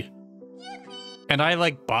and me. And I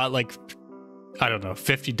like bought like, I don't know,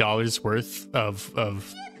 $50 worth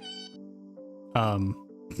of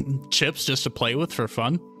chips just to play with for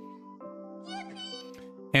fun.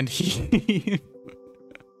 And he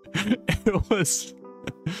it was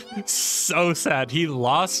so sad. He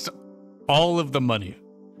lost all of the money.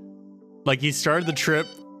 Like, he started the trip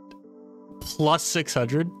plus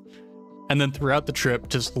 600, and then throughout the trip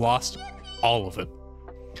just lost all of it.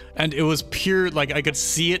 And it was pure, like, I could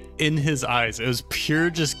see it in his eyes. It was pure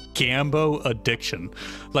just Gambo addiction.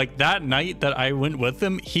 Like, that night that I went with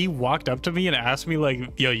him, he walked up to me and asked me,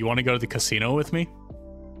 like, yo, you want to go to the casino with me?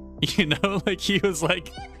 You know, like, he was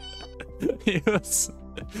like, he was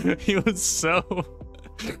so,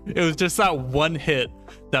 it was just that one hit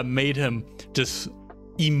that made him just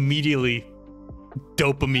immediately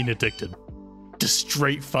dopamine addicted. Just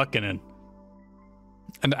straight fucking in.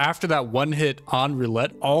 And after that one hit on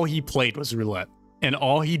roulette, all he played was roulette. And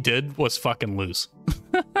all he did was fucking lose.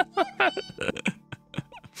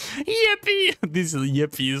 Yippee! These are the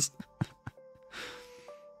yippies.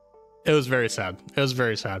 It was very sad. It was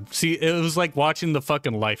very sad. See, it was like watching the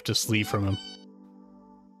fucking life just leave from him.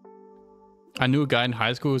 I knew a guy in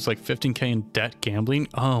high school who was like 15K in debt gambling.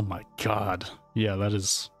 Oh my god. Yeah, that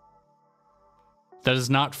is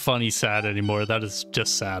not funny sad anymore. That is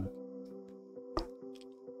just sad.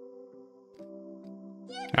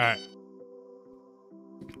 Alright.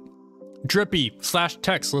 Drippy /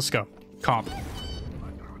 text. Let's go. Comp.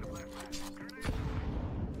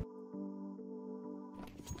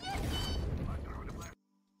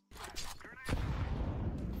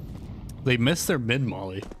 They missed their mid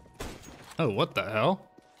molly. Oh, what the hell?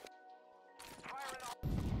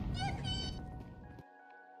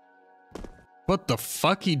 What the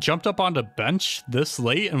fuck? He jumped up on the bench this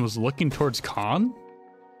late and was looking towards Khan?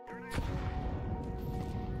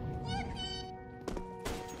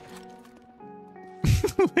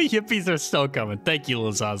 The yippies are still coming. Thank you,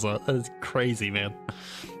 Lazaza. That is crazy, man.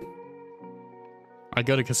 I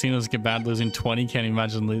go to casinos, get bad, losing 20. Can't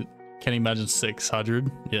imagine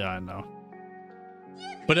 600. Yeah, I know.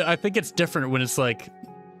 But I think it's different when it's like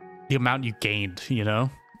the amount you gained, you know?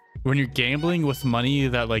 When you're gambling with money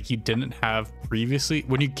that like you didn't have previously,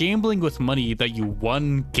 when you're gambling with money that you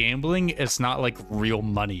won gambling, it's not like real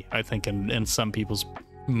money, I think, in some people's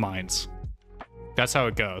minds. That's how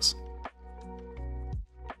it goes.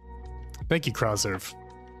 Thank you, Crosserve.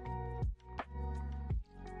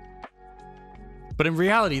 But in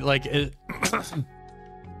reality, like,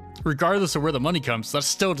 regardless of where the money comes, that's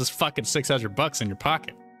still just fucking $600 in your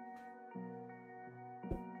pocket.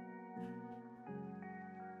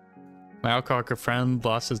 My alcoholic friend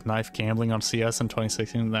lost his knife gambling on CS in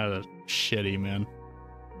 2016. That is shitty, man.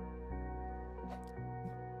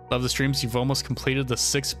 Love the streams. You've almost completed the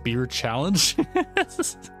 6 beer challenge.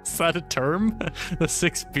 Is that a term? The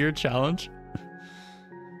 6 beer challenge?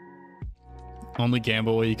 Only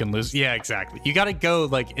gamble where you can lose. Yeah, exactly. You got to go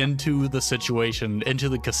like into the situation, into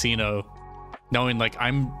the casino, knowing like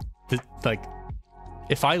like,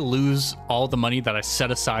 if I lose all the money that I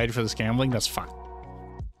set aside for this gambling, that's fine.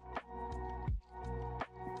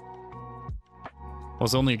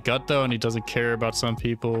 Was only a gut though, and he doesn't care about some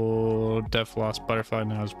people. Def lost butterfly,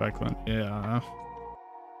 now is back then. Yeah.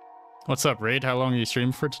 What's up, Raid? How long are you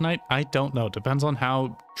streaming for tonight? I don't know. Depends on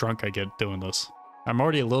how drunk I get doing this. I'm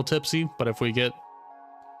already a little tipsy, but if we get...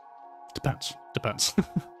 Depends. Depends.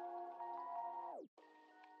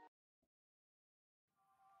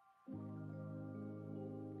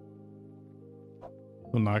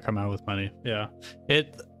 Will not come out with money. Yeah.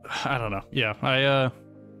 I don't know. Yeah,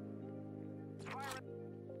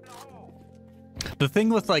 the thing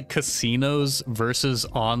with like casinos versus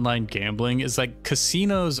online gambling is like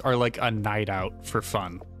casinos are like a night out for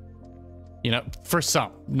fun. You know, for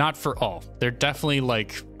some, not for all. They're definitely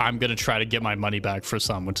like, I'm going to try to get my money back for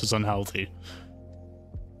some, which is unhealthy.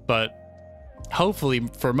 But hopefully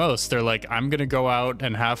for most, they're like, I'm going to go out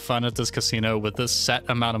and have fun at this casino with this set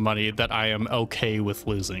amount of money that I am okay with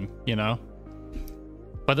losing, you know?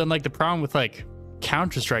 But then like the problem with like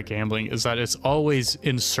Counter-Strike gambling is that it's always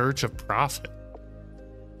in search of profit.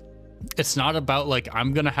 It's not about like,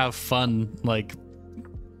 I'm going to have fun, like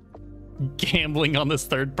gambling on this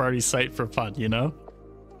third-party site for fun, you know?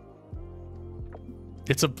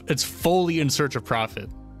 It's fully in search of profit.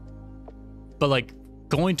 But like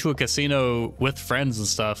going to a casino with friends and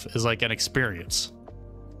stuff is like an experience.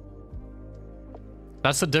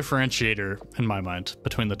 That's the differentiator in my mind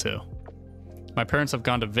between the two. My parents have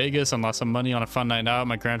gone to Vegas and lost some money on a fun night out.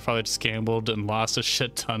 My grandfather just gambled and lost a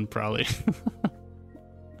shit ton, probably.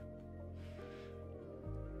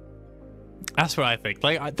 That's what I think.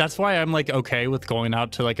 Like, that's why I'm like okay with going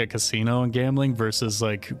out to like a casino and gambling versus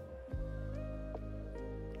like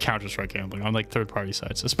Counter-Strike gambling on like third-party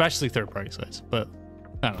sites, especially third-party sites. But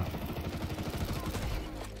I don't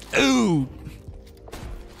know. Ooh.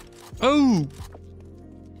 Oh.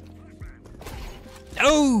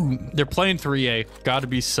 Oh, they're playing 3A. Got to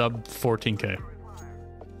be sub 14K.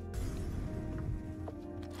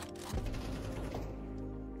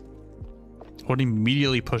 What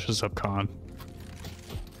immediately pushes up Khan.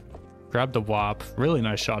 Grab the WAP. Really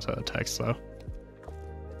nice shots out of text though.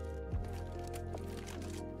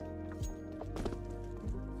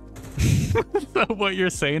 So what you're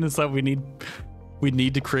saying is that we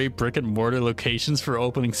need to create brick and mortar locations for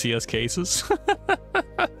opening CS cases?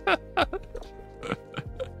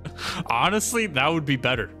 Honestly, that would be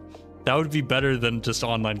better. That would be better than just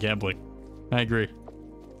online gambling. I agree.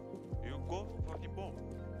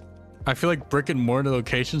 I feel like brick and mortar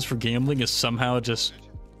locations for gambling is somehow just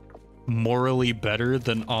morally better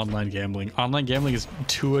than online gambling. Online gambling is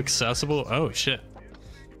too accessible. Oh shit.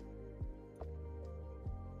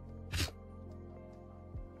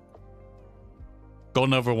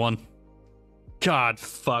 Golden over 1. God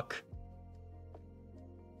fuck.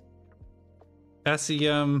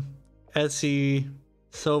 SEM, SE,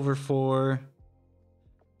 silver 4.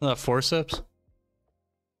 Forceps.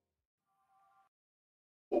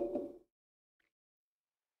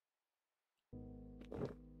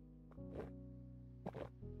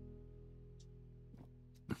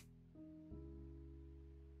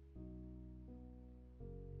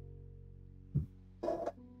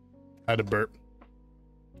 I had a burp.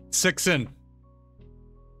 6 in.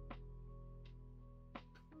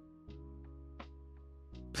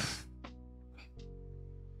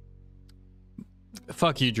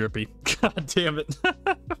 Fuck you, Drippy. God damn it.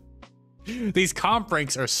 These comp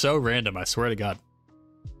ranks are so random, I swear to God.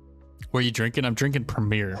 What are you drinking? I'm drinking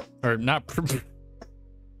Premier. Or not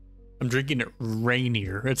I'm drinking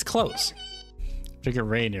Rainier. It's close. Drinking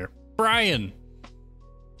Rainier. Brian!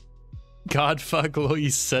 God fuck, Lo,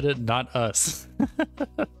 you said it, not us.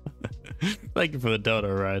 Thank you for the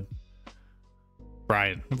dodo ride.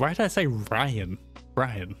 Brian. Why did I say Ryan?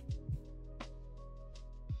 Brian.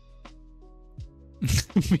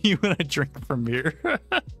 Me when I drink Premier.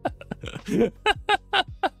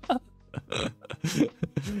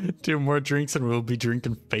 2 more drinks and we'll be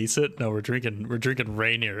drinking Faceit. No, we're drinking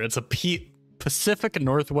Rainier. It's a Pacific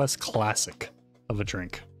Northwest classic of a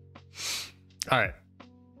drink. All right.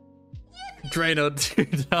 Drano,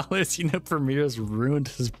 $2. You know Premier has ruined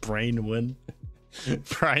his brain when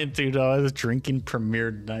Brian $2 drinking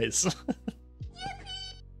Premier. Nice.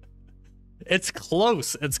 It's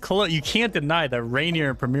close. It's close. You can't deny that Rainier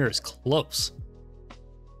and Premier is close.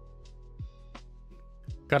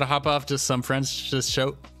 Gotta hop off. Just some friends just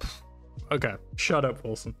show. Okay, shut up,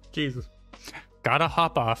 Wilson. Jesus. Gotta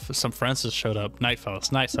hop off. Some friends just showed up. Night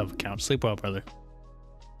fellas. Nice self account. Sleep well, brother.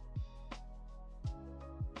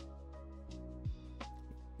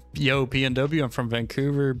 Yo, PNW. I'm from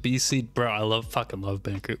Vancouver, BC. Bro, I fucking love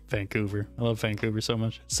Vancouver. I love Vancouver so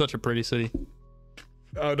much. It's such a pretty city.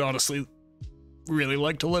 I would honestly really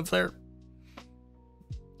like to live there.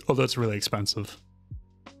 Although it's really expensive.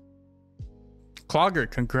 Clogger,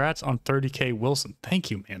 congrats on 30K, Wilson.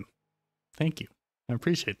 Thank you, man. Thank you. I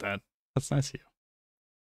appreciate that. That's nice of you.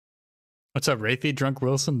 What's up, Wraithy? Drunk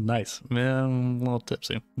Wilson? Nice. Man, a little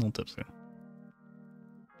tipsy. A little tipsy.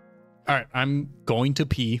 All right, I'm going to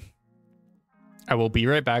pee. I will be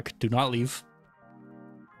right back. Do not leave.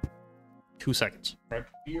 2 seconds. Right?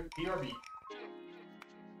 BRB.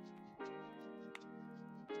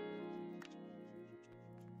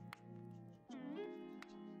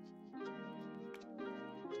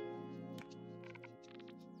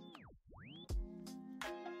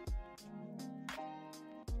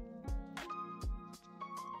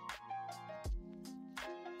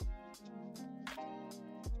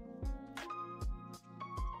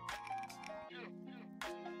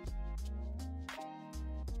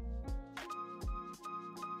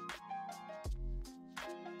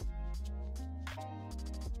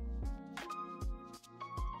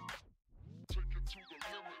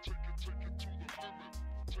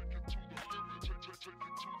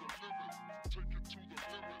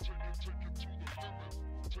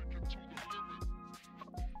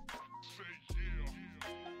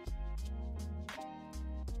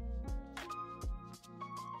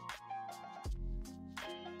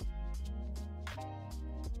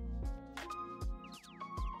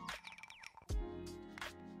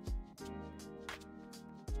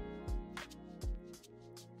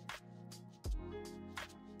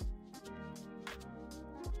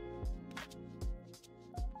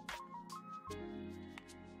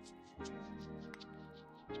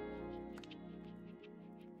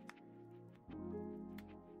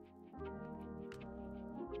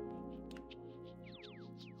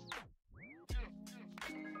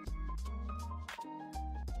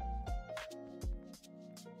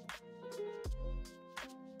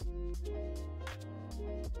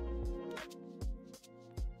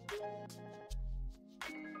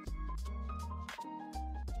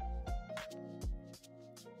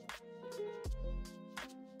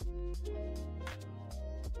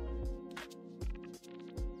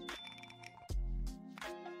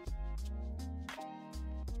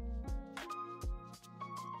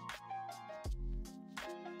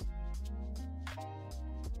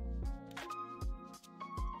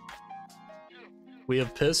 We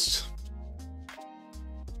have pissed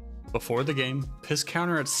before the game. Piss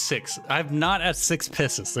counter at 6. I'm not at 6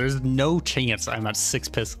 pisses. There's no chance I'm at 6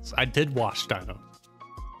 pisses. I did wash Dino.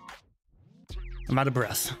 I'm out of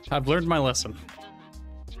breath. I've learned my lesson.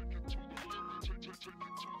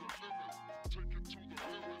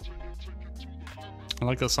 I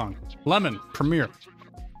like this song. Lemon, Premier.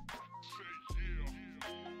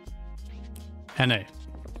 NA.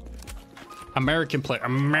 American player.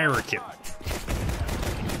 American.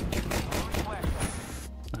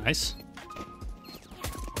 Nice.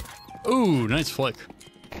 Ooh, nice flick.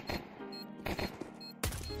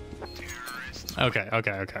 Okay.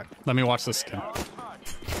 Let me watch this again.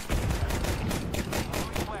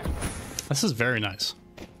 This is very nice.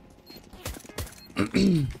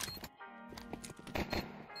 The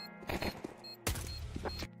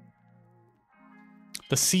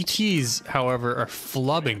CTs, however, are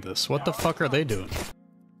flubbing this. What the fuck are they doing?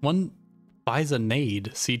 One buys a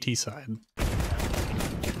nade CT side.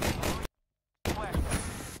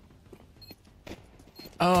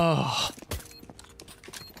 Oh.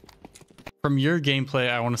 From your gameplay,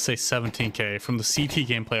 I want to say 17K. From the CT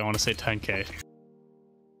gameplay, I want to say 10K.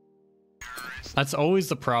 That's always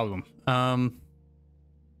the problem.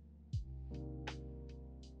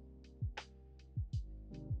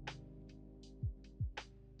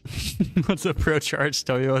 What's a Pro Charge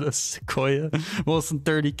Toyota Sequoia? Wilson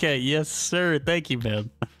 30K. Yes, sir. Thank you, man.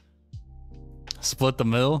 Split the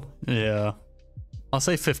mill? Yeah. I'll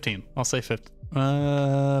say 15. I'll say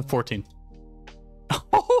 15. 14.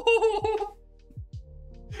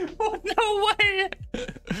 Oh, no way!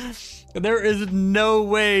 There is no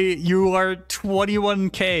way you are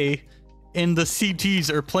 21K in the CTs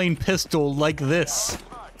or playing pistol like this.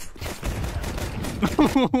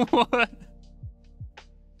 What?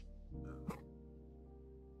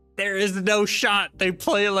 There is no shot they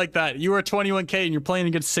play it like that. You are 21K and you're playing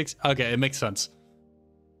against 6. Okay, it makes sense.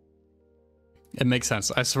 It makes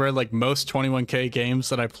sense. I swear, like, most 21K games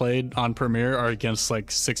that I played on Premiere are against like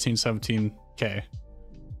 16, 17K.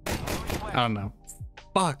 I don't know.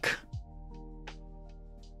 Fuck.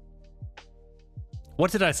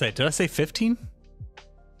 What did I say? Did I say 15?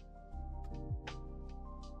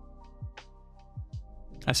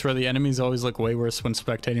 I swear the enemies always look way worse when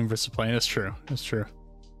spectating versus playing. It's true. It's true.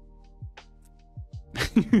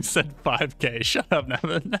 You said 5K. Shut up,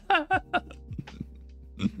 Nevin.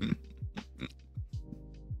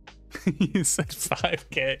 You said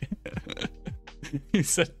 5K. You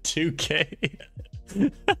said 2K.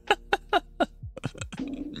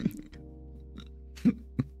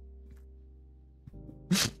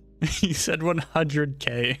 You said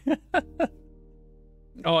 100K.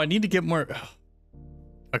 Oh, I need to get more.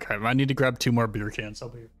 Okay, I need to grab 2 more beer cans. I'll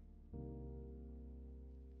be.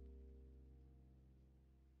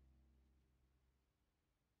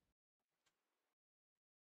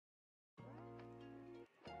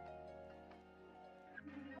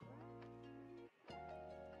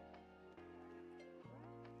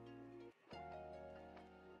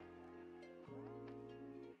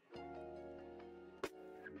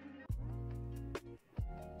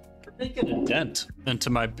 Making a dent into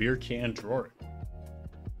my beer can drawer.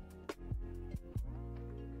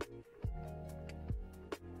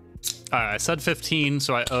 Alright, I said 15,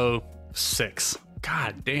 so I owe 6.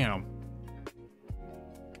 God damn.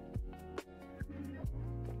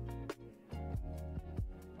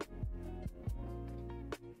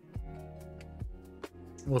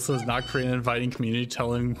 Wilson is not creating an inviting community.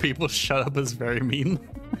 Telling people to shut up is very mean.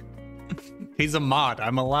 He's a mod.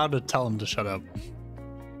 I'm allowed to tell him to shut up.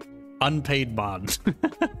 Unpaid mod.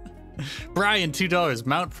 Brian, $2.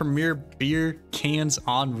 Mount Premier beer cans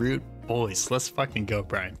en route. Boys, let's fucking go,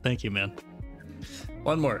 Brian. Thank you, man.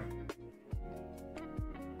 One more.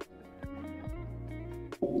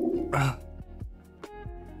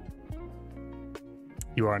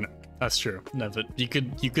 You are. That's true. Nevin, you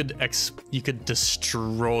could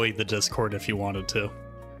destroy the Discord if you wanted to.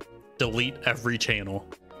 Delete every channel.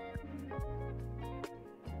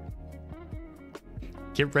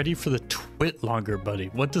 Get ready for the twit longer, buddy.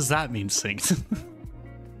 What does that mean, Sync?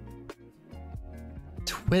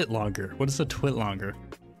 Twit longer. What is a twit longer?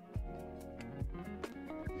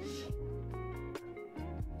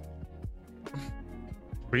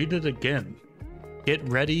 Read it again. Get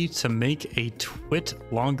ready to make a twit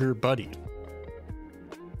longer, buddy.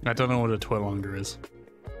 I don't know what a twit longer is.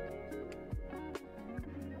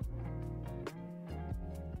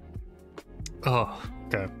 Oh,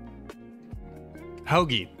 okay.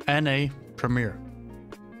 Hoagie, NA Premiere.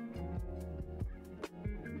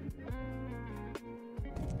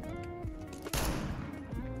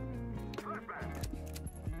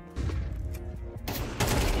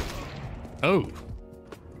 Oh.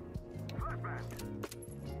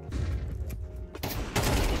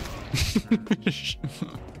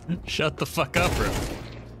 Shut the fuck up, bro.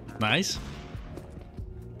 Nice.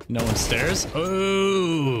 No one stares.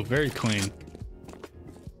 Oh, very clean.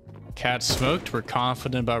 Cat smoked. We're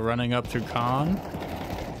confident about running up through con.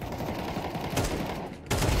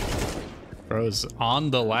 Bro's on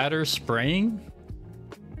the ladder spraying.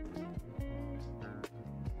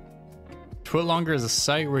 Twitlonger is a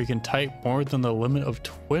site where you can type more than the limit of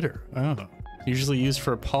Twitter. Oh, usually used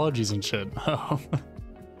for apologies and shit. Oh.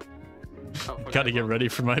 Gotta get ready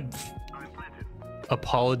for my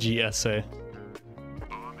apology essay.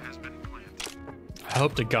 I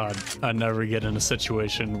hope to God I never get in a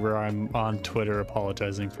situation where I'm on Twitter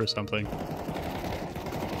apologizing for something.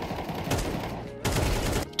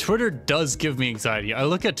 Twitter does give me anxiety. I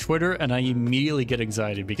look at Twitter and I immediately get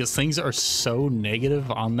anxiety because things are so negative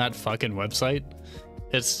on that fucking website.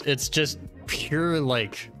 It's just pure,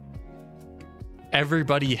 like,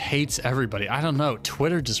 everybody hates everybody. I don't know.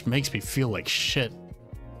 Twitter just makes me feel like shit.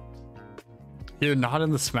 You're not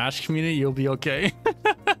in the Smash community, you'll be okay.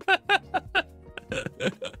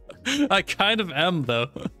 I kind of am, though.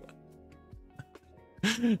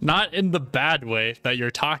 Not in the bad way that you're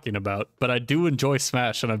talking about, but I do enjoy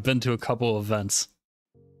Smash, and I've been to a couple events.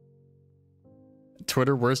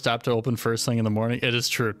 Twitter worst app to open first thing in the morning. It is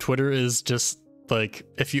true. Twitter is just like,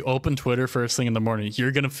 if you open Twitter first thing in the morning,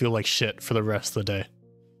 you're gonna feel like shit for the rest of the day.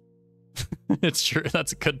 It's true.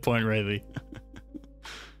 That's a good point, Rayleigh.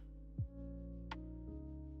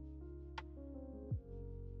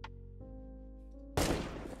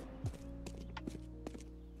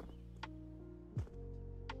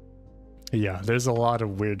 Yeah, there's a lot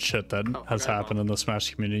of weird shit that has happened in the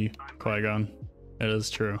Smash community, Qui-Gon. It is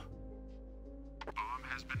true.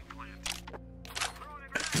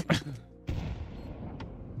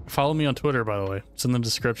 Follow me on Twitter, by the way. It's in the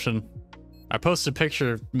description. I posted a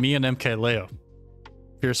picture of me and MKLeo.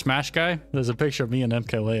 If you're a Smash guy, there's a picture of me and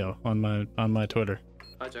MKLeo on my Twitter.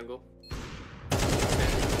 Hi, Jungle.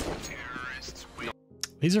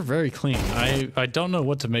 These are very clean. I don't know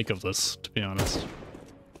what to make of this, to be honest.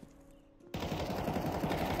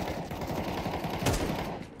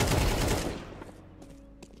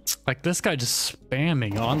 Like, this guy just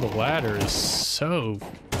spamming on the ladder is so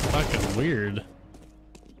fucking weird.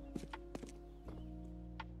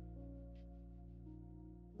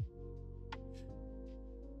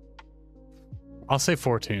 I'll say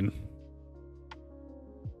 14.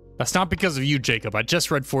 That's not because of you, Jacob. I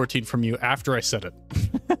just read 14 from you after I said it.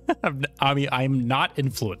 I mean, I'm not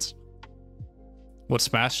influenced. What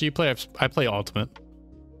Smash do you play? I play Ultimate.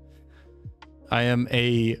 I am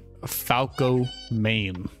a Falco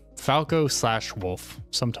main. Falco / Wolf.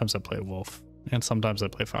 Sometimes I play Wolf, and sometimes I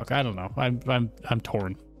play Falco. I don't know. I'm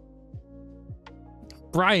torn.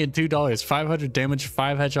 Brian, $2, 500 damage,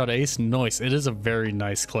 5 headshot ace. Nice. It is a very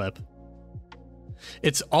nice clip.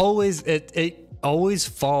 It's always it always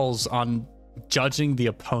falls on judging the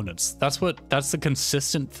opponents. That's the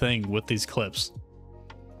consistent thing with these clips.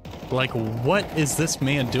 Like, what is this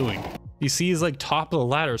man doing? You see, he's like top of the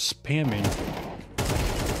ladder spamming.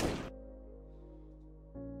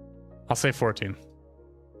 I'll say 14.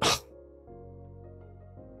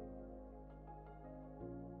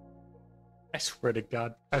 I swear to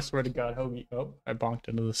God. I swear to God, homie. Oh, I bonked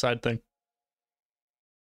into the side thing.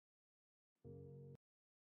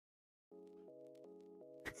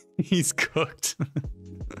 He's cooked.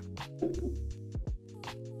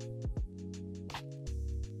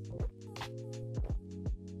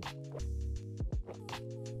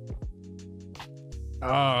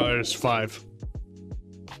 Oh, there's 5.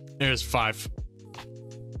 There's 5.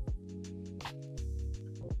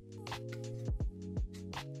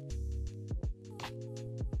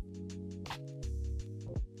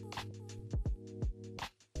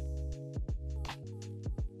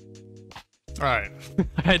 All right.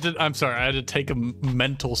 I'm sorry. I had to take a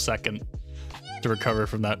mental second to recover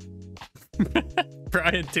from that.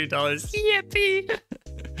 Brian, $2.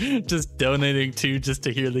 Yippee! Just donating 2 just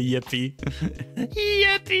to hear the yippee.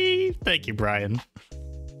 Yippee! Thank you, Brian.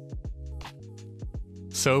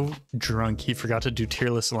 So drunk, he forgot to do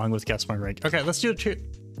tier list along with guess my rank. Okay, let's do it.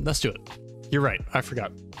 Let's do it. You're right. I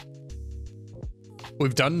forgot.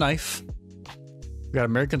 We've done knife. We got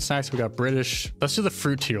American snacks. We got British. Let's do the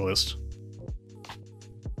fruit tier list.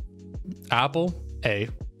 Apple, A.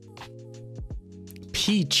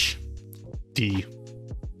 Peach, D.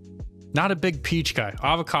 Not a big peach guy.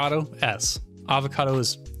 Avocado, S. Avocado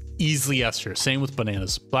is easily S tier. Same with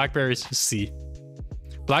bananas. Blackberries, C.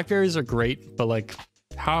 Blackberries are great, but like,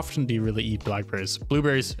 how often do you really eat blackberries?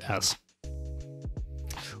 Blueberries, S.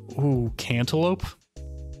 Ooh, cantaloupe.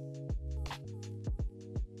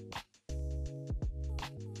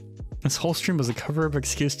 This whole stream was a cover-up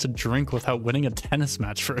excuse to drink without winning a tennis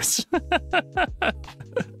match first.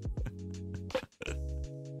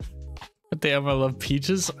 Damn, I love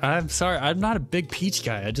peaches. I'm sorry, I'm not a big peach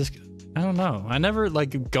guy. I don't know. I never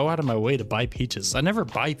like go out of my way to buy peaches. I never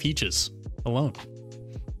buy peaches alone.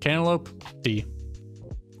 Cantaloupe, D.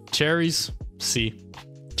 Cherries, C.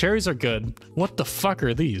 Cherries are good. What the fuck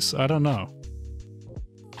are these? I don't know.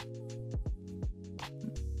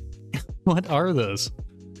 What are those?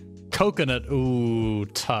 Coconut, ooh,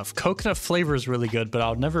 tough. Coconut flavor is really good, but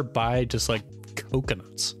I'll never buy just like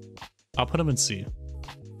coconuts. I'll put them in C.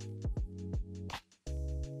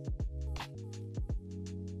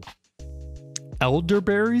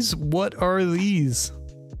 Elderberries? What are these?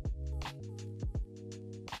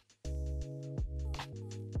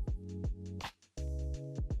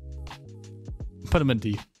 Put them in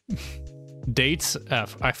D. Dates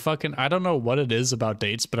F. I don't know what it is about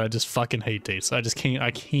dates, but I just fucking hate dates. I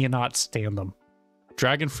cannot stand them.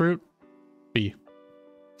 Dragon fruit B.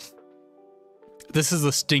 This is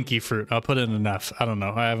a stinky fruit. I'll put it in an F. I don't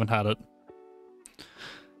know. I haven't had it.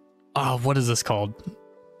 Oh, what is this called?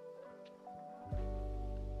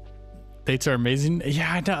 Dates are amazing.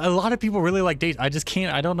 Yeah, I know. A lot of people really like dates. I just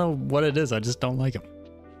can't. I don't know what it is. I just don't like them.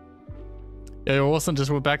 Yeah, Wilson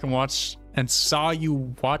just went back and watched and saw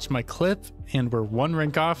you watch my clip, and we're one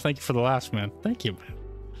rank off. Thank you for the laughs, man. Thank you, man.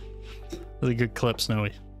 Really good clip,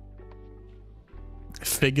 Snowy.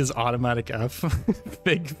 Fig is automatic F.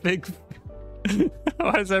 Fig.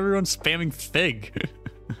 Why is everyone spamming fig?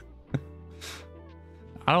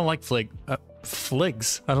 I don't like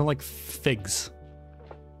fligs. I don't like figs.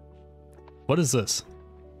 What is this?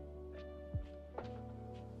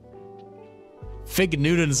 Fig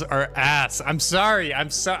Newtons are ass. I'm sorry.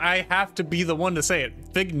 I have to be the one to say it.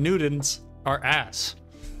 Fig Newtons are ass.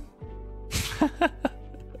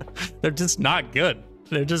 They're just not good.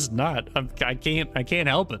 They're just not. I can't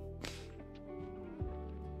help it.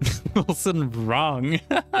 Wilson wrong.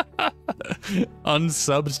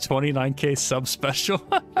 Unsubbed 29k sub special.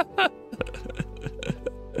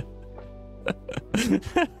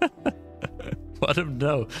 Let him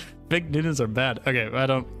know. Fig Newtons are bad. Okay, I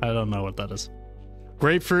don't know what that is.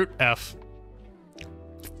 Grapefruit F.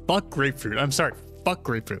 Fuck grapefruit. I'm sorry. Fuck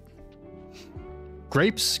grapefruit.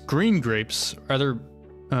 Grapes, green grapes. Are there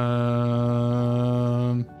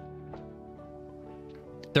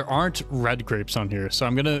there aren't red grapes on here, so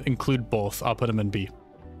I'm gonna include both. I'll put them in B.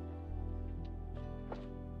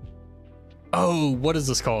 Oh, what is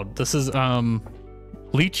this called? This is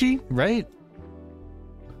lychee, right?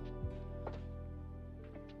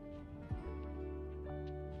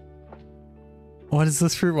 What is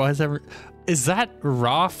this fruit? Why is that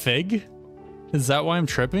raw fig? Is that why I'm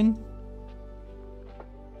tripping?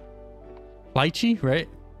 Lychee, right?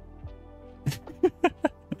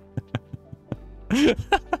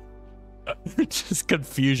 Just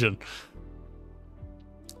confusion.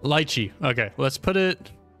 Lychee. Okay, let's put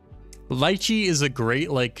it. Lychee is a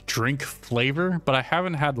great like drink flavor, but I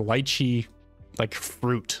haven't had lychee like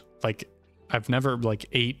fruit. Like I've never like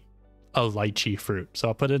ate a lychee fruit, so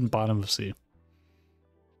I'll put it in bottom of C.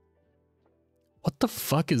 What the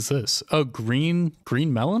fuck is this? Oh, green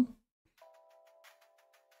melon?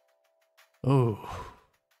 Oh,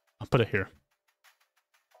 I'll put it here.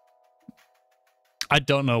 I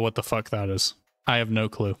don't know what the fuck that is. I have no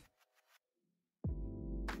clue.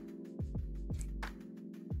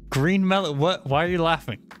 Green melon? What? Why are you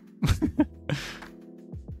laughing?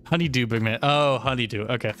 Honeydew, big man. Oh, honeydew.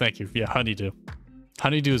 Okay, thank you. Yeah, honeydew.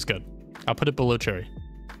 Honeydew is good. I'll put it below cherry.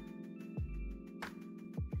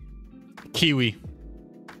 Kiwi.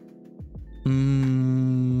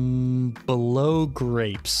 Below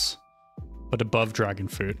grapes, but above dragon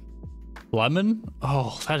fruit. Lemon?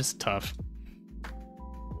 Oh, that is tough.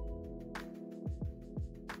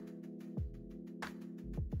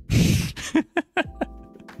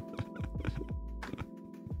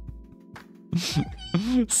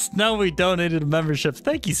 Snowy donated a membership.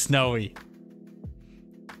 Thank you, Snowy.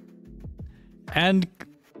 And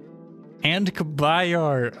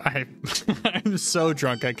Kabayar. I'm so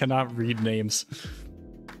drunk I cannot read names.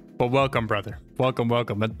 But welcome, brother. Welcome,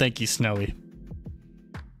 and thank you, Snowy.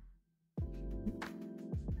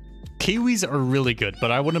 Kiwis are really good,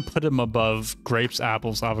 but I wouldn't put them above grapes,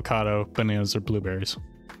 apples, avocado, bananas, or blueberries.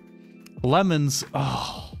 Lemons,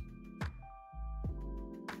 oh.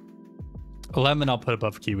 Lemon I'll put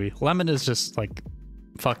above kiwi. Lemon is just like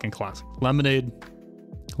fucking classic. Lemonade,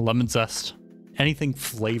 lemon zest, anything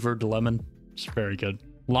flavored lemon, it's very good.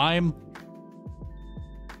 Lime,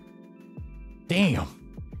 damn.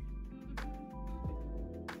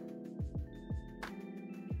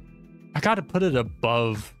 I gotta put it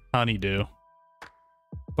above honeydew,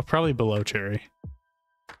 but probably below cherry.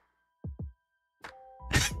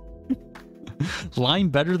 Lime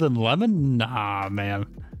better than lemon? Nah, man.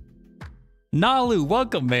 Nalu,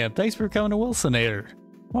 welcome, man. Thanks for coming to Wilsonator.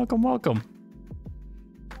 Welcome.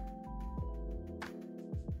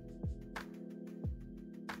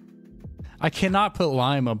 I cannot put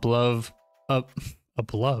lime above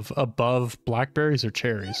blackberries or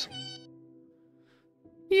cherries.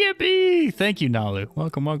 Yippee! Thank you, Nalu.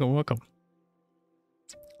 Welcome.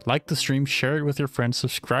 Like the stream, share it with your friends,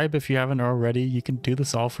 subscribe if you haven't already. You can do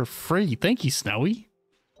this all for free. Thank you, Snowy.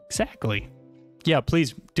 Exactly. Yeah,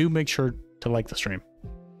 please do make sure to like the stream.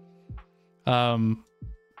 I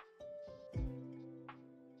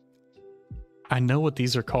know what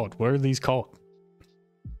these are called. What are these called?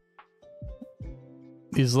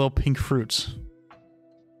 These little pink fruits.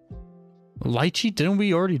 Lychee? Didn't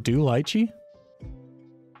we already do lychee?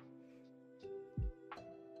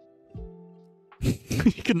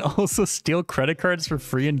 You can also steal credit cards for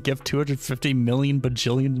free and give 250 million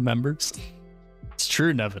bajillion members. It's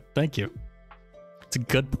true, Nevin. Thank you. It's a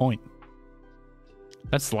good point.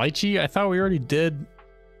 That's lychee? I thought we already did.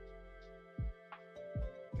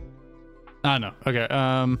 Ah, no.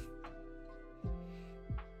 Okay.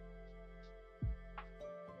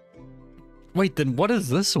 Wait, then what is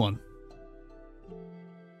this one?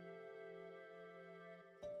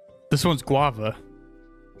 This one's guava.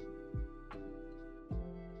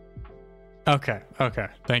 Okay, okay.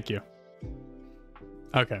 Thank you.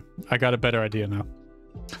 Okay, I got a better idea now.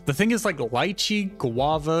 The thing is, like, lychee,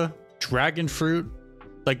 guava, dragon fruit,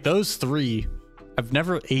 like those three, I've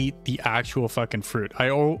never ate the actual fucking fruit.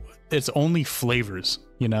 It's only flavors,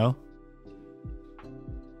 you know?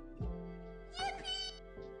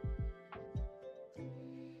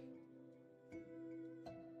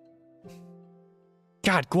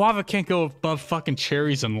 God, guava can't go above fucking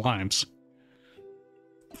cherries and limes.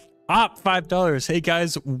 Op, $5. Hey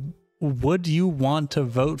guys, would you want to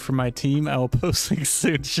vote for my team? I will post links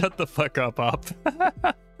soon. Shut the fuck up, Op.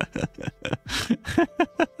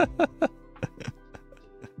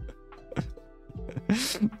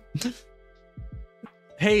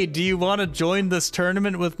 Hey, do you want to join this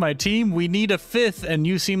tournament with my team? We need a 5th and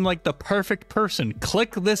you seem like the perfect person.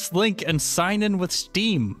 Click this link and sign in with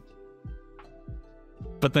Steam.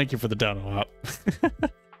 But thank you for the download,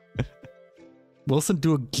 Op. Wilson,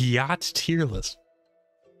 do a Gyat tier list.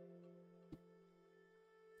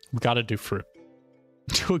 We gotta do fruit.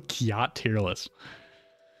 Do a Gyat tier list.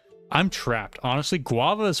 I'm trapped. Honestly,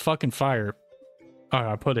 guava is fucking fire. Alright,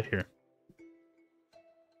 I'll put it here.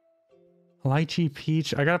 Lychee,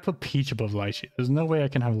 peach. I gotta put peach above lychee. There's no way I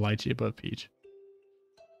can have lychee above peach.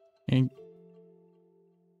 And...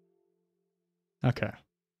 okay.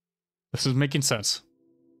 This is making sense.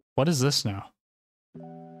 What is this now?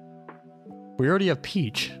 We already have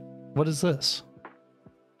peach. What is this?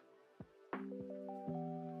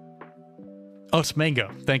 Oh, it's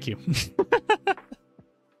mango. Thank you.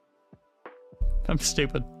 I'm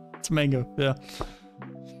stupid. It's mango. Yeah.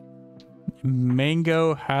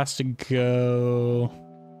 Mango has to go...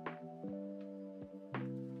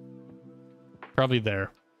 probably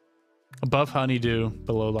there. Above honeydew,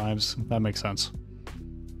 below limes. That makes sense.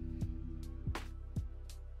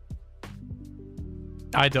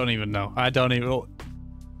 I don't even know. I don't even...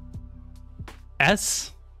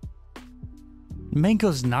 S?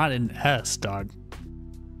 Mango's not an S, dog.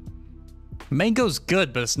 Mango's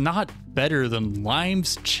good, but it's not better than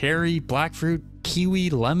limes, cherry, black fruit, kiwi,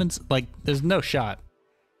 lemons. Like, there's no shot.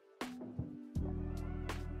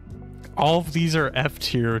 All of these are F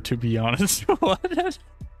tier, to be honest. What?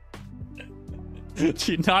 Do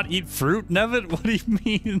you not eat fruit, Nevin? What do you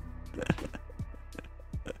mean?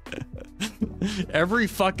 Every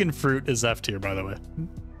fucking fruit is F tier, by the way.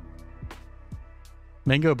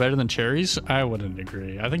 Mango better than cherries? I wouldn't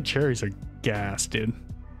agree. I think cherries are gas, dude.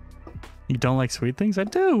 You don't like sweet things? I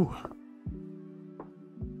do.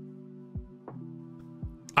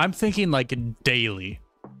 I'm thinking like daily.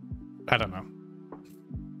 I don't know.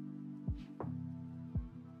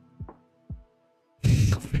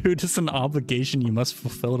 Food is an obligation you must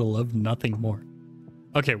fulfill to love nothing more.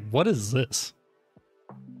 Okay, what is this?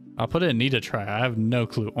 I'll put it in need to try. I have no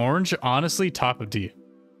clue. Orange, honestly, top of D.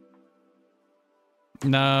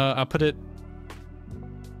 No, I'll put it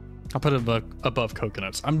above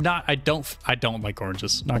coconuts. I don't like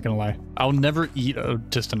oranges, not gonna lie. I'll never eat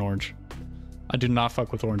just an orange. I do not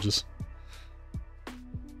fuck with oranges.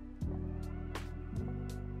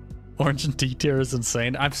 Orange and D tier is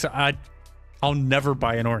insane. I'll never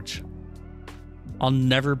buy an orange. I'll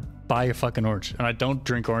never buy a fucking orange. And I don't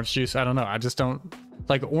drink orange juice. I don't know. I just don't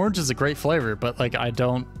like orange is a great flavor, but like I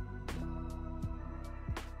don't.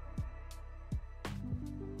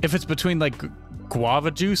 If it's between like guava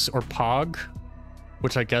juice or Pog,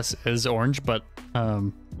 which I guess is orange, but I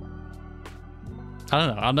don't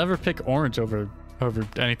know. I'll never pick orange over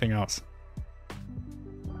anything else.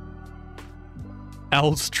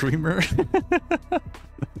 L streamer.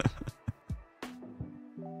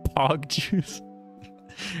 Pog juice.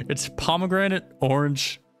 It's pomegranate,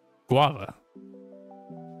 orange, guava.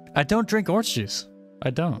 I don't drink orange juice. I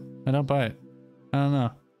don't buy it. I don't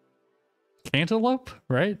know. Cantaloupe,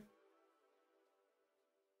 right?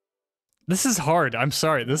 This is hard. I'm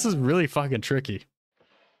sorry. This is really fucking tricky.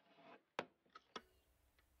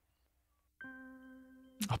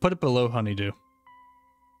 I'll put it below honeydew.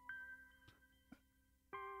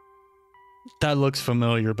 That looks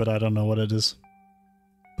familiar, but I don't know what it is.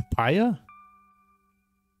 Papaya?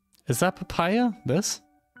 Is that papaya? This?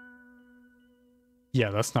 Yeah,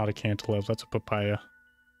 that's not a cantaloupe. That's a papaya.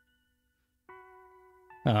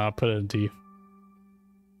 I'll put it in D.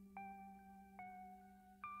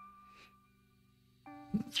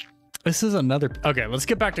 This is another... Okay, let's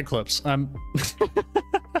get back to clips.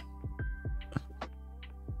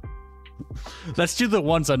 Let's do the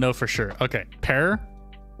ones I know for sure. Okay, pear.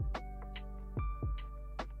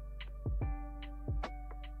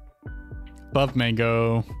 Above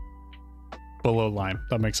mango. Below lime.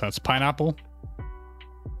 That makes sense. Pineapple.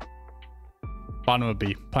 Bottom of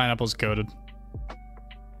B. Pineapple's goated.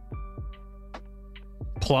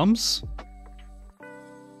 Plums.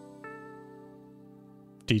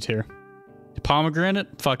 D tier.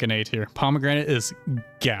 Pomegranate. Fucking A tier. Pomegranate is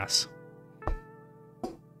gas.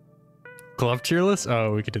 Glove tier list?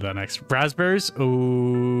 Oh, we could do that next. Raspberries?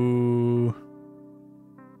 Ooh.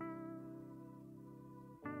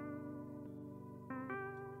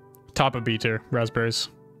 Top of B tier. Raspberries.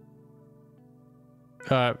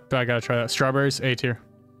 I gotta try that. Strawberries? A tier.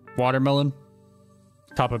 Watermelon?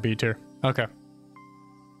 Top of B tier. Okay.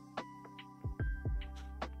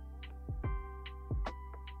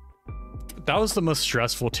 That was the most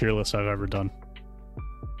stressful tier list I've ever done.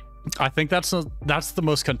 I think that's the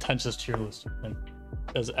most contentious tier list I think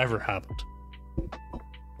has ever happened.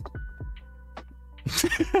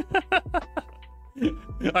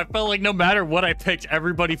 I felt like no matter what I picked,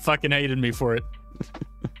 everybody fucking hated me for it.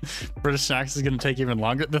 British Snacks is gonna take even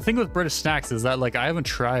longer. The thing with British Snacks is that like I haven't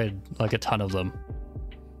tried like a ton of them.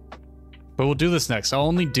 But we'll do this next. I'll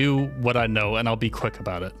only do what I know and I'll be quick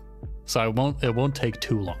about it. So it won't take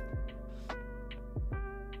too long.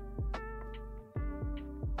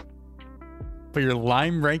 But your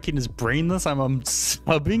lime ranking is brainless. I'm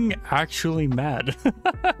subbing actually mad.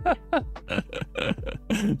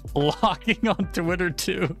 Blocking on Twitter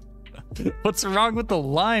too. What's wrong with the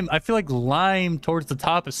lime? I feel like lime towards the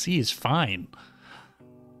top of C is fine.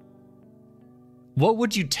 What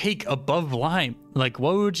would you take above lime? Like,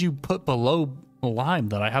 what would you put below lime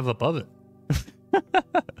that I have above it?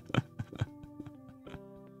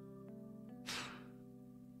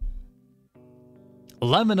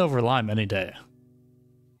 Lemon over lime any day.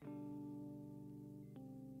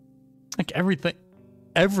 Like everything.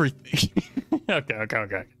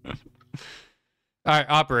 Okay. All right,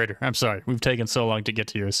 operator. I'm sorry. We've taken so long to get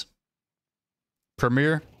to yours.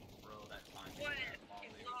 Premiere.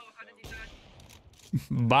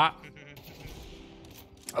 Bot.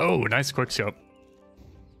 Oh, nice quick scope.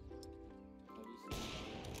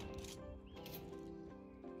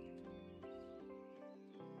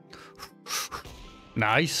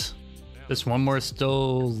 Nice. There's one more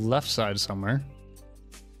still left side somewhere.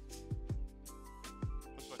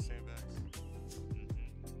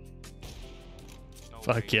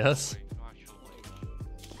 Fuck yes.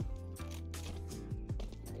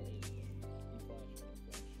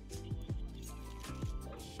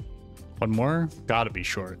 One more? Gotta be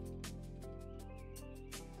short.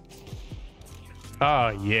 Oh,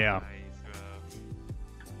 yeah.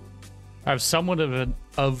 I have somewhat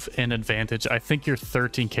of an advantage. I think you're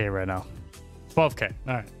 13k right now. 12k.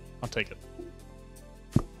 All right, I'll take it.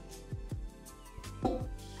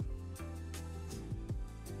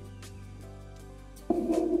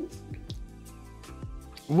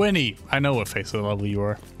 Winnie, I know what face of level you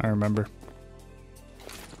are. I remember.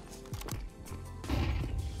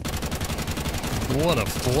 What a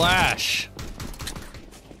flash!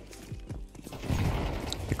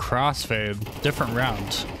 The crossfade, different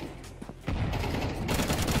rounds.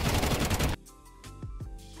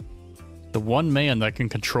 The one man that can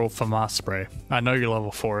control FAMAS spray. I know you're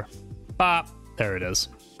level 4. Bop! There it is.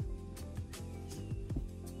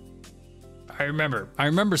 I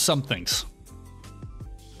remember some things.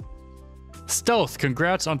 Stealth,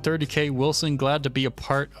 congrats on 30k. Wilson, glad to be a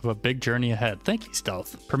part of a big journey ahead. Thank you,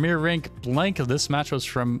 Stealth. Premier rank blank. This match was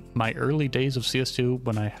from my early days of CS2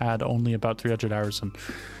 when I had only about 300 hours in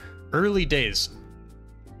early days.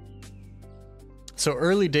 So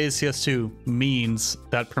early days CS2 means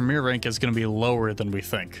that Premier rank is going to be lower than we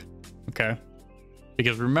think. Okay?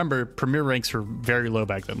 Because remember, Premier ranks were very low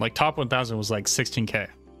back then. Like top 1000 was like 16k.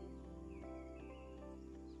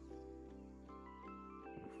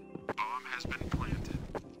 Been planted.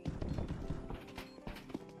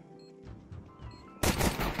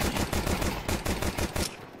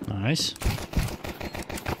 Nice.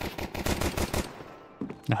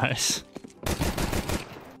 Nice.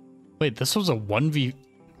 Wait, this was a 1v...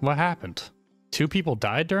 What happened? 2 people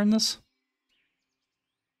died during this?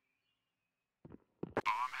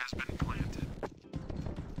 Bomb has been planted.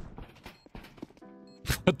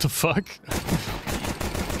 What the fuck?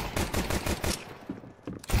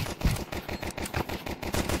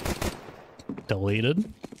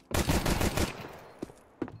 deleted.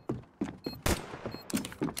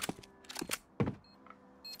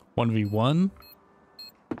 One v one.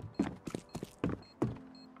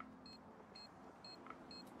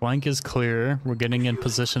 Flank is clear. We're getting in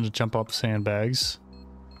position to jump up sandbags.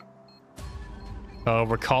 Oh,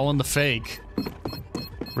 we're calling the fake.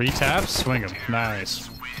 Retap, swing him. Nice.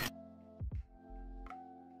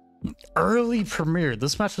 Early premiere.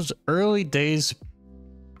 This match was early days.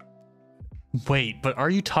 Wait, but are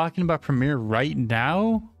you talking about premiere right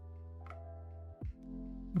now?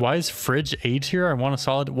 Why is fridge A tier? I want a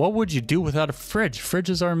solid. What would you do without a fridge?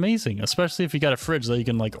 Fridges are amazing, especially if you got a fridge that you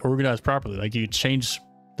can like organize properly. Like you change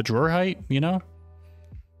the drawer height, you know?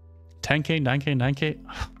 10K, 9K, 9K.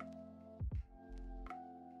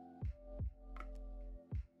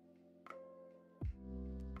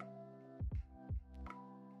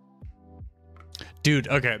 Dude,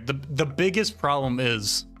 okay, the biggest problem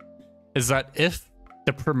is that if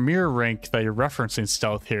the premier rank that you're referencing,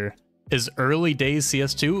 Stealth, here is early days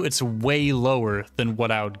CS2, it's way lower than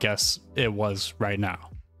what I would guess it was right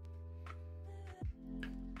now.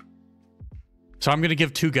 So I'm gonna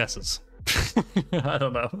give two guesses. I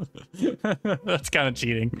don't know. That's kind of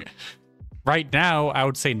cheating. Right now, I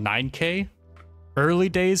would say 9K. Early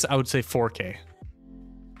days, I would say 4K.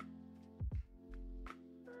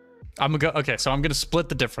 I'm gonna go, okay, so I'm gonna split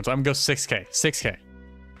the difference. I'm gonna go 6K. 6K.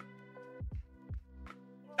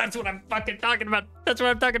 That's what I'm fucking talking about. That's what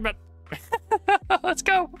I'm talking about. Let's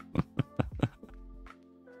go.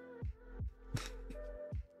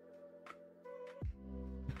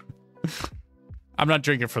 I'm not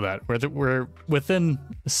drinking for that. We're within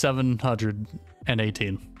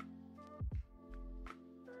 718.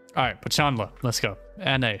 All right, Pachanla, let's go.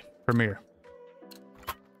 NA, Premier.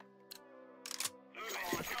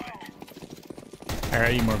 All right,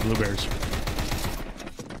 I eat more blueberries.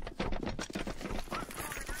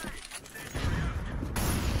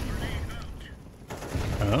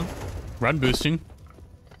 Oh, run boosting.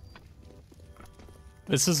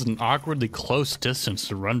 This is an awkwardly close distance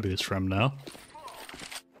to run boost from now.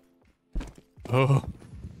 Oh.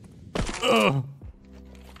 Oh.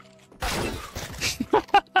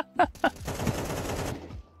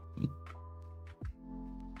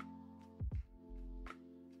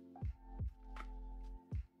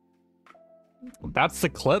 That's the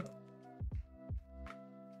clip.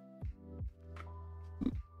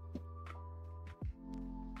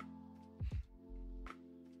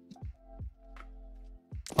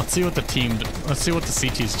 Let's see what the team, let's see what the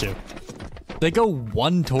CTs do. They go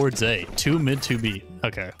 1 towards A, 2 mid, 2 B.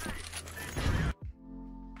 Okay.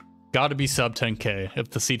 Gotta be sub 10K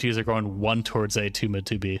if the CTs are going 1 towards A, 2 mid,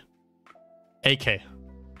 2 B. AK.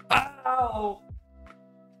 Ow!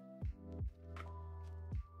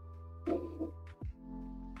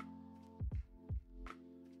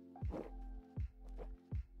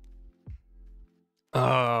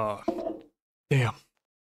 Oh, damn.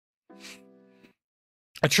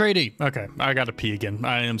 A tradie. Okay, I gotta pee again.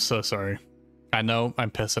 I am so sorry. I know I'm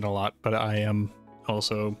pissing a lot, but I am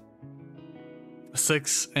also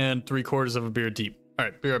 6 3/4 of a beer deep. All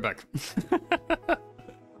right, be right back.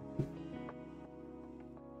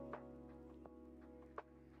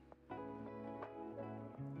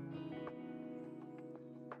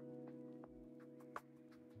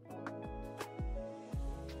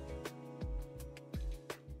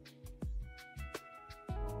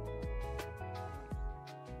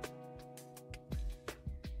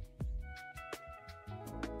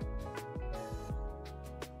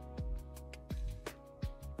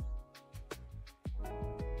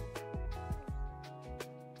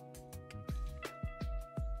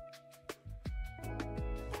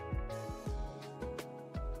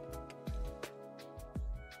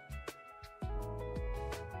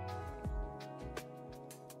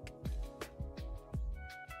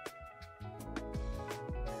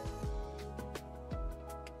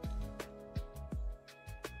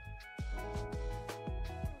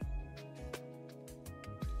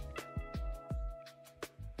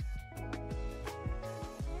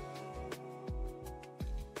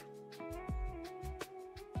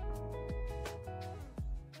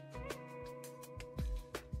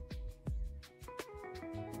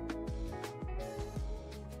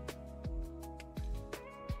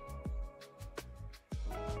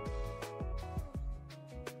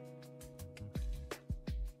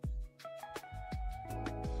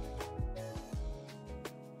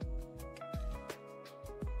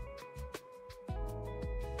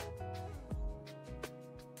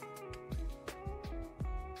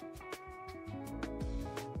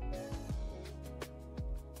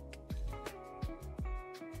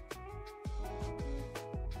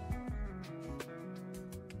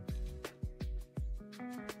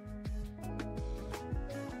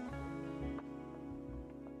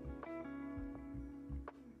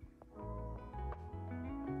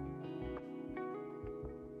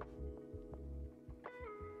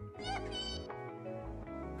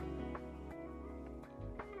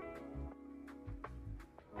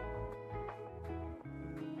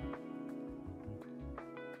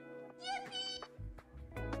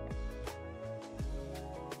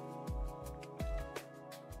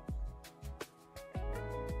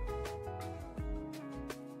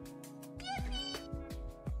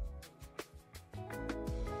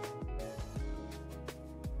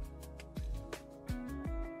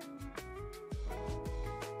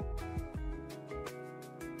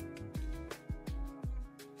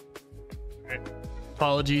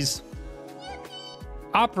 Apologies.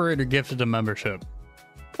 Operator gifted a membership.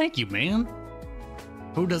 Thank you, man.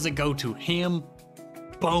 Who does it go to? Ham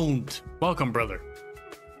Boned. Welcome, brother.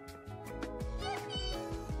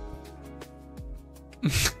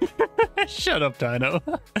 Shut up, Dino.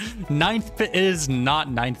 It is not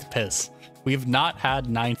ninth piss. We've not had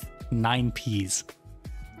 9 P's.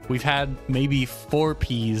 We've had maybe 4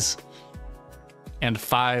 P's and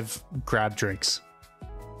 5 grab drinks.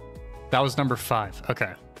 That was number 5.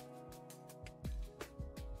 Okay.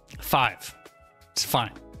 5. It's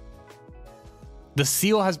fine. The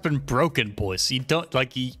seal has been broken, boys. You don't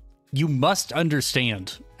like you must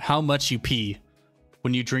understand how much you pee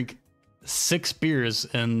when you drink 6 beers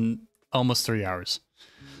in almost 3 hours.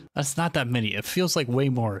 That's not that many. It feels like way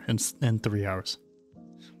more in 3 hours.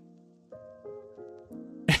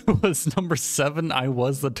 It was number 7. I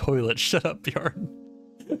was the toilet. Shut up, Bjorn.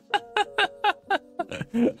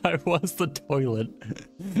 I was the toilet.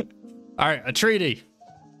 All right, a treaty.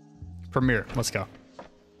 Premiere, let's go.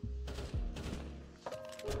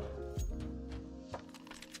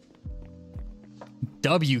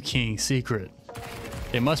 W King secret.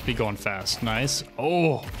 They must be going fast. Nice.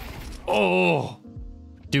 Oh.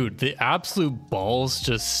 Dude, the absolute balls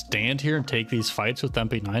just stand here and take these fights with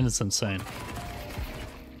MP9 is insane.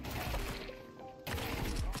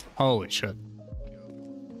 Holy shit.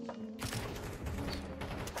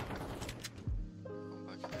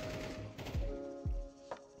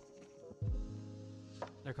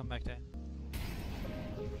 They're coming back to it.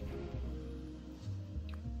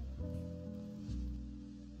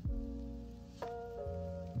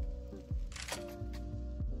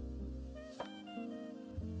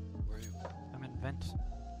 I'm in vent.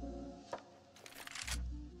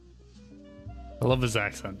 I love his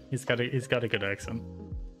accent. He's got a good accent.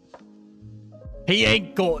 He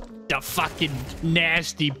ain't got the fucking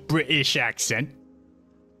nasty British accent.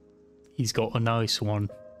 He's got a nice one.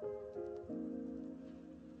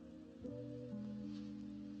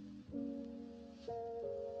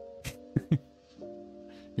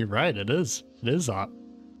 You're right, it is. It is hot.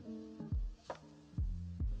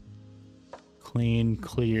 Clean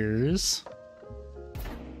clears.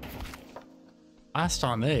 Last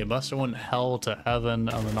on A. Must have went hell to heaven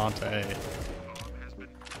and then on to A.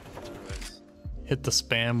 Hit the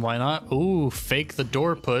spam, why not? Ooh, fake the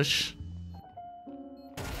door push.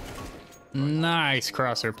 Nice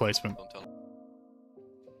crosshair placement.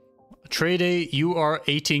 Trade A, you are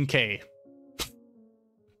 18K.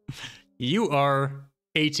 You are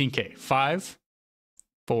 18K. 5,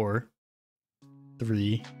 4,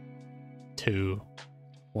 3, 2,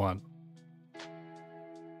 1.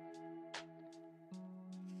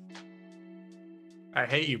 I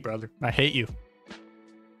hate you, brother. I hate you.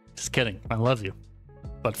 Just kidding. I love you.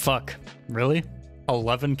 But fuck. Really?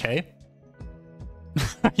 11K?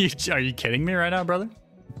 Are you kidding me right now, brother?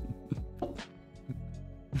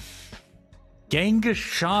 Genghis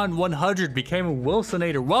Sean 100 became a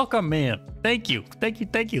Wilsonator. Welcome, man. Thank you. Thank you.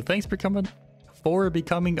 Thank you. Thanks for becoming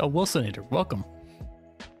a Wilsonator. Welcome.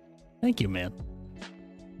 Thank you, man.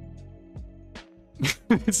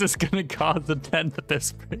 Is this gonna cause a 10th at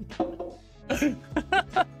this rate?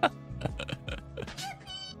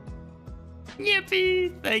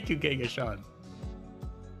 Yippee! Thank you, Genghis Sean.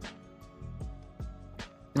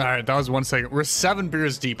 All right, that was 1 second. We're 7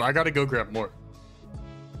 beers deep. I gotta go grab more.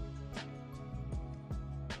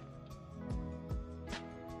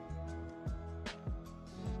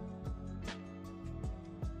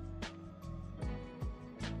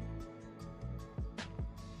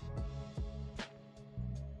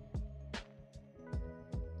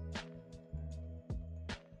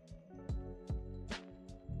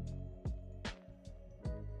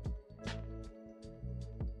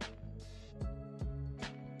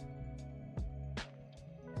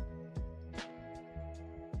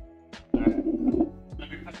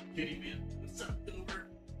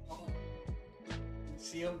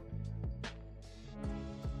 See him?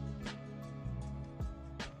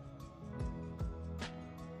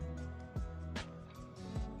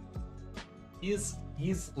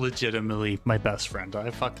 He's legitimately my best friend. I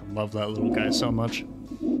fucking love that little guy so much.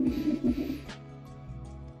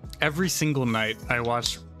 Every single night, I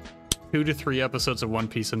watch 2 to 3 episodes of One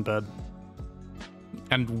Piece in bed.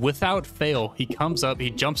 And without fail, he comes up, he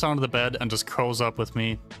jumps onto the bed and just curls up with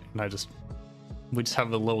me. And we just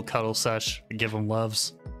have a little cuddle sesh. I give him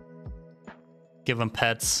loves. Give him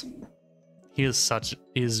pets. He is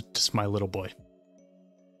just my little boy.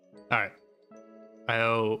 All right. I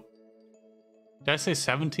owe, did I say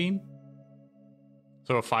 17?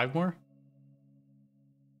 So a 5 more?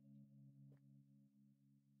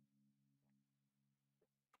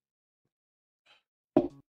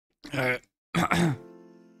 All right.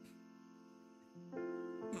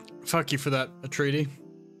 Fuck you for that, Atreides.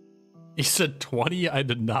 He said 20? I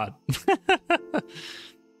did not.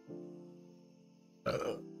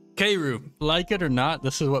 Keiru, like it or not,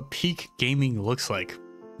 this is what peak gaming looks like.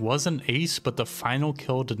 Was an ace, but the final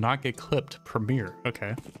kill did not get clipped. Premiere.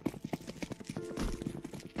 Okay.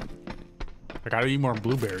 I gotta eat more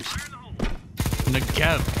blueberries.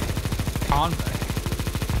 Negev. Convey.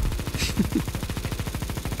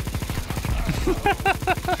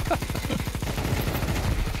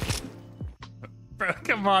 Bro,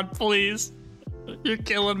 come on, please. You're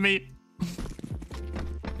killing me.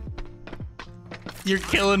 You're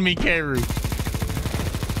killing me, Keiru.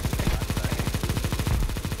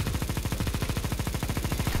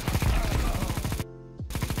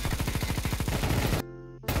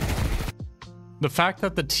 The fact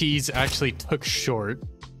that the tease actually took short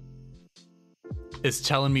is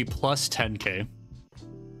telling me plus 10k.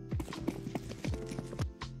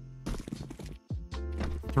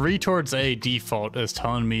 3 towards A default is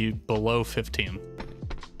telling me below 15.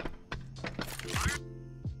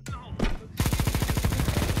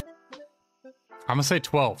 I'm gonna say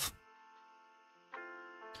 12.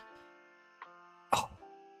 Oh,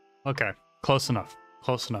 okay. Close enough.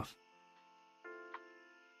 Close enough.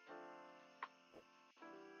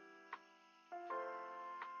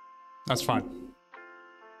 That's fine.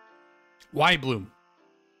 Why Bloom?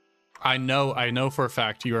 I know for a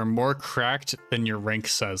fact you are more cracked than your rank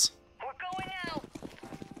says. We're going out.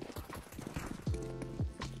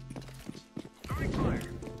 Throwing flashbang.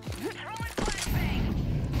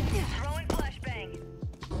 Throwing flashbang.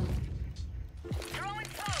 Throwing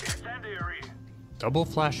smoke. Incendiary. Double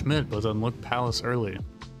flash mid, but then look palace early.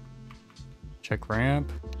 Check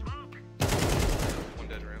ramp. One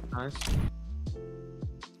dead ramp. Nice.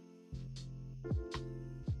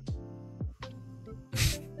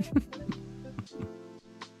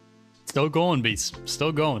 Still going, beast.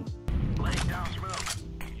 Still going.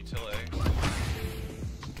 Util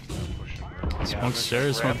A. Smoke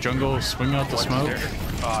stairs, smoke jungle, swing out the smoke.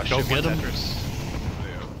 Go get him.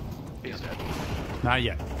 He's dead. Not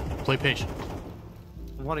yet. Play patient.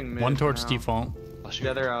 I'm wanting mid. One towards now. default.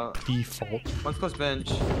 Yeah, they're out. Default. One's close bench.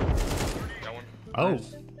 Got one. Oh.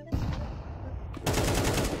 Nice.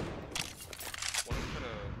 One kind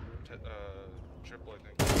of triple, I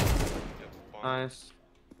think. Yep, Nice.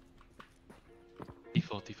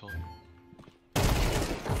 Default.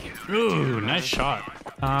 Ooh, nice shot.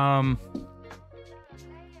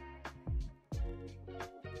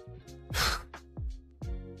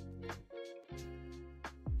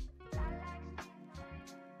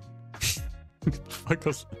 Fuck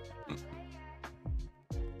us.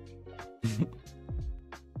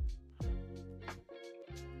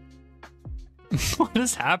 What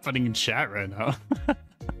is happening in chat right now?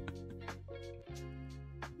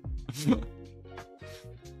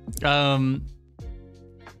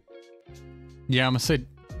 Yeah, I'm gonna say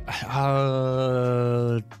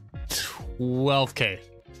 12k.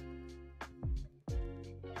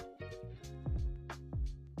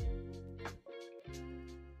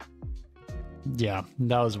 Yeah,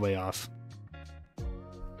 that was way off.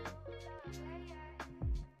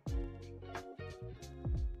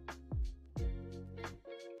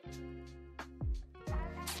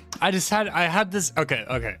 I had this,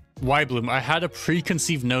 okay. Why Bloom? I had a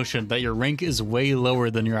preconceived notion that your rank is way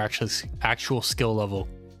lower than your actual skill level.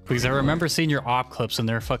 Because I remember seeing your op clips and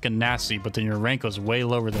they're fucking nasty, but then your rank was way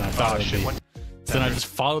lower than I thought it would be. So then I just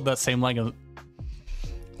followed that same line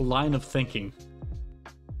of thinking.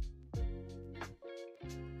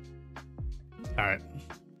 Alright.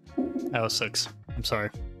 That was 6. I'm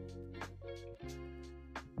sorry.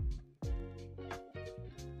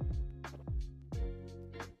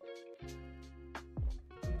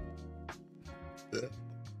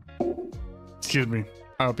 Excuse me.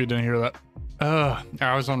 I hope you didn't hear that. I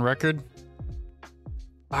was on record.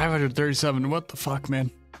 537. What the fuck, man?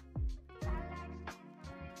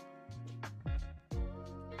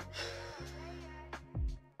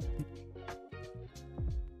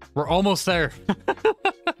 We're almost there.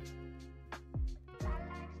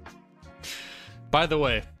 By the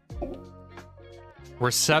way,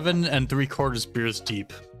 we're 7 3/4 beers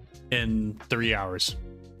deep in 3 hours.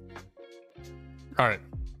 All right.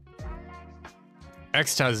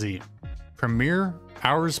 Ecstasy. Premiere,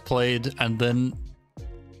 hours played, and then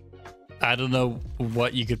I don't know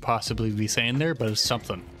what you could possibly be saying there, but it's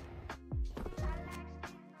something.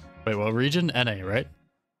 Wait, what region? NA, right?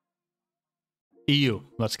 EU.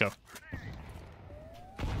 Let's go.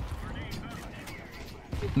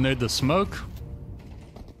 Need the smoke.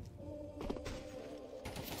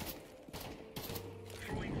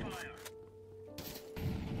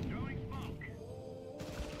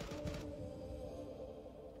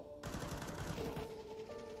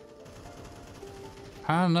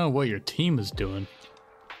 I don't know what your team is doing.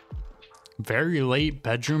 Very late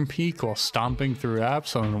bedroom peek while stomping through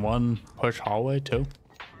apps on one push hallway too.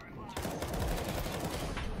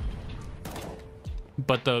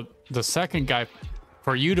 But the second guy,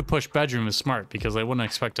 for you to push bedroom is smart because they wouldn't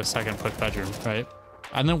expect a second push bedroom, right?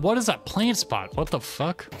 And then what is that plant spot? What the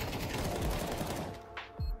fuck?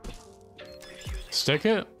 Stick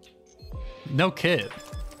it? No kit.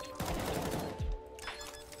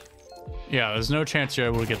 Yeah, there's no chance you're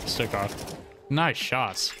able to get the stick off. Nice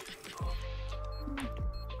shots.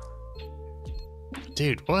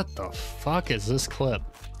 Dude, what the fuck is this clip?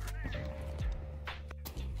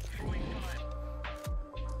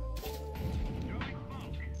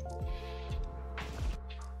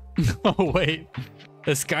 Oh, wait.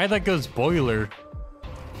 This guy that goes boiler.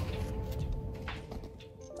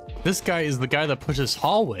 This guy is the guy that pushes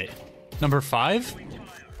hallway. Number 5?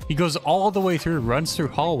 He goes all the way through, runs through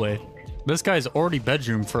hallway. This guy's already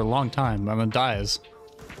bedroom for a long time and then dies.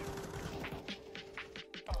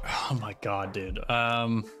 Oh my god, dude.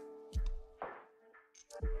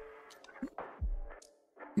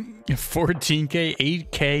 14K,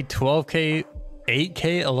 8K, 12K,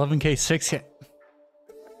 8K, 11K, 6K.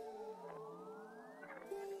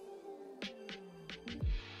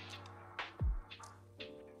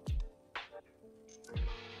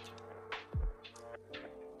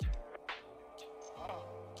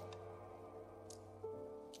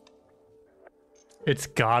 It's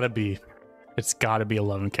gotta be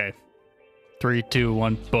 11K. 3, 2,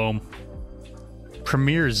 1, boom.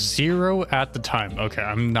 Premiere 0 at the time. Okay,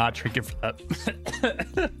 I'm not drinking for that.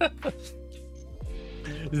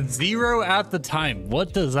 0 at the time.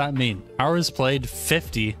 What does that mean? Hours played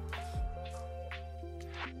 50.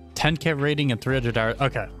 10K rating and 300 hours.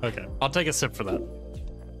 Okay, okay. I'll take a sip for that.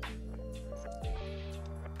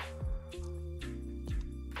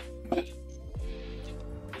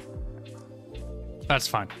 That's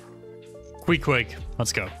fine. Quick.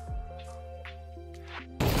 Let's go.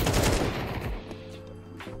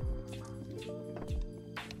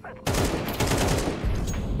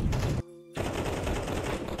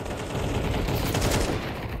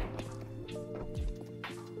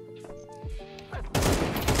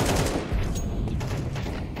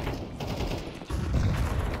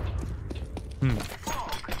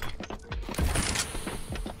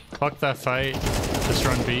 Fuck that fight. Just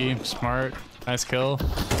run B. Smart. Nice kill.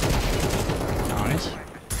 Nice.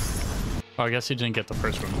 Oh, I guess he didn't get the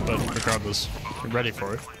first one, but regardless, you're ready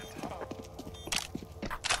for it.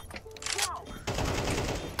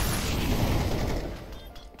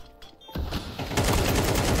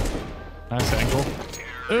 Nice angle.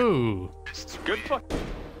 Ooh. Good fuck.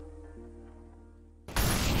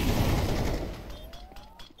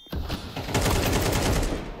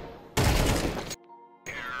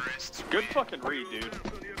 Good fucking read, dude.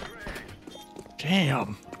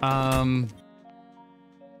 Damn.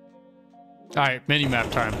 Alright, mini-map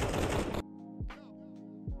time.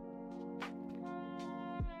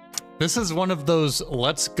 This is one of those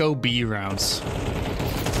let's go B rounds.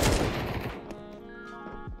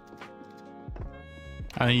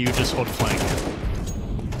 And then you just hold flank.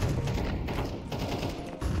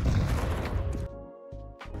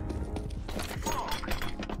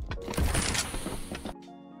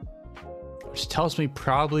 Which tells me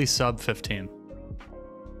probably sub 15.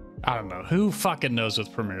 I don't know. Who fucking knows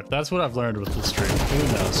with Premiere? That's what I've learned with the stream. Who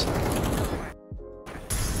knows?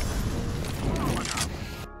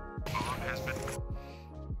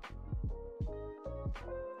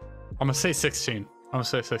 I'm gonna say 16. I'm gonna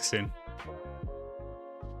say 16.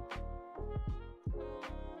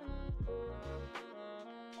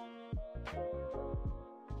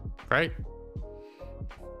 Right?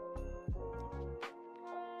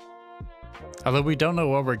 Although we don't know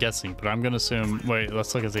what we're guessing, but I'm gonna assume... Wait,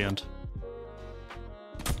 let's look at the end.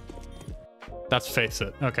 That's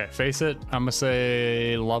Faceit. Okay, Faceit. I'm gonna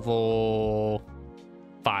say level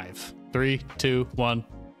 5, 3, 2, 1.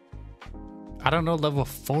 I don't know, level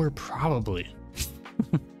 4 probably.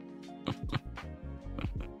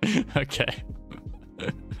 Okay.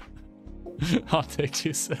 I'll take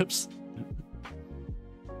 2 sips.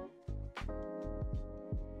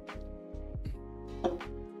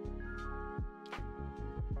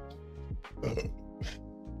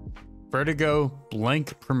 Vertigo,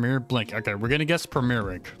 Blink, Premier, Blink. Okay, we're gonna guess Premier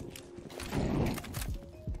rank.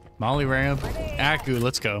 Molly ramp, Aku,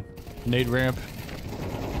 let's go. Nade ramp.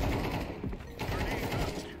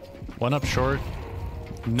 One up short.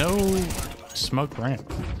 No smoke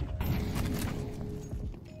ramp.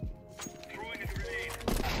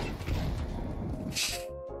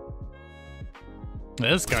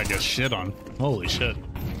 This guy gets shit on. Holy shit.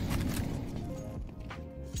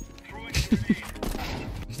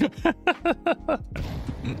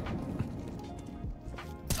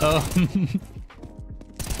 Oh.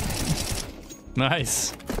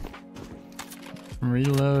 Nice.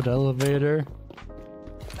 Reload elevator.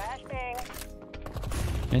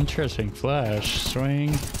 Interesting flash.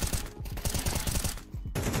 Swing.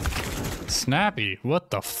 Snappy. What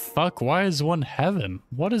the fuck? Why is one heaven?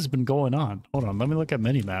 What has been going on? Hold on, let me look at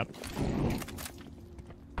minimap.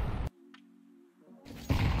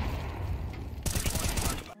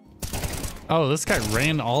 Oh, this guy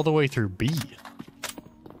ran all the way through B.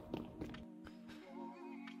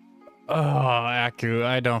 Oh, Aku,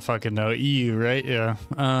 I don't fucking know. EU, right? Yeah.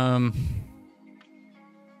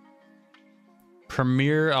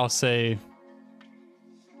 Premier, I'll say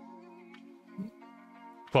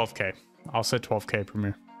 12K. I'll say 12K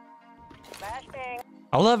Premier.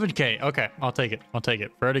 11K. Okay, I'll take it. I'll take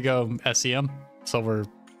it. Vertigo, SEM, silver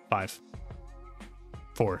 5.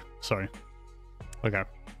 4, sorry. Okay,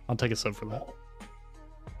 I'll take a sub for that.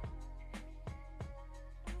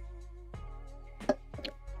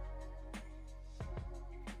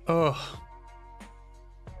 Oh.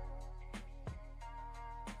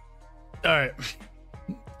 All right.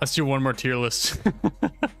 Let's do one more tier list.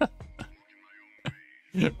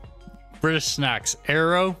 British snacks.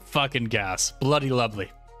 Arrow, fucking gas. Bloody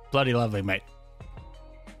lovely. Bloody lovely, mate.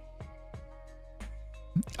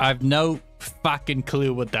 I've no fucking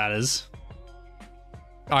clue what that is.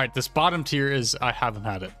 All right, this bottom tier is I haven't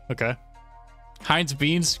had it. Okay. Heinz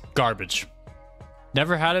beans, garbage.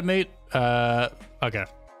 Never had it, mate. Okay.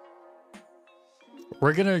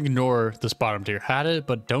 We're gonna ignore this bottom tier. Had it,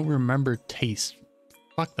 but don't remember taste.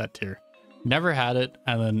 Fuck that tier. Never had it,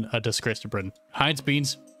 and then a disgrace to Britain. Heinz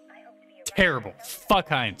beans, terrible. Fuck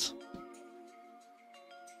Heinz.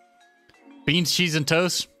 Beans, cheese, and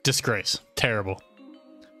toast, disgrace. Terrible.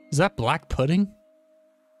 Is that black pudding?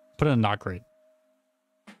 Put in not great.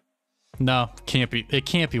 No, can't be. It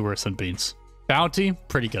can't be worse than beans. Bounty,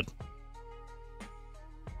 pretty good.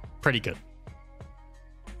 Pretty good.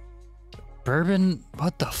 Bourbon,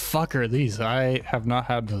 what the fuck are these? I have not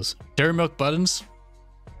had those. Dairy milk buttons,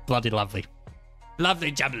 bloody lovely.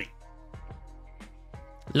 Lovely jubbly.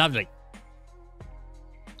 Lovely.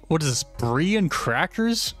 What is this? Brie and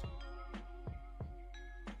crackers?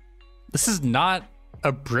 This is not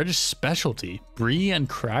a British specialty. Brie and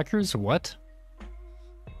crackers? What?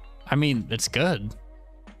 I mean, it's good.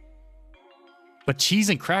 But cheese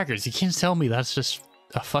and crackers, you can't tell me that's just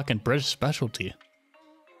a fucking British specialty.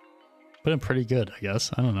 But I'm pretty good, I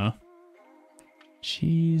guess. I don't know.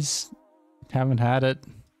 Cheese. Haven't had it.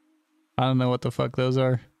 I don't know what the fuck those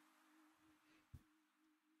are.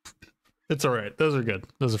 It's alright. Those are good.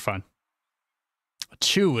 Those are fine.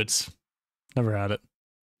 Chew, it's... Never had it.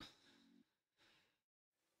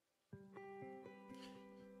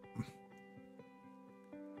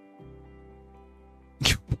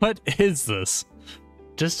 What is this?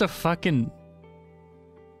 Just a fucking...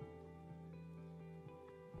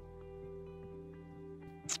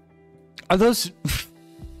 Are those...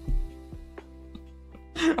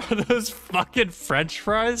 Are those fucking French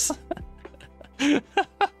fries?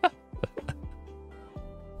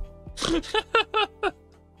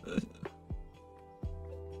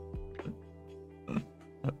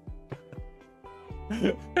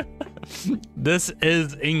 This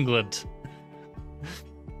is England.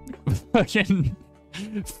 Fucking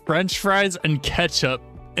French fries and ketchup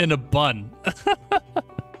in a bun.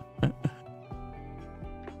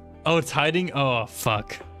 Oh, it's hiding? Oh,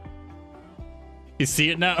 fuck. You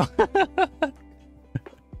see it now?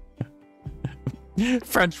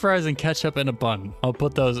 French fries and ketchup in a bun. I'll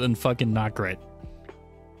put those in fucking not great.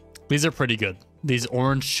 These are pretty good. These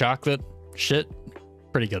orange chocolate shit,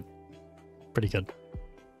 pretty good. Pretty good.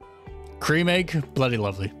 Cream egg, bloody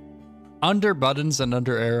lovely. Under buttons and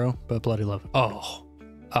under arrow, but bloody lovely. Oh.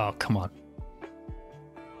 Oh, come on.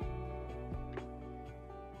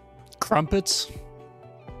 Crumpets.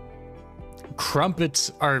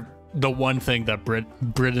 Crumpets are the one thing that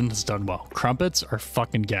Britain has done well. Crumpets are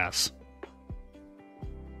fucking gas.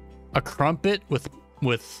 A crumpet with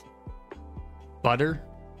butter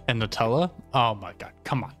and Nutella. Oh my god,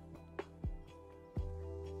 come on.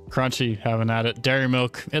 Crunchy, haven't had it. Dairy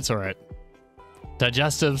milk, it's alright.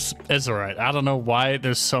 Digestives, it's alright. I don't know why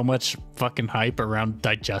there's so much fucking hype around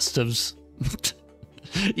digestives.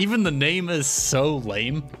 Even the name is so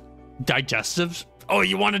lame. Digestives? Oh,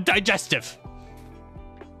 you want a digestive?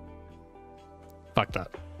 Fuck that.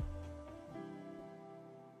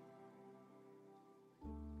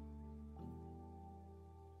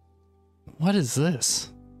 What is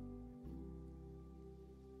this?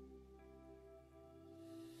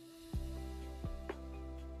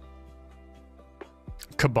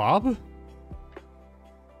 Kebab?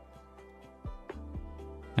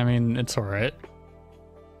 I mean, it's alright.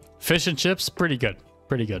 Fish and chips, pretty good.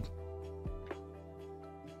 Pretty good.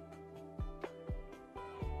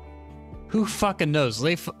 Who fucking knows?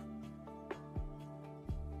 They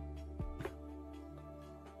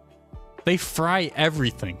fry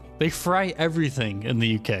everything. They fry everything in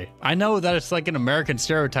the UK. I know that it's like an American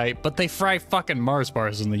stereotype, but they fry fucking Mars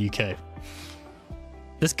bars in the UK.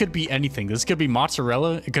 This could be anything. This could be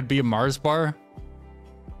mozzarella. It could be a Mars bar.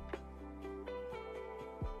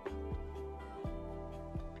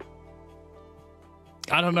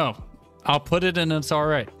 I don't know. I'll put it in. It's all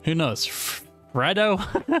right. Who knows? Fredo?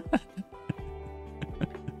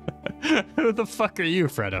 Who the fuck are you,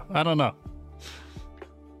 Fredo? I don't know.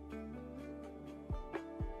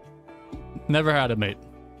 Never had it, mate.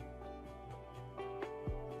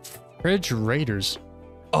 Fridge Raiders.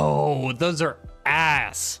 Oh, those are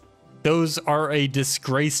ass. Those are a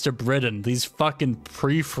disgrace to Britain. These fucking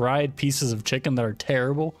pre-fried pieces of chicken that are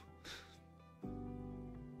terrible.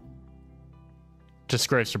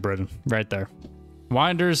 Disgrace to Britain, right there.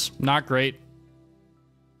 Winders, not great.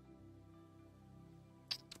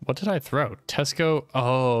 What did I throw? Tesco.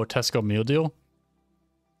 Oh, Tesco meal deal.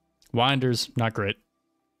 Winders, not great.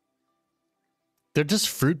 They're just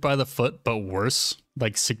fruit by the foot, but worse.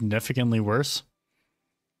 Like, significantly worse.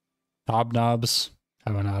 Hobnobs,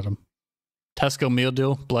 haven't had them. Tesco meal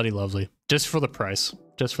deal, bloody lovely. Just for the price.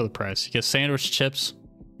 Just for the price. You get sandwich chips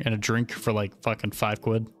and a drink for like fucking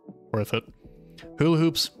 £5. Worth it. Hula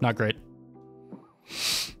hoops, not great.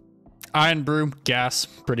 Iron brew, gas,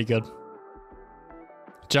 pretty good.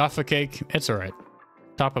 Jaffa cake, it's alright.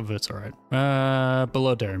 Top of it's alright.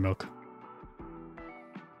 Below dairy milk.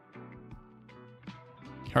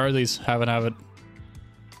 Harley's, haven't have it.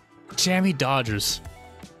 Jammy Dodgers.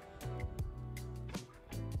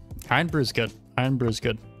 Iron brew's good. Iron brew's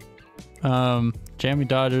good. Jammy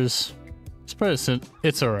Dodgers.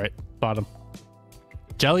 It's alright. Bottom.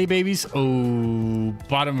 Jelly babies. Oh,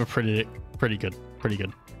 bottom are pretty good. Pretty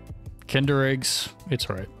good. Kinder eggs. It's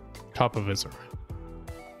alright. Top of it's alright.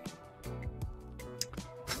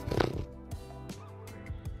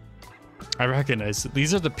 I recognize it.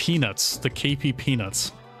 These are the peanuts. The KP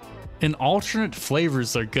peanuts. In alternate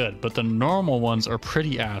flavors, they're good, but the normal ones are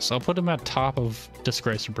pretty ass. I'll put them at top of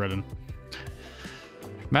Disgrace to Britain.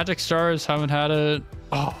 Magic Stars, haven't had it.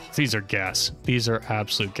 Oh, these are gas. These are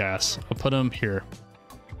absolute gas. I'll put them here.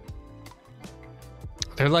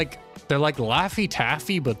 They're like Laffy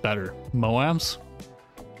Taffy, but better. Moams.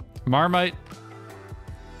 Marmite.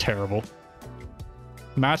 Terrible.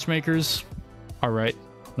 Matchmakers. All right.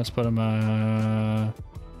 Let's put them.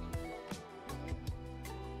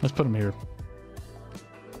 Let's put them here.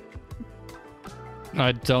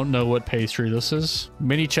 I don't know what pastry this is.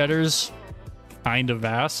 Mini cheddars, kind of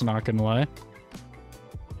ass, not gonna lie.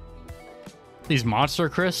 These Monster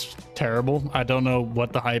Crisps, terrible. I don't know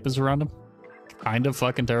what the hype is around them. Kind of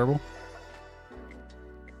fucking terrible.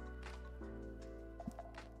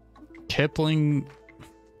 Kipling.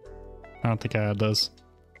 I don't think I had those.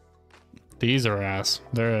 These are ass.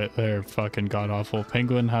 They're fucking god awful.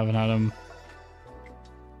 Penguin, haven't had them.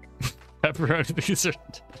 Pepperoni,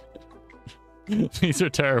 these are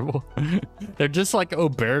terrible. They're just like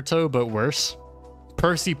Oberto, but worse.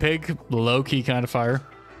 Percy Pig, low-key kind of fire.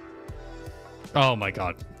 Oh my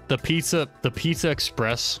god. The Pizza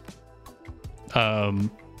Express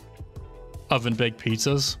oven baked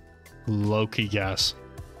pizzas, low-key gas.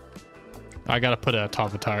 I gotta put it at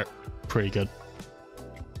top of tire. Pretty good.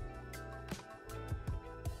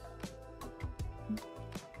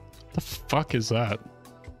 The fuck is that?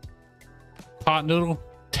 Pot noodle,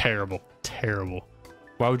 terrible, terrible.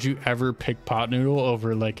 Why would you ever pick pot noodle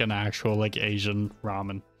over like an actual like Asian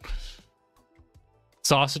ramen?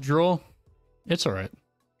 Sausage roll, it's all right.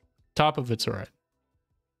 Top of it's all right.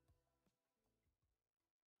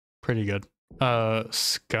 Pretty good.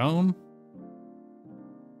 Scone?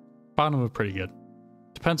 Bottom of pretty good.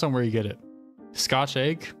 Depends on where you get it. Scotch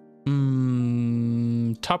egg?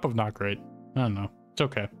 Top of not great. I don't know. It's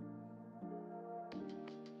okay.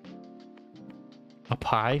 A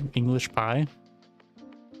pie? English pie?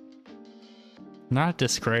 Not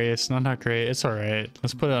disgrace. Not great. It's alright.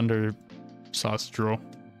 Let's put it under sausage roll.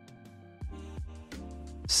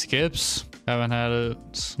 Skips? Haven't had it.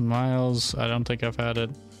 Smiles? I don't think I've had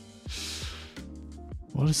it.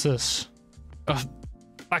 What is this? A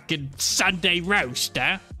fucking Sunday roast,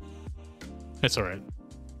 huh? It's alright.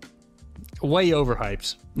 Way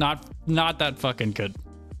overhyped. Not that fucking good.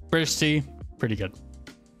 British tea? Pretty good.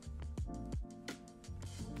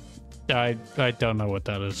 I don't know what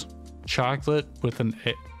that is. Chocolate with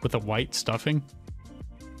a white stuffing?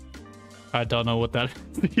 I don't know what that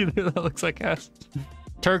is either. That looks like ass.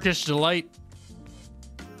 Turkish delight?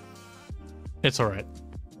 It's alright.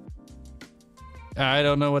 I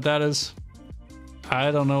don't know what that is.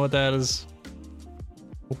 I don't know what that is.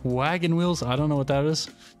 Wagon wheels? I don't know what that is.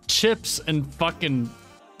 Chips and fucking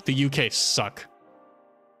the UK suck.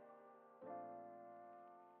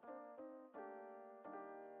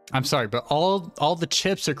 I'm sorry, but all the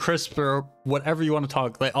chips or crisps or whatever you want to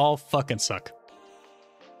talk, they all fucking suck.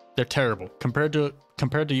 They're terrible. Compared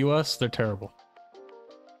to US, they're terrible.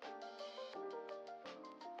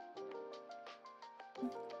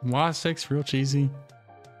 Wasticks, real cheesy.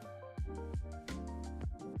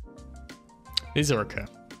 These are okay.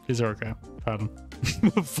 These are okay. Pardon.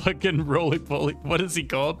 Fucking roly poly. What is he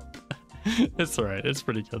called? It's alright. It's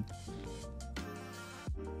pretty good.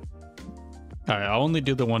 Alright, I'll only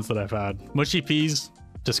do the ones that I've had. Mushy peas,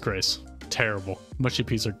 disgrace. Terrible. Mushy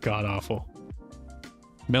peas are god awful.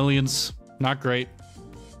 Millions, not great.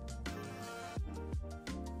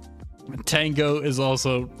 Tango is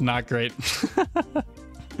also not great.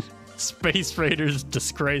 Space Raiders,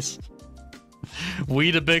 disgrace.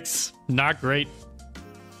 Weetabix, not great.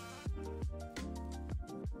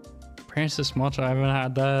 Francis Mulch, I haven't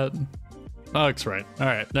had that. Oh, it's right.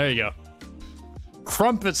 Alright, there you go.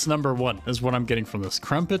 Crumpets #1 is what I'm getting from this.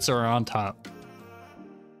 Crumpets are on top.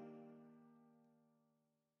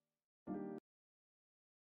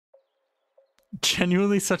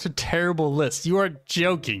 Genuinely such a terrible list. You are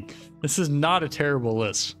joking. This is not a terrible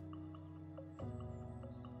list.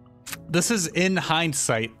 This is in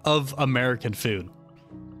hindsight of American food.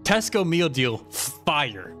 Tesco meal deal,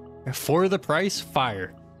 fire. For the price,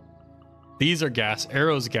 fire. These are gas.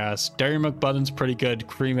 Arrow's gas. Dairy Milk Buttons, pretty good.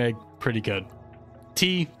 Cream Egg, pretty good.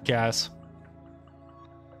 Tea, gas.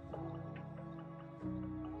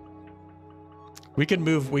 We can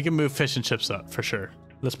move fish and chips up for sure.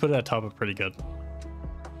 Let's put it at top of pretty good.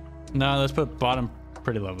 No, let's put bottom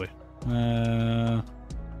pretty lovely.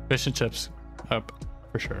 Fish and chips up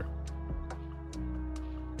for sure.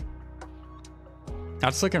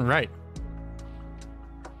 That's looking right.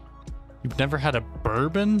 You've never had a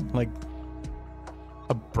bourbon? Like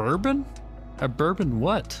a bourbon? A bourbon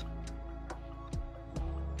what?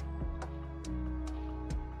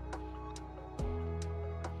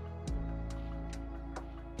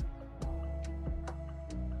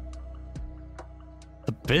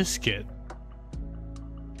 The biscuit.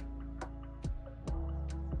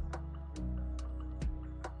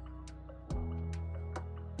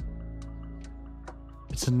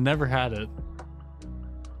 It's never had it.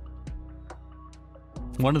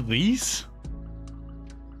 One of these?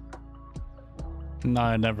 No,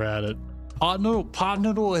 I never had it. Pot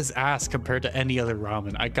noodle is ass compared to any other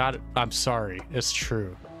ramen. I got it. I'm sorry. It's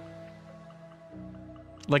true.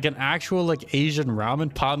 Like an actual like Asian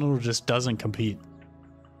ramen, pot noodle just doesn't compete.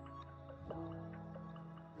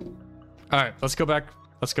 All right, let's go back.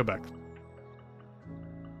 Let's go back.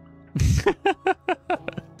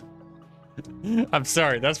 I'm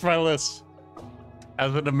sorry. That's my list.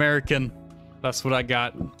 As an American, that's what I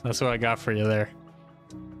got. That's what I got for you there.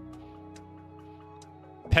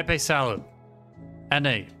 Pepe salad.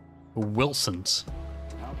 N.A. Wilson's.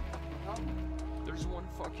 There's one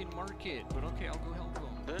fucking market, but okay, I'll go help them.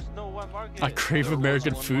 There's no one market. I crave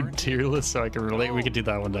American food tier list so I can relate. We can do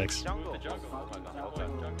that one next.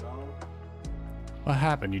 What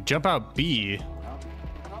happened? You jump out B.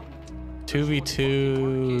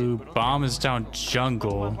 2v2. Bomb is down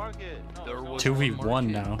jungle. 2v1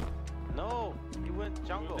 now. No, you went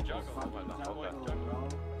jungle. Fucking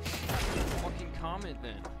comment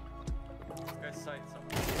then.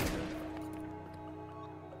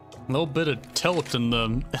 A little bit of tilt in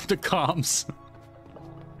the comms.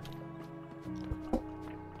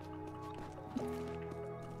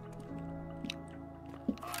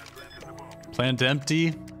 Plant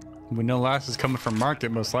empty. We know last is coming from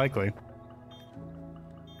market, most likely.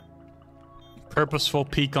 Purposeful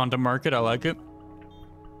peek onto market, I like it.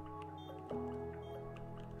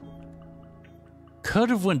 Could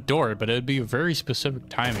have went door, but it'd be a very specific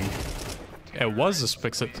timing. It was a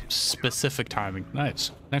specific timing.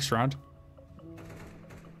 Nice. Next round.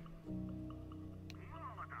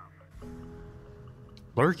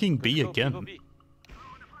 Lurking B again.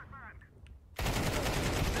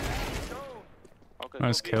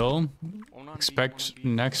 Nice kill. Expect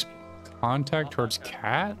next contact towards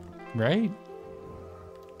cat, right?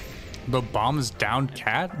 The bomb is down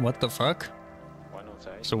cat? What the fuck?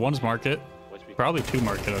 So one's market. Probably two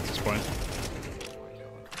market at this point.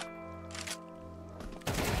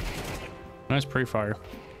 Nice pre-fire.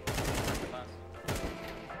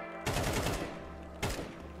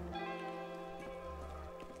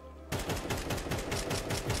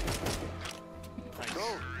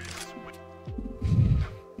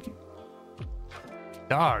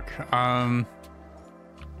 Dog, I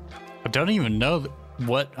don't even know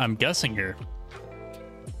what I'm guessing here.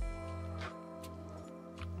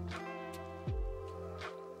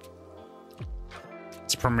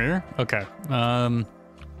 It's Premiere? Okay.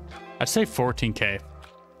 I'd say 14K.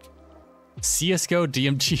 CSGO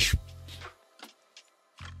DMG.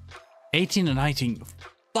 18 and 19.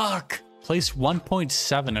 Fuck! Place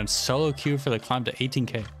 1.7 and solo queue for the climb to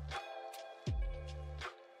 18K.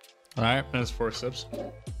 Alright, that's 4 sips.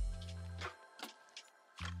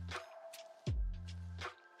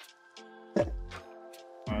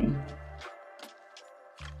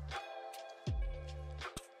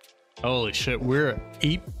 Holy shit, we're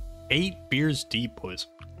eight beers deep, boys.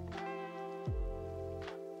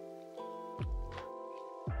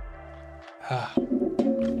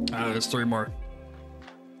 There's 3 more.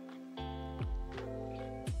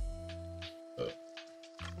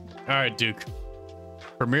 Alright, Duke.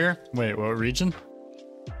 Premiere? Wait, what region?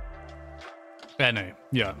 NA.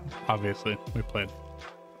 Yeah, obviously. We played.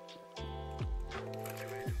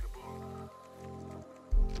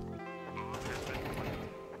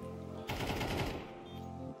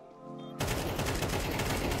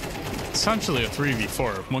 Essentially a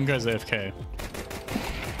 3v4. One guy's AFK.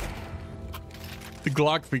 The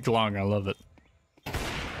Glock v Glong, I love it.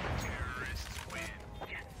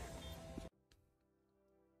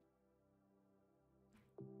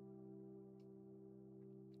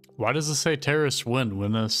 Why does it say terrorists win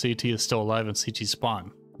when the CT is still alive and CT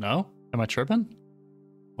spawn? No? Am I tripping?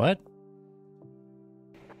 What?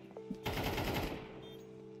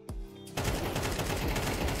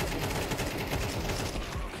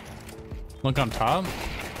 Look on top?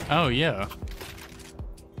 Oh, yeah.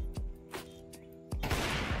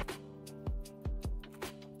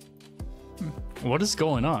 What is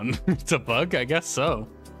going on? It's a bug? I guess so.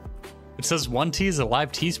 It says 1T is a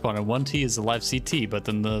live T-spawn and 1T is a live CT, but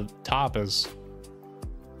then the top is,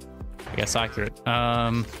 I guess, accurate.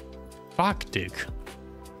 Fuck, Duke.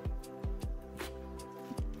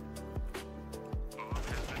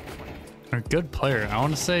 A good player. I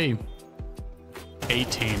want to say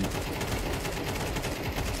 18.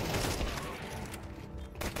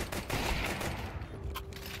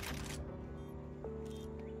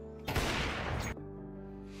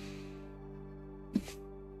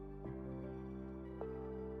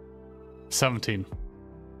 $17.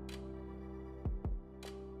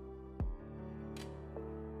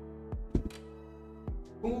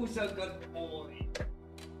 Who's a good boy?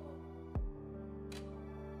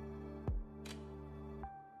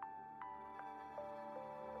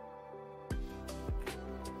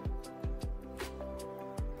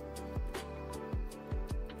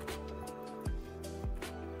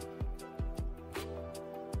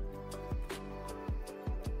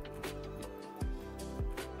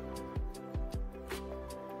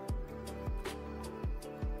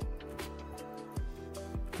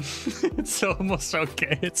 It's almost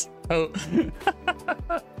okay. It's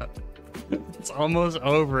it's almost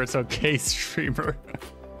over. It's okay, streamer.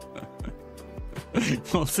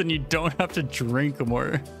 Well, then you don't have to drink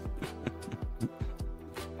more.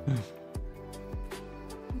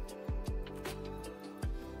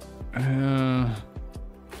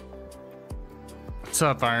 What's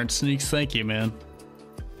up, Iron Sneaks? Thank you, man.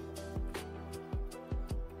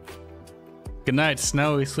 Good night,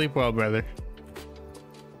 Snowy. Sleep well, brother.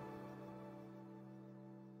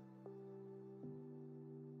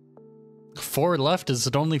 4 left? Is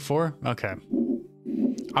it only 4? Okay.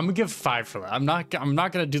 I'm gonna give 5 for that. I'm not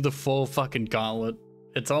gonna do the full fucking gauntlet.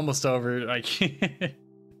 It's almost over. I can't.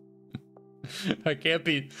 I can't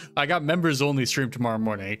be. I got members only stream tomorrow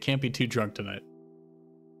morning. I can't be too drunk tonight.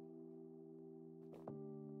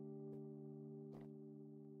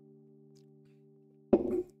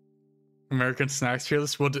 American snacks tier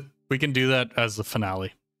list. We can do that as the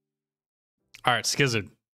finale. All right, Skizzard.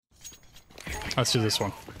 Let's do this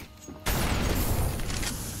one.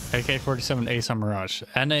 AK-47 Ace on Mirage.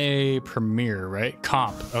 NA Premier, right?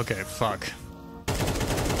 Comp. Okay, fuck.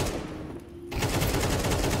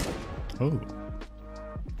 Oh.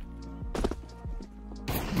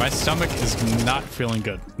 My stomach is not feeling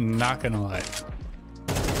good. Not gonna lie.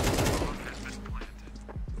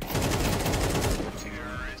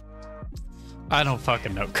 I don't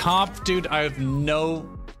fucking know. Comp, dude, I have no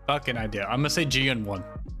fucking idea. I'm gonna say GN1.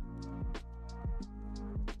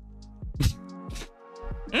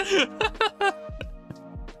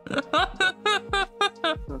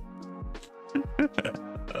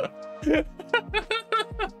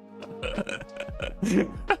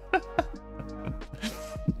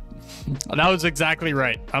 That was exactly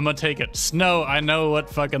right. I'm gonna take it. Snow, I know what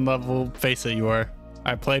fucking level Faceit you are.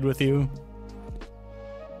 I played with you.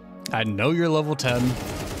 I know you're level 10.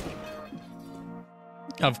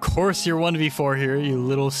 Of course you're 1v4 here, you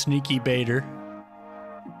little sneaky baiter.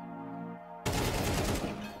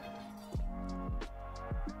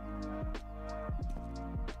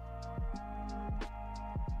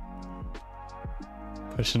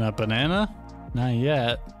 Pushing up banana? Not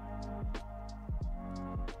yet.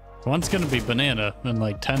 One's gonna be banana in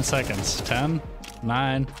like 10 seconds. 10,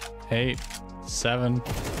 9, 8, 7,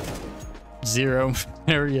 0.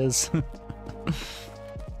 There he is.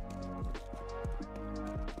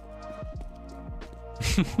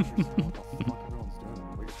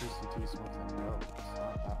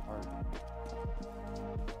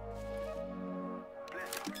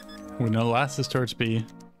 We know last is towards B.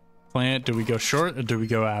 Plant, do we go short or do we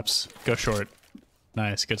go apps? Go short.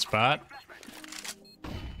 Nice, good spot.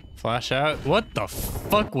 Flash out. What the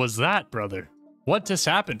fuck was that, brother? What just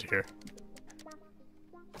happened here?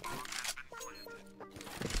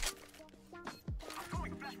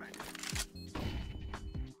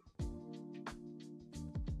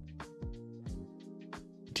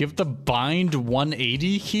 Do you have the bind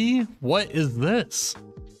 180 key? What is this?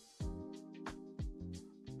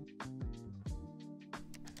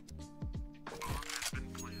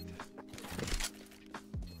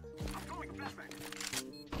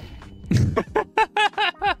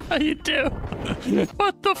 How you do?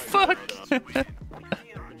 What the fuck?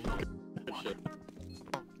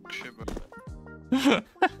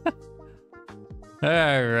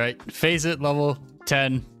 Alright, Faceit level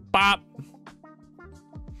 10. Bop!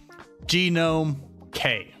 Genome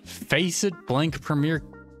K. Faceit blank Premier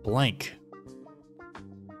blank.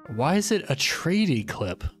 Why is it a tradie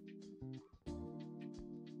clip?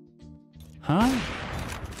 Huh?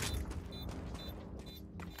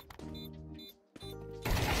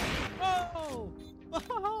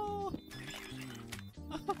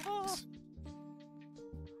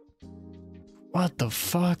 What the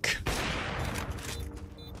fuck?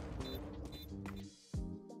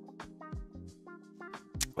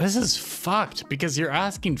 This is fucked because you're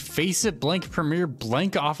asking Faceit blank Premier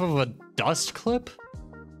blank off of a dust clip?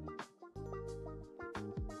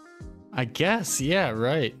 I guess, yeah,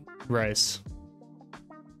 right. Rice.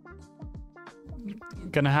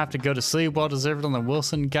 Gonna have to go to sleep. Well deserved on the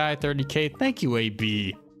Wilson guy, 30k. Thank you,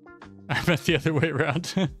 AB. I meant the other way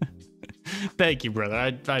around. Thank you,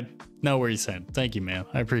 brother. I know where you're saying. Thank you, man.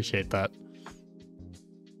 I appreciate that.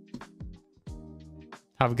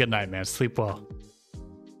 Have a good night, man. Sleep well.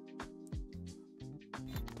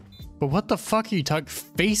 But what the fuck are you talking?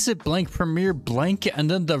 Faceit blank Premier blank, and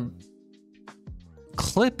then the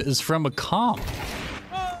clip is from a comp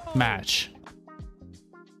match.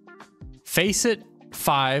 Faceit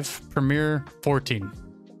 5, Premier 14.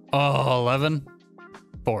 Oh, 11,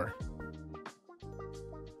 4.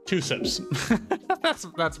 2 sips.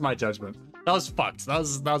 that's my judgment. That was fucked. That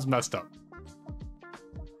was messed up.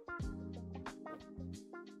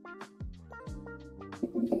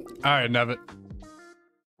 All right, Nevitt.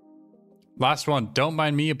 Last one. Don't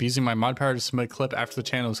mind me abusing my mod power to submit a clip after the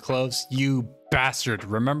channel is closed. You bastard.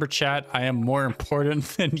 Remember, chat, I am more important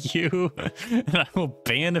than you, and I will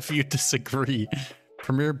ban if you disagree.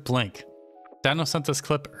 Premier blank. Dano sent this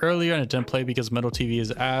clip earlier and it didn't play because Middle TV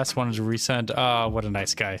is ass. Wanted to resend. Oh, what a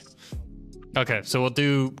nice guy. Okay, so we'll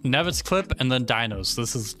do Nevitt's clip and then Dino's.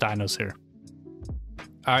 This is Dino's here.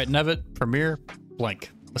 All right, Nevitt, Premier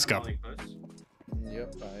blank. Let's go.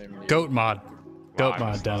 Yep, I'm Goat mod. Goat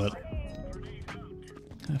mod, damn it.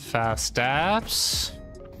 Fast apps.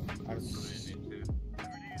 I'm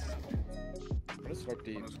gonna smoke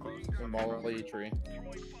deep. I'm Molly tree.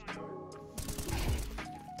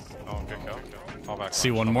 Oh, good kill. Fall back.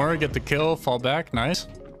 See one more, get the kill, fall back, nice.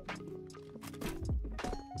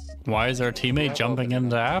 Why is our teammate jumping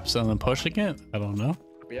into apps and then pushing it? I don't know.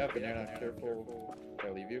 Yeah, but you're not careful. Did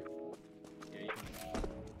I leave you?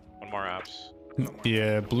 One more apps.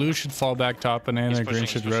 Yeah, blue should fall back top, banana, green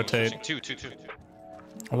should rotate. Two.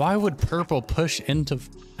 Why would purple push into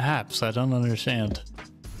apps? I don't understand.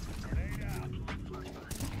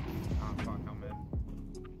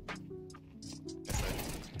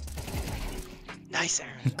 Nice,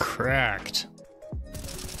 Aaron. Cracked.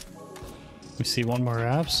 We see one more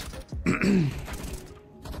apps.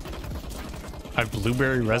 I have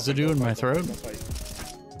blueberry residue in my throat.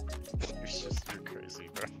 You're crazy,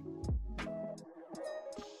 bro.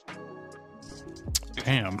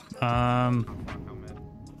 Damn.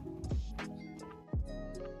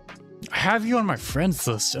 I have you on my friends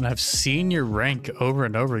list, and I've seen your rank over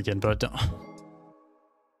and over again, but I don't.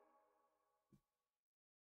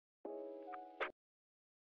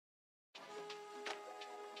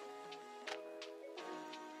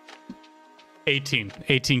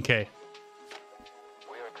 18K.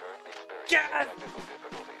 Yes!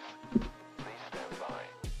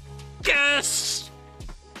 Yes!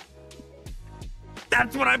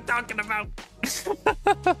 That's what I'm talking about.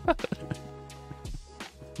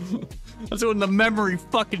 That's when the memory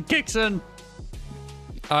fucking kicks in.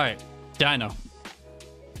 All right, Dino.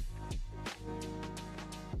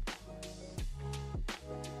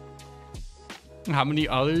 How many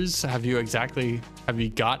others have you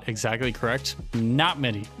got exactly correct? Not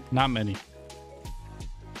many.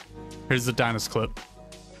 Here's the Dino's clip.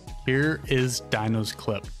 Here is Dino's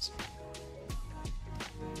clip.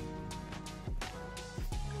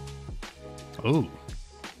 Ooh.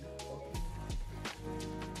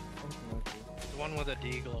 The one with a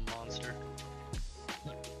deagle and monster.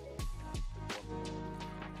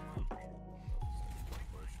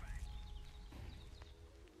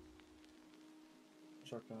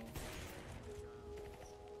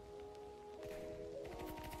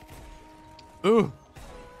 Ooh.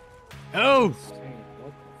 Oh.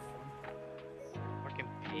 Fucking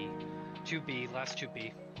B. 2B, last 2B.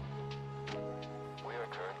 We are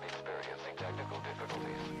currently experiencing technical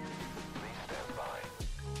difficulties. Please stand by.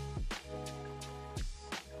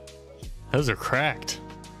 Those are cracked.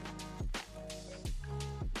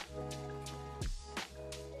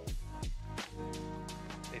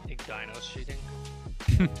 They think Dino's cheating.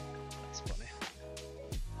 That's funny.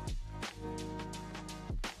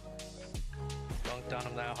 Dunked on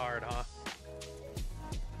him that hard, huh?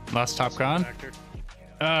 Last top gone.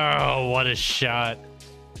 Oh, what a shot.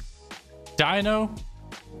 Dino.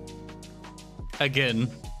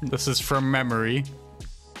 Again, this is from memory.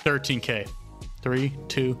 13K. 3,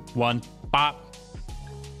 2, 1. Bop.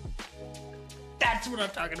 That's what I'm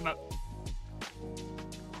talking about.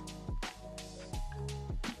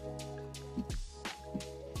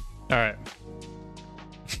 All right.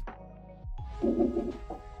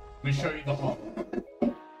 Let me show you the hall.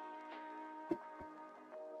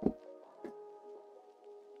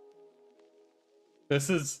 This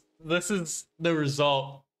is the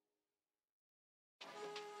result.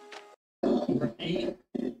 We're 8.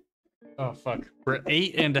 Oh fuck. We're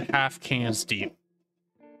 8.5 cans deep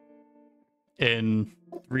in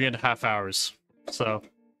 3.5 hours. So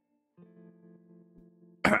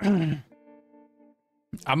I'm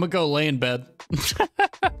gonna go lay in bed.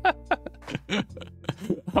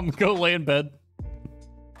 I'm gonna go lay in bed.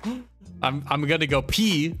 I'm gonna go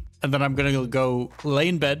pee, and then I'm gonna go lay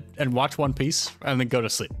in bed and watch One Piece, and then go to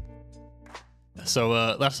sleep.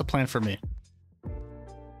 So that's the plan for me.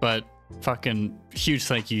 But fucking huge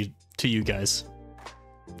thank you to you guys.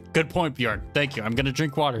 Good point, Bjorn. Thank you. I'm gonna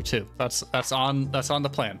drink water too. That's on the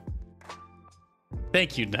plan.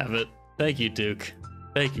 Thank you, Nevitt. Thank you, Duke.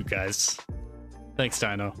 Thank you, guys. Thanks,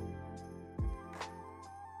 Dino.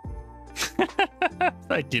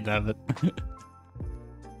 Thank you, Nevitt.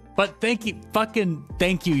 But thank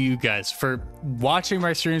you, you guys, for watching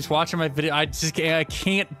my streams, watching my video. I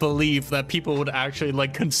can't believe that people would actually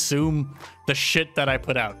like consume the shit that I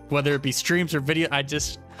put out, whether it be streams or video.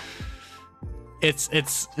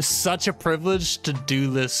 It's such a privilege to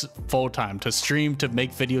do this full time, to stream, to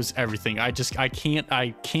make videos, everything. I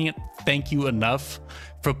can't thank you enough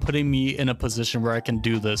for putting me in a position where I can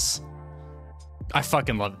do this. I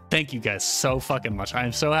fucking love it. Thank you guys so fucking much. I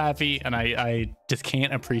am so happy, and I just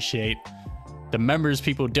can't appreciate the members,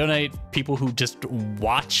 people who donate, people who just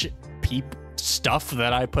watch stuff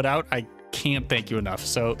that I put out. I can't thank you enough.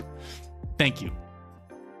 So thank you.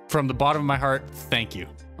 From the bottom of my heart, thank you.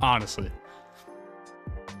 Honestly.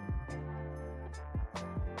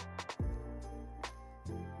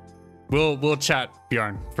 We'll chat,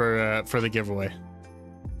 Bjorn, for the giveaway.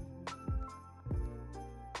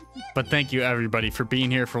 But thank you everybody for being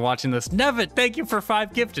here, for watching this. Nevitt, thank you for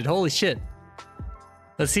 5 gifted. Holy shit.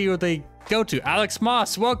 Let's see what they go to. Alex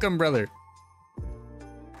Moss, welcome, brother.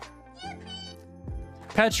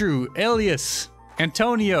 Petru, Elias,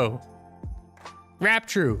 Antonio,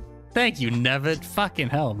 Raptru. Thank you, Nevitt. Fucking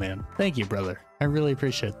hell, man. Thank you, brother. I really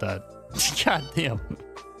appreciate that. God damn.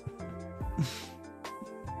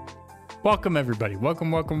 Welcome, everybody.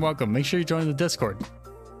 Welcome, welcome, welcome. Make sure you join the Discord.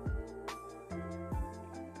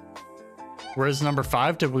 Where's number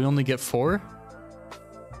 5? Did we only get 4?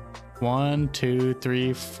 1, 2,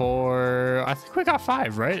 3, 4. I think we got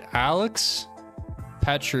 5, right? Alex,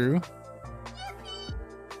 Petru,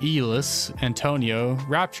 Elis, Antonio,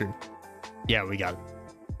 Rapture. Yeah, we got it.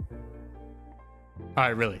 All right,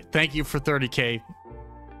 really. Thank you for 30K.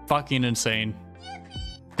 Fucking insane.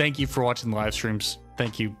 Thank you for watching the live streams.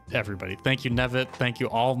 Thank you, everybody. Thank you, Nevitt. Thank you,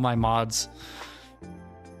 all of my mods.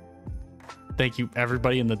 Thank you,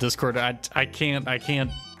 everybody in the Discord. I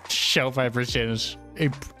can't show my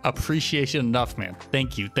appreciation enough, man.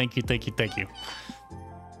 Thank you, thank you, thank you, thank you.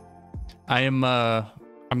 I'm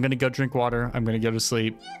gonna go drink water. I'm gonna go to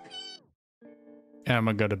sleep, and I'm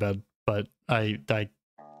gonna go to bed. But I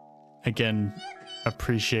again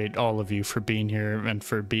appreciate all of you for being here and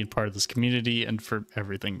for being part of this community and for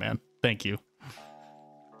everything, man. Thank you.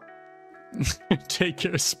 Take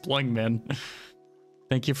care, Splung, man.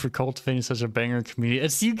 Thank you for cultivating such a banger community.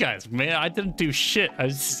 It's you guys, man. I didn't do shit. I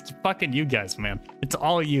just fucking you guys, man. It's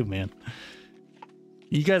all you, man.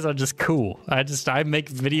 You guys are just cool. I make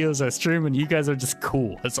videos, I stream, and you guys are just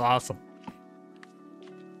cool. It's awesome.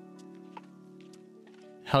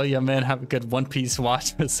 Hell yeah, man. Have a good One Piece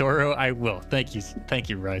watch with Zoro. I will. Thank you. Thank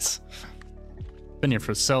you, Rice. Been here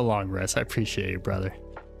for so long, Rice. I appreciate you, brother.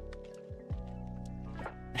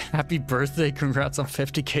 Happy birthday. Congrats on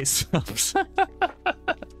 50K subs.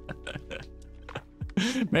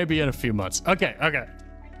 Maybe in a few months. Okay, okay.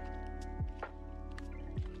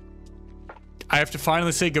 I have to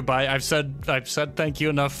finally say goodbye. I've said thank you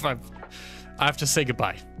enough. I have to say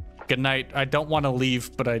goodbye. Good night. I don't want to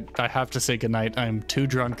leave, but I have to say good night. I'm too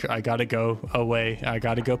drunk. I gotta go away. I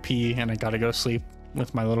gotta go pee, and I gotta go sleep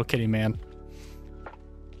with my little kitty man.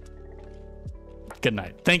 Good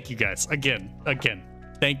night. Thank you guys. Again.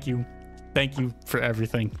 Thank you. Thank you for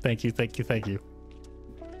everything. Thank you, thank you, thank you.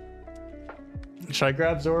 Should I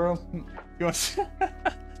grab Zoro? You want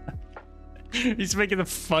He's making the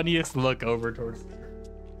funniest look over towards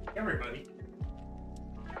everybody.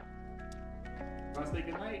 Want to say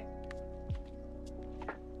goodnight?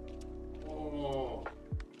 Oh.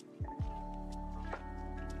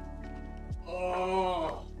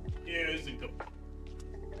 Oh. Yeah, this is a good.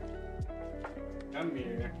 Come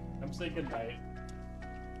here. Come say goodnight.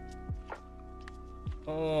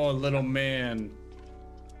 Oh, little man.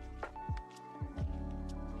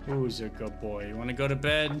 Who's a good boy? You want to go to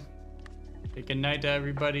bed? Say good night to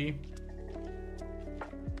everybody.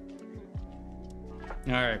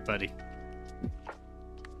 All right, buddy.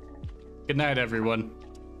 Good night, everyone.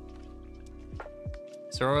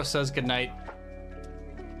 Zoro says good night.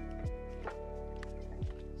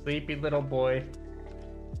 Sleepy little boy.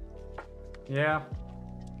 Yeah.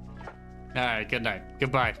 All right, good night.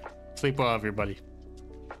 Goodbye. Sleep well, everybody.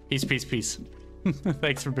 Peace, peace, peace.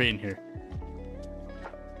 Thanks for being here.